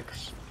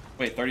 36.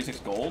 Wait, 36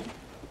 gold?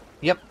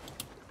 Yep.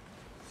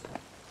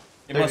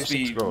 It must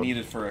be 36 gold.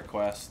 needed for a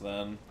quest,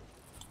 then.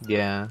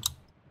 Yeah.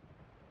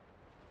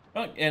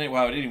 Well, and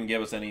wow, it didn't even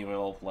give us any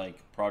real, like,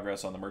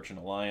 progress on the Merchant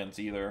Alliance,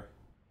 either.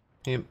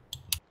 Yep.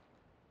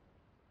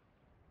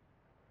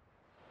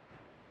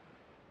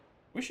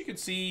 Wish you could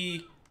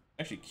see...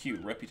 Actually,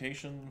 cute.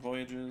 Reputation,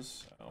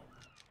 voyages... Oh.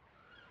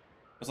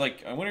 I was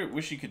like,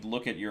 wish you could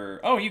look at your...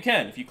 Oh, you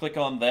can! If you click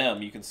on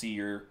them, you can see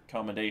your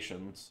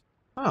commendations.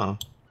 Oh.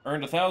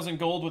 Earned 1,000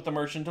 gold with the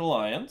Merchant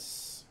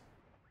Alliance.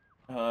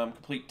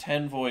 Complete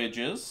 10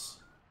 voyages.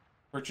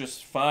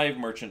 Purchase 5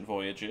 merchant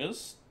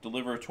voyages.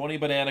 Deliver 20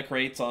 banana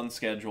crates on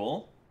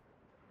schedule.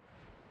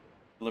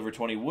 Deliver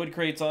 20 wood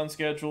crates on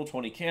schedule.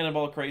 20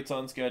 cannonball crates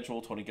on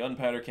schedule. 20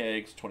 gunpowder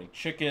kegs. 20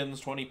 chickens.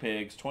 20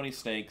 pigs. 20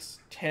 snakes.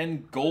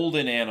 10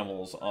 golden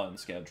animals on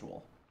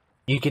schedule.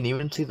 You can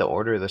even see the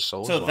Order of the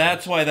Souls. So ones.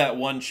 that's why that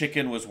one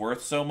chicken was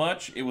worth so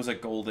much. It was a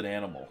golden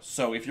animal.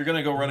 So if you're going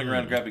to go running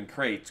around grabbing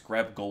crates,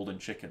 grab golden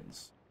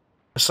chickens.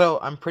 So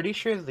I'm pretty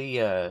sure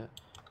the,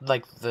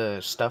 like,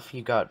 the stuff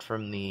you got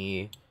from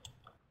the,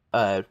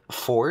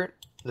 fort,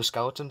 the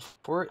skeleton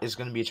fort, is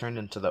going to be turned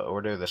into the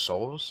Order of the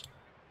Souls.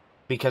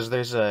 Because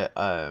there's a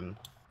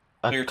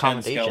Clear 10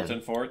 accommodation.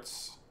 skeleton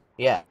forts.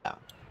 Yeah.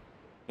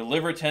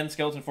 Deliver 10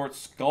 Skeleton Fort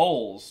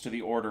skulls to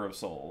the Order of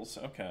Souls.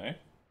 Okay.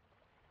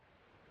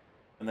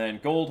 And then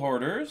Gold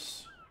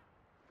Hoarders.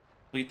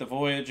 Complete the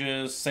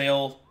voyages.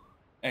 Sail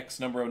X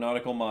number of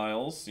nautical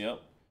miles. Yep.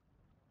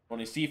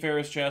 20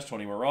 Seafarers chest,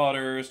 20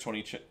 Marauders,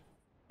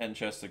 10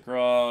 chests of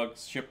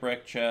Grogs,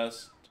 Shipwreck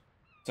chest.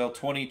 Sell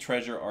 20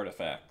 treasure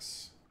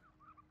artifacts.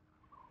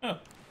 Oh.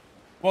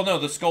 Well, no,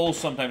 the skulls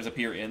sometimes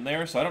appear in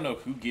there, so I don't know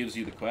who gives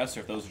you the quests, or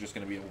if those are just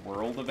going to be a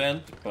world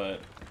event, but...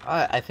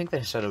 I think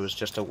they said it was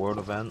just a world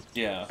event.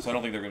 Yeah, so I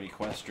don't think they're going to be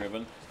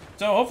quest-driven.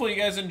 So hopefully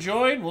you guys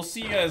enjoyed. We'll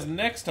see you guys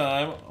next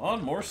time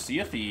on more Sea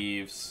of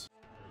Thieves.